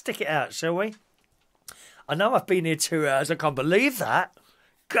these. Let's stick it out, shall we? I know I've been here 2 hours. I can't believe that.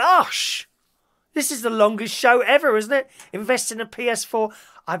 Gosh. This is the longest show ever, isn't it? Invest in a PS4.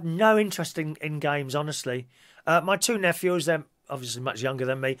 I've no interest in games, honestly. My 2 nephews, they're obviously much younger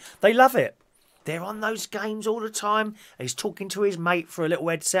than me. They love it. They're on those games all the time. He's talking to his mate for a little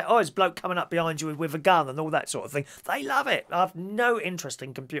headset. Oh, there's a bloke coming up behind you with a gun and all that sort of thing. They love it. I have no interest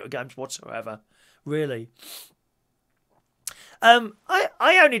in computer games whatsoever. Really.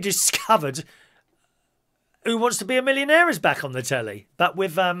 I only discovered Who Wants to Be a Millionaire is back on the telly, but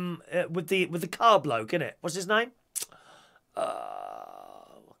with the car bloke in it. What's his name? I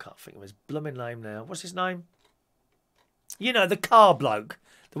can't think of his blooming name now. What's his name? You know, the car bloke,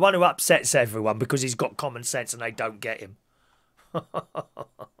 the one who upsets everyone because he's got common sense and they don't get him.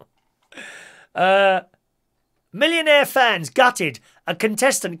 Millionaire fans gutted. A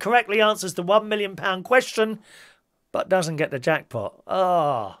contestant correctly answers the £1 million question, but doesn't get the jackpot.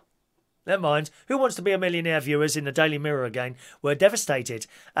 Never mind. Who Wants to Be a Millionaire viewers in the Daily Mirror again were devastated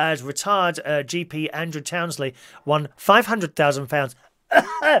as retired GP Andrew Townsley won £500,000.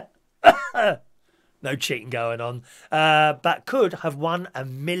 No cheating going on. But could have won £1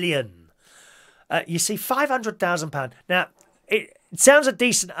 million. You see, £500,000. Now, it sounds a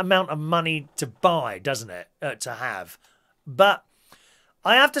decent amount of money to buy, doesn't it? To have. But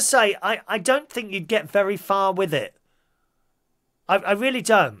I have to say, I don't think you'd get very far with it. I really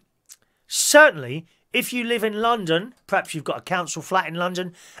don't. Certainly, if you live in London, perhaps you've got a council flat in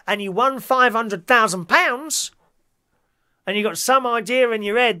London, and you won £500,000, and you got some idea in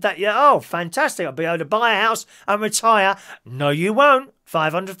your head that oh, fantastic, I'll be able to buy a house and retire. No, you won't.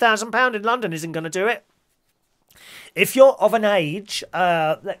 £500,000 in London isn't going to do it. If you're of an age,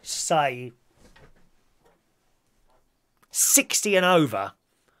 let's say 60 and over,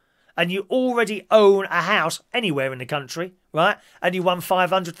 and you already own a house anywhere in the country, right, and you won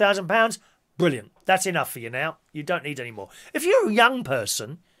 £500,000, brilliant. That's enough for you now. You don't need any more. If you're a young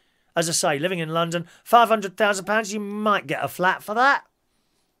person, as I say, living in London, £500,000, you might get a flat for that.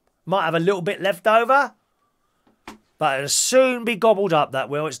 Might have a little bit left over. But it'll soon be gobbled up, that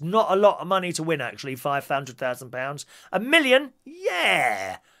will. It's not a lot of money to win, actually, £500,000. £1 million?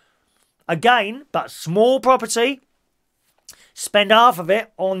 Yeah. Again, but small property. Spend half of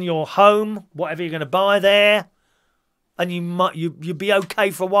it on your home, whatever you're going to buy there. And you'd be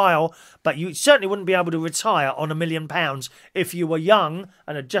okay for a while, but you certainly wouldn't be able to retire on £1 million if you were young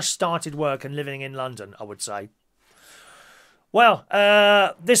and had just started work and living in London, I would say. Well,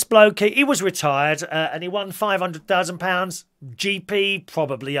 this bloke, he was retired and he won £500,000. GP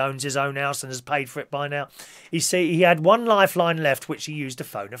probably owns his own house and has paid for it by now. He had one lifeline left, which he used to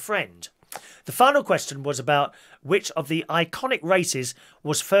phone a friend. The final question was about which of the iconic races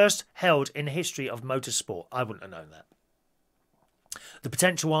was first held in the history of motorsport. I wouldn't have known that. The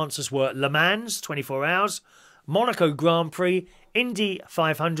potential answers were Le Mans, 24 hours, Monaco Grand Prix, Indy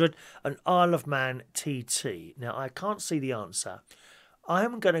 500 and Isle of Man TT. Now, I can't see the answer.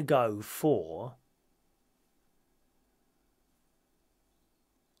 I'm going to go for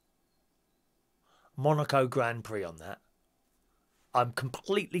Monaco Grand Prix on that. I'm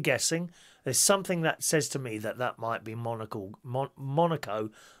completely guessing. There's something that says to me that that might be Monaco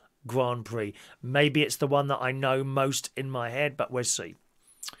Grand Prix. Maybe it's the one that I know most in my head, but we'll see.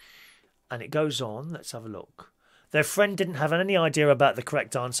 And it goes on. Let's have a look. Their friend didn't have any idea about the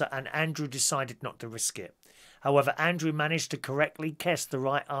correct answer, and Andrew decided not to risk it. However, Andrew managed to correctly guess the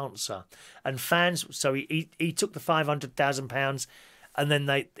right answer. And fans, so he took the £500,000, and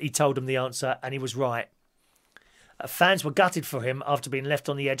then he told them the answer, and he was right. Fans were gutted for him after being left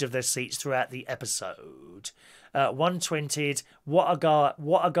on the edge of their seats throughout the episode. One tweeted, "What a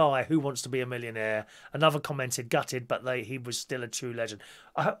guy! Who wants to be a millionaire?" Another commented, "Gutted, but he was still a true legend."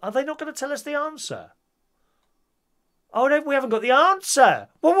 Are they not going to tell us the answer? Oh no, we haven't got the answer.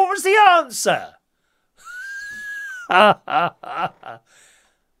 Well, what was the answer?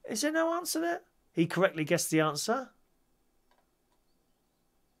 Is there no answer there? He correctly guessed the answer.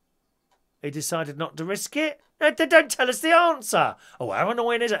 He decided not to risk it. They don't tell us the answer. Oh, how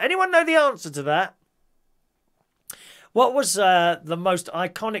annoying is it? Anyone know the answer to that? What was the most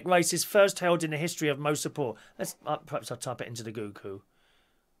iconic races first held in the history of motorsport? Perhaps I'll type it into the Google.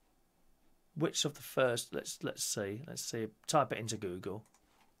 Which of the first? Let's see. Let's see. Type it into Google.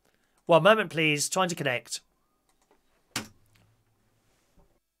 One moment, please. Trying to connect.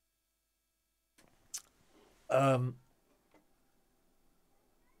 Here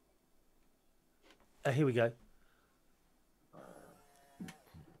we go.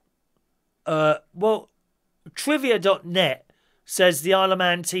 Well, trivia.net says the Isle of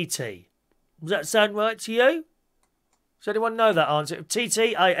Man TT. Does that sound right to you? Does anyone know that answer?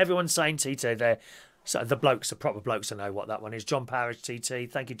 TT? Everyone's saying TT there. So the proper blokes to know what that one is. John Parrish TT.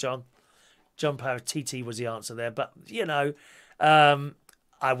 Thank you, John. John Parrish TT was the answer there. But, you know,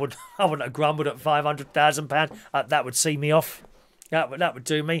 I wouldn't have grumbled at £500,000. That would see me off. That would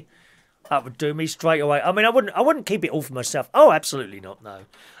do me. That would do me straight away. I mean, I wouldn't keep it all for myself. Oh, absolutely not, no.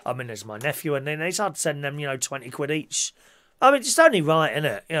 I mean, there's my nephew, and then I'd send them, 20 quid each. I mean, it's only right,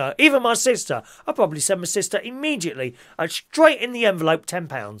 isn't it? Even my sister, I'd probably send my sister immediately, straight in the envelope,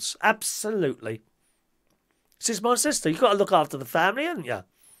 £10. Absolutely. This is my sister. You've got to look after the family, haven't you?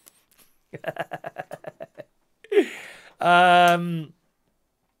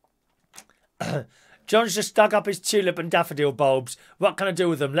 John's just dug up his tulip and daffodil bulbs. What can I do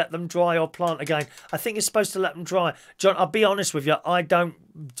with them? Let them dry or plant again? I think you're supposed to let them dry. John, I'll be honest with you. I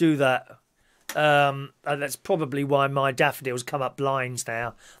don't do that. And that's probably why my daffodils come up blinds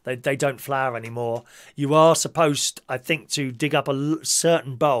now. They don't flower anymore. You are supposed, I think, to dig up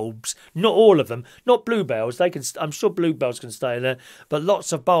certain bulbs. Not all of them. Not bluebells. I'm sure bluebells can stay there. But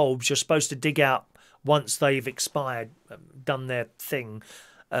lots of bulbs you're supposed to dig out once they've expired, done their thing.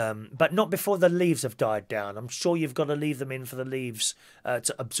 But not before the leaves have died down. I'm sure you've got to leave them in for the leaves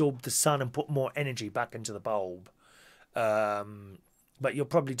to absorb the sun and put more energy back into the bulb. But you're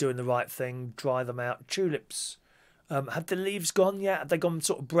probably doing the right thing. Dry them out. Tulips. Have the leaves gone yet? Have they gone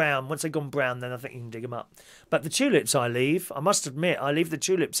sort of brown? Once they've gone brown, then I think you can dig them up. But the tulips I must admit, I leave the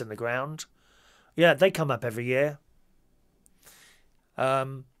tulips in the ground. Yeah, they come up every year.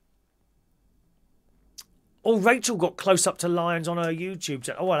 Oh, Rachel got close up to lions on her YouTube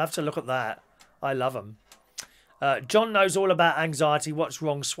channel. Oh, I'll have to look at that. I love them. John knows all about anxiety. What's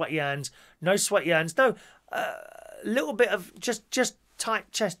wrong? Sweaty hands. No sweaty hands. No, little bit of just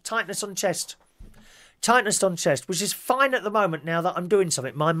tight chest, tightness on chest. Tightness on chest, which is fine at the moment now that I'm doing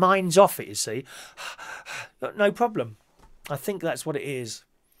something. My mind's off it, you see. No problem. I think that's what it is.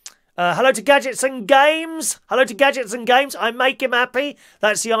 Hello to Gadgets and Games. Hello to Gadgets and Games. I make him happy.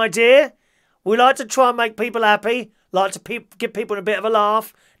 That's the idea. We like to try and make people happy. Like to give people a bit of a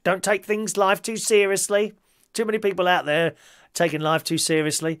laugh. Don't take life too seriously. Too many people out there taking life too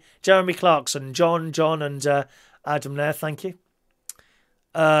seriously. Jeremy Clarkson, John, and Adam there. Thank you.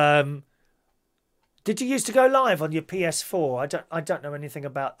 Did you used to go live on your PS4? I don't know anything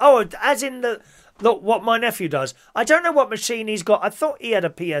about... Oh, as in look what my nephew does. I don't know what machine he's got. I thought he had a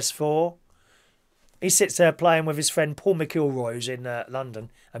PS4. He sits there playing with his friend Paul McIlroy's in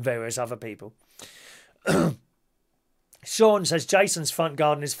London and various other people. Sean says Jason's front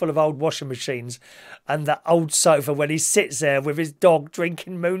garden is full of old washing machines and that old sofa when he sits there with his dog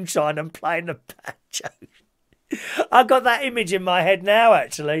drinking moonshine and playing the banjo. I've got that image in my head now,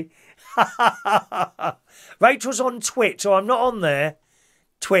 actually. Rachel's on Twitch, or I'm not on there.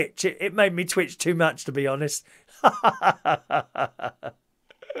 Twitch. It made me twitch too much, to be honest.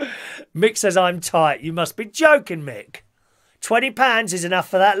 Mick says I'm tight. You must be joking, Mick. £20 is enough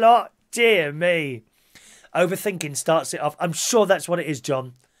for that lot? Dear me. Overthinking starts it off. I'm sure that's what it is,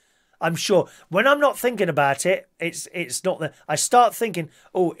 John. I'm sure. When I'm not thinking about it, it's not there. I start thinking,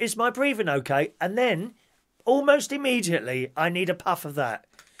 oh, is my breathing okay? And then, almost immediately, I need a puff of that.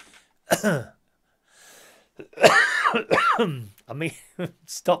 I mean,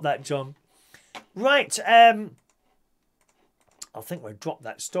 stop that, John. Right, I think we'll drop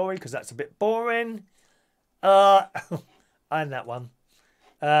that story because that's a bit boring. And that one.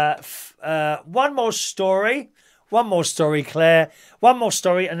 One more story. One more story, Claire. One more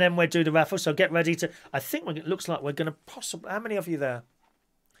story, and then we'll do the raffle. So get ready to... I think it looks like we're going to possibly... How many of you there?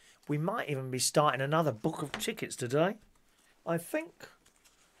 We might even be starting another book of tickets today. I think...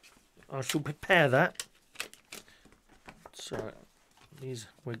 I shall prepare that. So,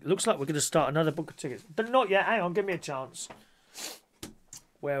 looks like we're going to start another book of tickets. But not yet. Hang on, give me a chance.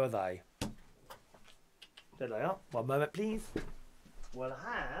 Where are they? There they are. One moment, please. We'll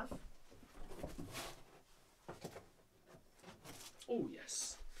have... Oh,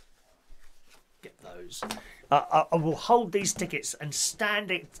 yes. Get those. I will hold these tickets and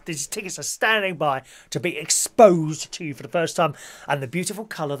these tickets are standing by to be exposed to you for the first time. And the beautiful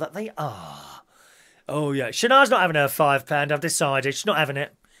colour that they are. Oh, yeah. Shana's not having her £5, I've decided. She's not having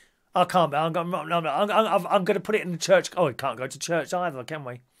it. I can't. I'm going to put it in the church. Oh, we can't go to church either, can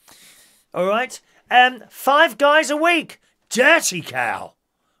we? All right. 5 guys a week. Dirty cow.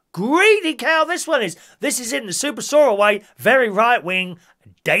 Greedy cow, this one is. This is in the Super Sora way, very right-wing,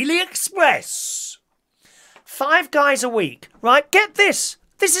 Daily Express. 5 guys a week, right? Get this.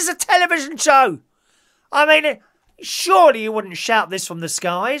 This is a television show. I mean, surely you wouldn't shout this from the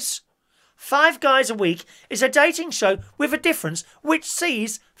skies. 5 guys a week is a dating show with a difference which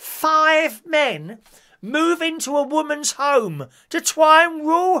sees 5 men move into a woman's home to try and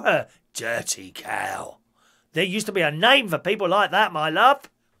rule her. Dirty cow. There used to be a name for people like that, my love.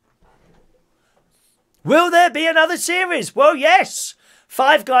 Will there be another series? Well, yes.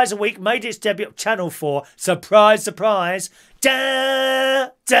 5 Guys a Week made its debut at Channel 4. Surprise, surprise. Da,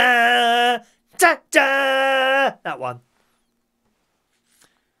 da, da, da. That one.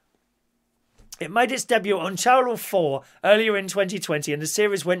 It made its debut on Channel 4 earlier in 2020, and the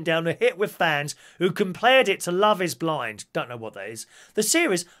series went down a hit with fans who compared it to Love is Blind. Don't know what that is. The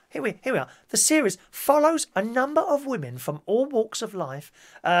series, here we are. The series follows a number of women from all walks of life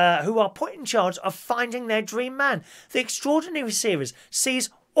who are put in charge of finding their dream man. The extraordinary series sees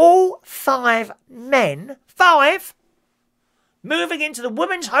all 5 men, 5, moving into the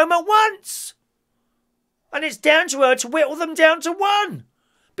woman's home at once. And it's down to her to whittle them down to 1.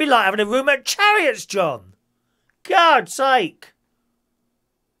 Be like having a room at Chariots, John. God's sake.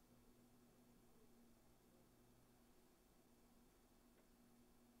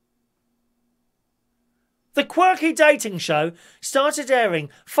 The quirky dating show started airing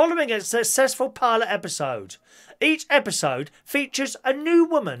following a successful pilot episode. Each episode features a new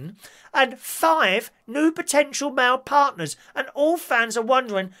woman and 5 new potential male partners, and all fans are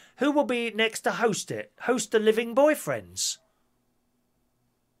wondering who will be next to host the living boyfriends.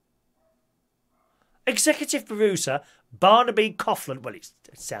 Executive producer Barnaby Coughlin. Well, it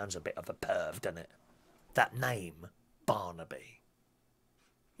sounds a bit of a perv, doesn't it? That name, Barnaby.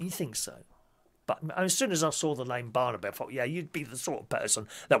 You think so? But as soon as I saw the name Barnaby, I thought, yeah, you'd be the sort of person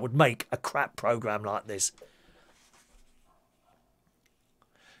that would make a crap programme like this.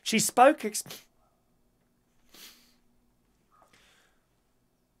 She spoke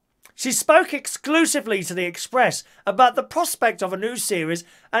exclusively to the Express about the prospect of a new series,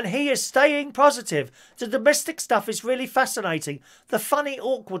 and he is staying positive. The domestic stuff is really fascinating. The funny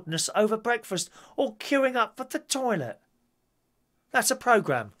awkwardness over breakfast or queuing up for the toilet. That's a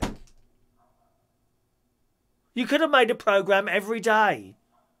programme. You could have made a programme every day.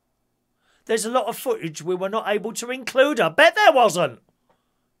 There's a lot of footage we were not able to include. I bet there wasn't.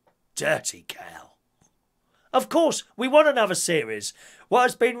 Dirty Cal. Of course, we want another series. What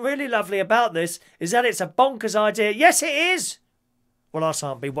has been really lovely about this is that it's a bonkers idea. Yes, it is. Well, I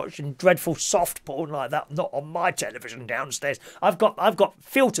can't be watching dreadful soft porn like that. Not on my television downstairs. I've got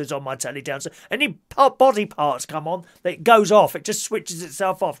filters on my telly downstairs. Any body parts come on, it goes off. It just switches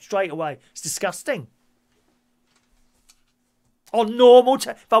itself off straight away. It's disgusting. On normal,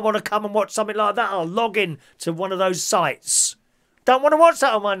 if I want to come and watch something like that, I'll log in to one of those sites. Don't want to watch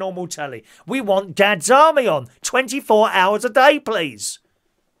that on my normal telly. We want Dad's Army on 24 hours a day, please.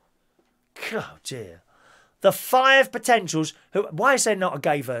 Oh, dear. The 5 potentials who... Why is there not a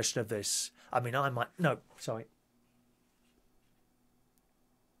gay version of this? I mean, I might... No, sorry.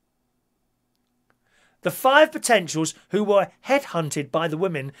 The 5 potentials who were headhunted by the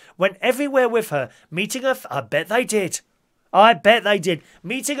women went everywhere with her, meeting her... I bet they did. I bet they did.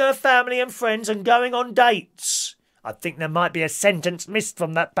 Meeting her family and friends and going on dates. I think there might be a sentence missed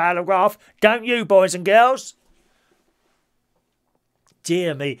from that paragraph. Don't you, boys and girls?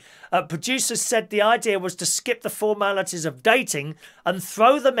 Dear me. Producers said the idea was to skip the formalities of dating and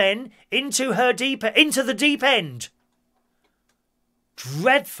throw the men into the deep end.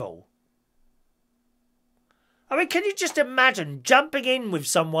 Dreadful. I mean, can you just imagine jumping in with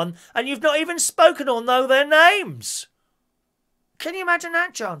someone and you've not even spoken or know their names? Can you imagine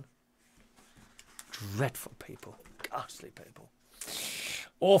that, John? Dreadful people. Ghastly people.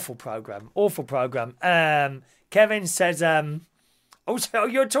 Awful programme. Awful programme. Kevin says, oh, so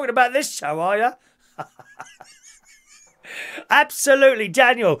you're talking about this show, are you? Absolutely,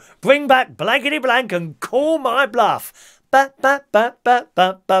 Daniel. Bring back Blankety Blank and Call My Bluff. Oh,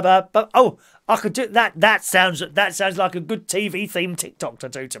 I could do that. That sounds like a good TV theme TikTok to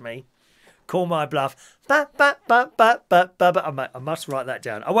do to me. Call My Bluff. I must write that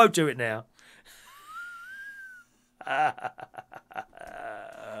down. I won't do it now.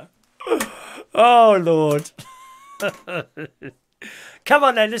 Oh, Lord. Come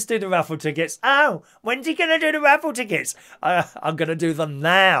on then, let's do the raffle tickets. Oh, when's he going to do the raffle tickets? I'm going to do them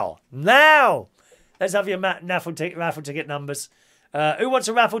now. Now. Let's have your raffle ticket numbers. Who wants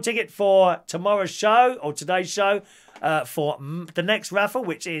a raffle ticket for tomorrow's show or today's show? For the next raffle,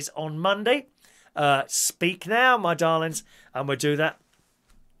 which is on Monday. Speak now, my darlings, and we'll do that.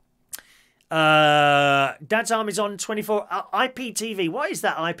 Dad's Army's on 24 IPTV. What is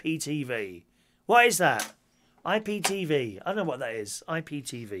that IPTV? What is that? IPTV. I don't know what that is.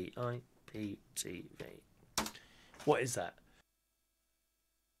 IPTV. IPTV. What is that?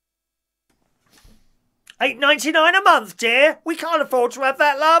 $8.99 a month, dear. We can't afford to have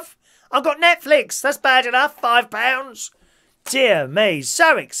that, love. I've got Netflix. That's bad enough. £5. Dear me,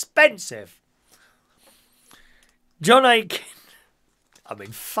 so expensive. John Aiken. I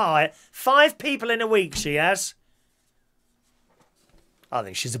mean, five people in a week she has. I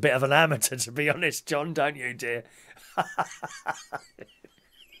think she's a bit of an amateur, to be honest, John, don't you, dear?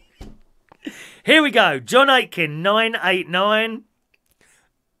 Here we go. John Aitken, 989.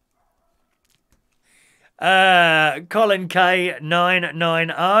 Colin K,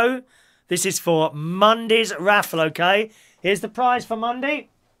 990. This is for Monday's raffle, okay? Here's the prize for Monday.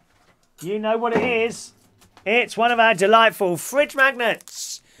 You know what it is. It's one of our delightful fridge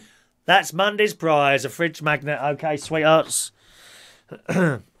magnets. That's Monday's prize, a fridge magnet. Okay, sweethearts.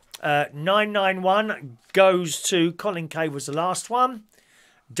 991 goes to Colin K was the last one.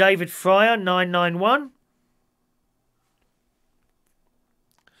 David Fryer, 991.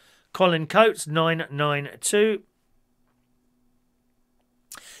 Colin Coates, 992.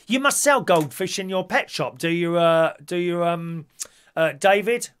 You must sell goldfish in your pet shop, do you,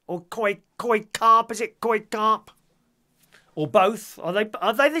 David? Or koi carp? Is it koi carp? Or both? Are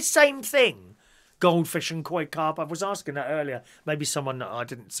they the same thing? Goldfish and koi carp. I was asking that earlier. Maybe someone... I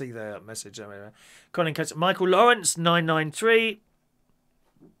didn't see their message. Anyway. Colin Coates. Michael Lawrence, 993.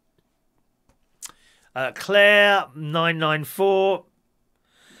 Claire, 994.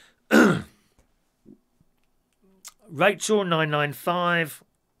 Rachel, 995.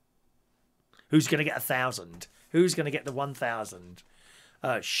 Who's going to get 1,000? Who's going to get the 1,000?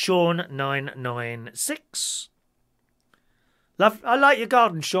 Sean996. Love, I like your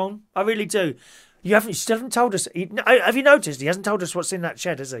garden, Sean. I really do. Still haven't told us. Have you noticed? He hasn't told us what's in that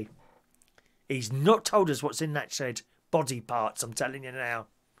shed, has he? He's not told us what's in that shed. Body parts, I'm telling you now.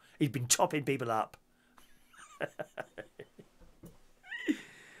 He's been chopping people up.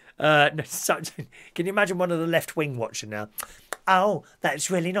 Can you imagine one of the left wing watching now? Oh,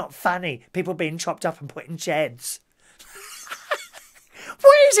 that's really not funny. People being chopped up and put in sheds.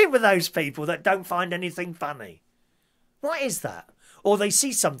 What is it with those people that don't find anything funny? What is that? Or they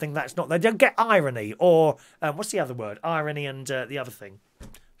see something that's not. They don't get irony. Or what's the other word? Irony and the other thing.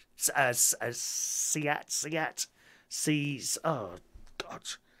 Oh God,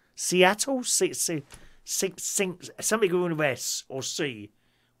 Seattle. Something with an S or C.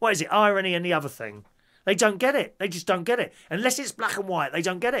 What is it? Irony and the other thing. They don't get it. They just don't get it. Unless it's black and white, they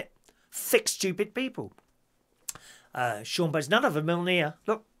don't get it. Thick, stupid people. Sean Bates, none of them are near.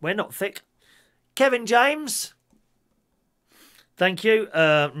 Look, we're not thick. Kevin James. Thank you.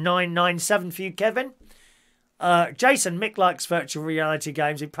 997 for you, Kevin. Jason, Mick likes virtual reality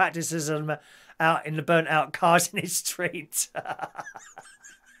games. He practices them out in the burnt out cars in his street.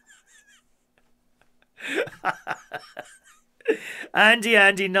 Andy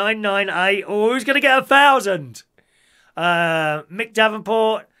 998. Oh, who's going to get 1,000? Mick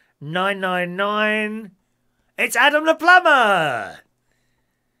Davenport 999. It's Adam the plumber.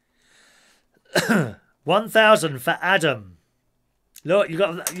 1,000 for Adam. Look, you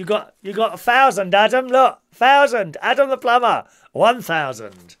got 1,000, Adam. Look, 1,000. Adam the plumber.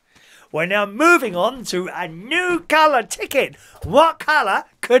 1,000. We're now moving on to a new colour ticket. What colour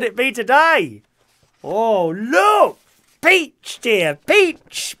could it be today? Oh, look. Peach, dear.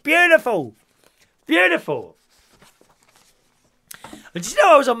 Peach. Beautiful. Beautiful. Did you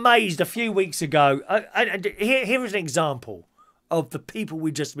know I was amazed a few weeks ago? Here is an example of the people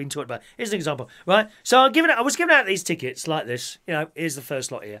we've just been talking about. Here's an example, right? So I was giving out these tickets like this. You know, here's the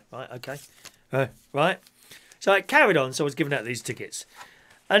first lot here, right? Okay, right. So I carried on. So I was giving out these tickets,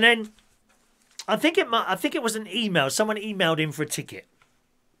 and then I think it was an email. Someone emailed in for a ticket,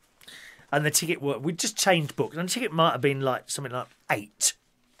 and the ticket we just changed books, and the ticket might have been like something like 8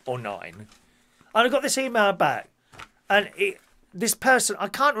 or 9, and I got this email back, and this person, I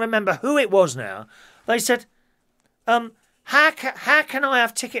can't remember who it was now. They said, how can I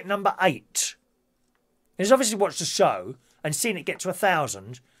have ticket number 8? He's obviously watched the show and seen it get to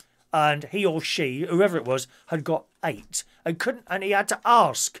 1,000, and he or she, whoever it was, had got 8 and he had to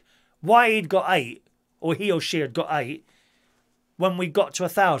ask why he'd got 8, or he or she had got 8 when we got to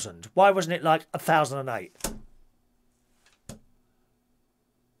 1,000. Why wasn't it like 1,008?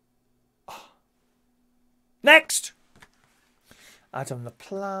 Next. Adam the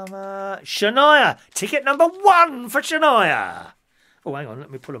plumber. Shania. Ticket number 1 for Shania. Oh, hang on.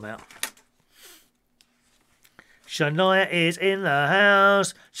 Let me pull them out. Shania is in the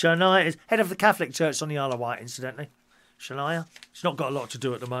house. Shania is head of the Catholic Church on the Isle of Wight, incidentally. Shania. She's not got a lot to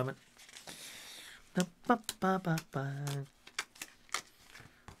do at the moment.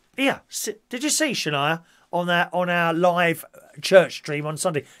 Yeah. Did you see Shania on our live church stream on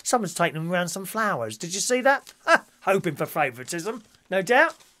Sunday? Someone's taking them around some flowers. Did you see that? Hoping for favouritism, no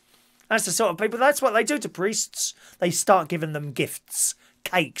doubt. That's the sort of people, that's what they do to priests. They start giving them gifts,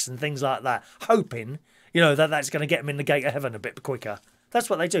 cakes and things like that, hoping, that's going to get them in the gate of heaven a bit quicker. That's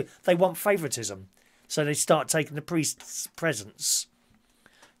what they do. They want favouritism. So they start taking the priest's presents.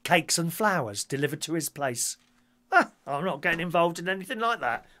 Cakes and flowers delivered to his place. I'm not getting involved in anything like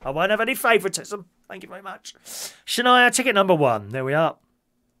that. I won't have any favouritism. Thank you very much. Shania, ticket number 1. There we are.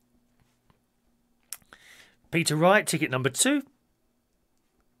 Peter Wright, ticket number 2.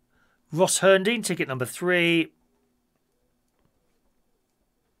 Ross Herndine, ticket number 3.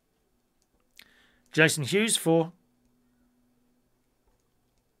 Jason Hughes, 4.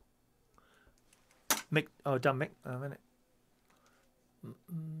 Mick. Oh, done Mick. Oh, a minute.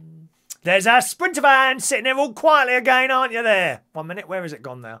 There's our Sprinter van sitting there all quietly again, aren't you there? 1 minute. Where has it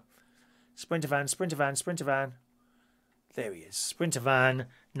gone now? Sprinter van, Sprinter van, Sprinter van. There he is. Sprinter van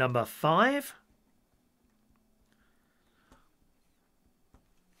number 5.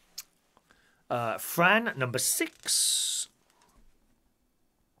 Fran, number 6.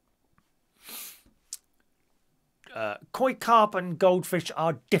 Koi carp and goldfish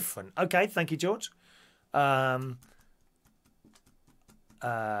are different. Okay, thank you, George.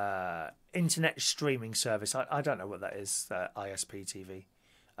 Internet streaming service. I don't know what that is. ISP TV.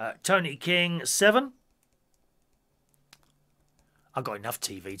 Tony King, 7. I've got enough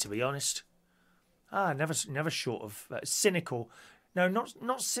TV, to be honest. Never short of cynical. No,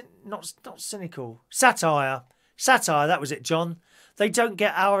 not cynical. Satire. Satire, that was it, John. They don't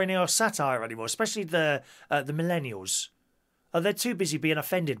get hour in ear satire anymore, especially the millennials. They're too busy being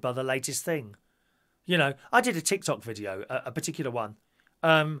offended by the latest thing. You know, I did a TikTok video, a particular one.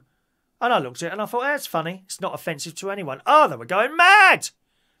 And I looked at it and I thought, that's funny. It's not offensive to anyone. Oh, they were going mad.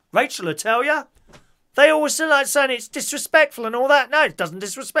 Rachel will tell you. They always like saying it's disrespectful and all that. No, it doesn't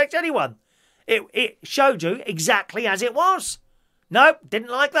disrespect anyone. It showed you exactly as it was. Nope,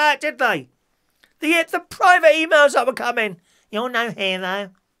 didn't like that, did they? The private emails that were coming. You're no hero.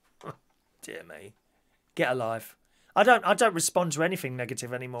 Dear me. Get a life. I don't respond to anything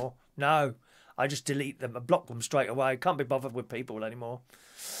negative anymore. No. I just delete them and block them straight away. Can't be bothered with people anymore.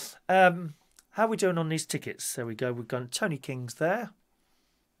 How are we doing on these tickets? There we go. We've got Tony King's there.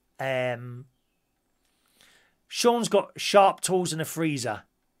 Sean's got sharp tools and a freezer.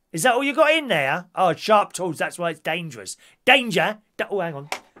 Is that all you got in there? Oh, sharp tools. That's why it's dangerous. Danger. Oh, hang on.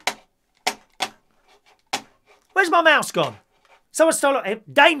 Where's my mouse gone? Someone stole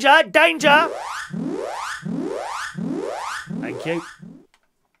it. Danger. Danger. Thank you.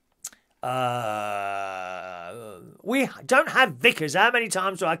 We don't have Vickers. How many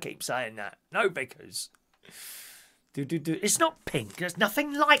times do I keep saying that? No Vickers. It's not pink. There's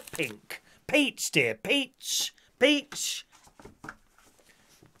nothing like pink. Peach, dear. Peach. Peach.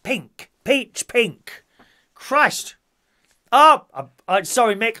 Pink. Peach, pink. Christ. Oh, I'm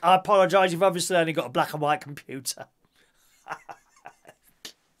sorry, Mick. I apologise. You've obviously only got a black and white computer.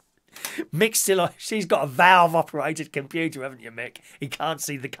 Mick still, she's got a valve-operated computer, haven't you, Mick? He can't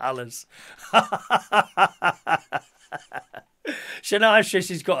see the colours. Shania,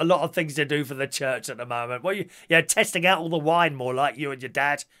 she's got a lot of things to do for the church at the moment. Well, you're testing out all the wine more like you and your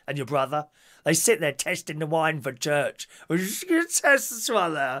dad and your brother. They sit there testing the wine for church. We're just going to test this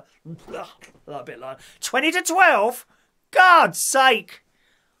one there. A bit like 20 to 12? God's sake.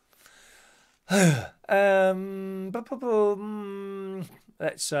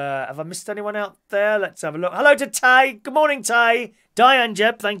 Let's, have I missed anyone out there? Let's have a look. Hello to Tay. Good morning, Tay. Diane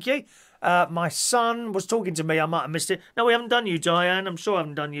Jeb, thank you. My son was talking to me. I might have missed it. No, we haven't done you, Diane. I'm sure I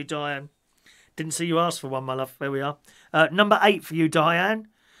haven't done you, Diane. Didn't see you ask for one, my love. There we are. Number 8 for you, Diane.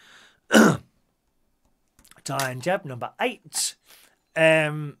 Diane Jeb, number 8.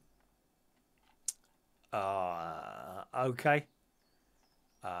 Okay.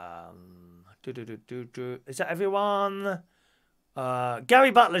 Is that everyone?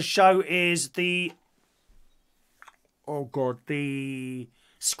 Gary Butler's show is the... Oh, God. The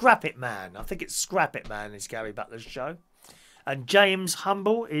Scrap It Man. I think it's Scrap It Man is Gary Butler's show. And James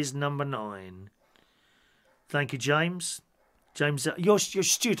Humble is number 9. Thank you, James. James, you're a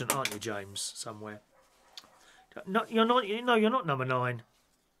student, aren't you, James? Somewhere. No, you're not. No, you're not number 9.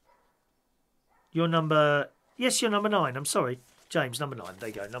 You're number. Yes, you're number 9. I'm sorry, James. Number 9. There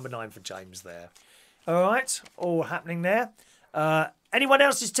you go. Number 9 for James there. All right, all happening there. Anyone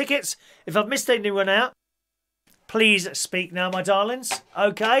else's tickets? If I've missed anyone out, please speak now, my darlings.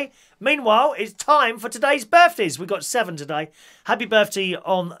 Okay. Meanwhile, it's time for today's birthdays. We've got 7 today. Happy birthday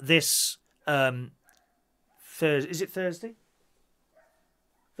on this Thursday. Is it Thursday?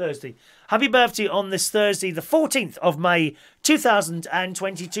 Thursday. Happy birthday on this Thursday, the 14th of May,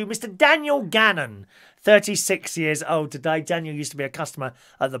 2022. Mr. Daniel Gannon, 36 years old today. Daniel used to be a customer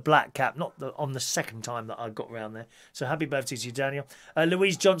at the Black Cap, not on the second time that I got round there. So happy birthday to you, Daniel.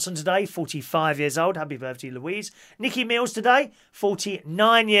 Louise Johnson today, 45 years old. Happy birthday, Louise. Nikki Mills today,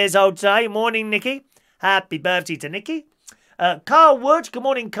 49 years old today. Morning, Nikki. Happy birthday to Nikki. Karl Wood, good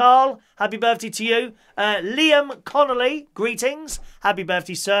morning, Karl. Happy birthday to you. Liam Connolly, greetings. Happy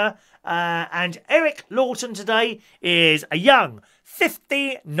birthday, sir. And Eric Lawton today is a young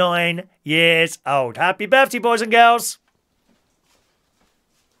 59 years old. Happy birthday, boys and girls.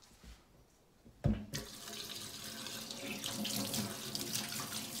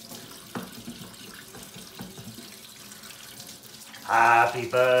 Happy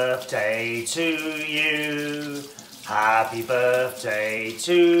birthday to you. Happy birthday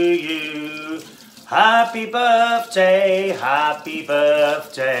to you. Happy birthday, happy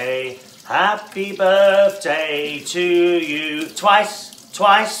birthday, happy birthday to you. Twice,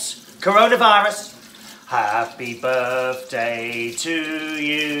 coronavirus. Happy birthday to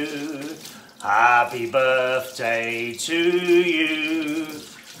you. Happy birthday to you.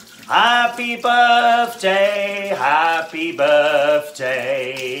 Happy birthday, happy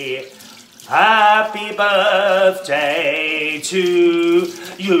birthday. Happy birthday to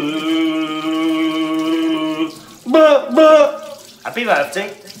you. Happy birthday.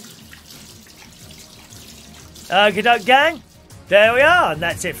 Good luck, gang. There we are, and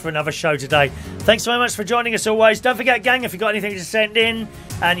that's it for another show today. Thanks very much for joining us always. Don't forget, gang, if you've got anything to send in,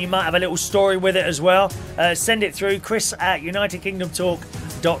 and you might have a little story with it as well, send it through.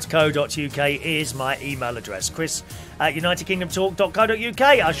 chris@unitedkingdomtalk.co.uk is my email address. chris@unitedkingdomtalk.co.uk.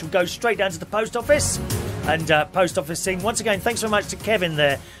 I shall go straight down to the post office and post office thing. Once again, thanks very much to Kevin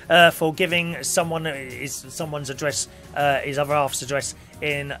there for giving someone's address, his other half's address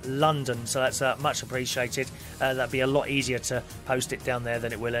in London. So that's much appreciated. That'd be a lot easier to post it down there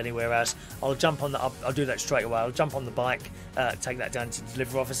than it will anywhere else. I'll jump on I'll do that straight away. I'll jump on the bike, take that down to the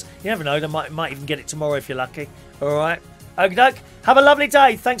delivery office. You never know, they might even get it tomorrow if you're lucky. All right. Okie doke. Have a lovely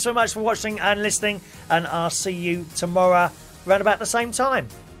day. Thanks very much for watching and listening, and I'll see you tomorrow around about the same time.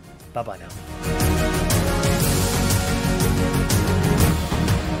 Bye bye now.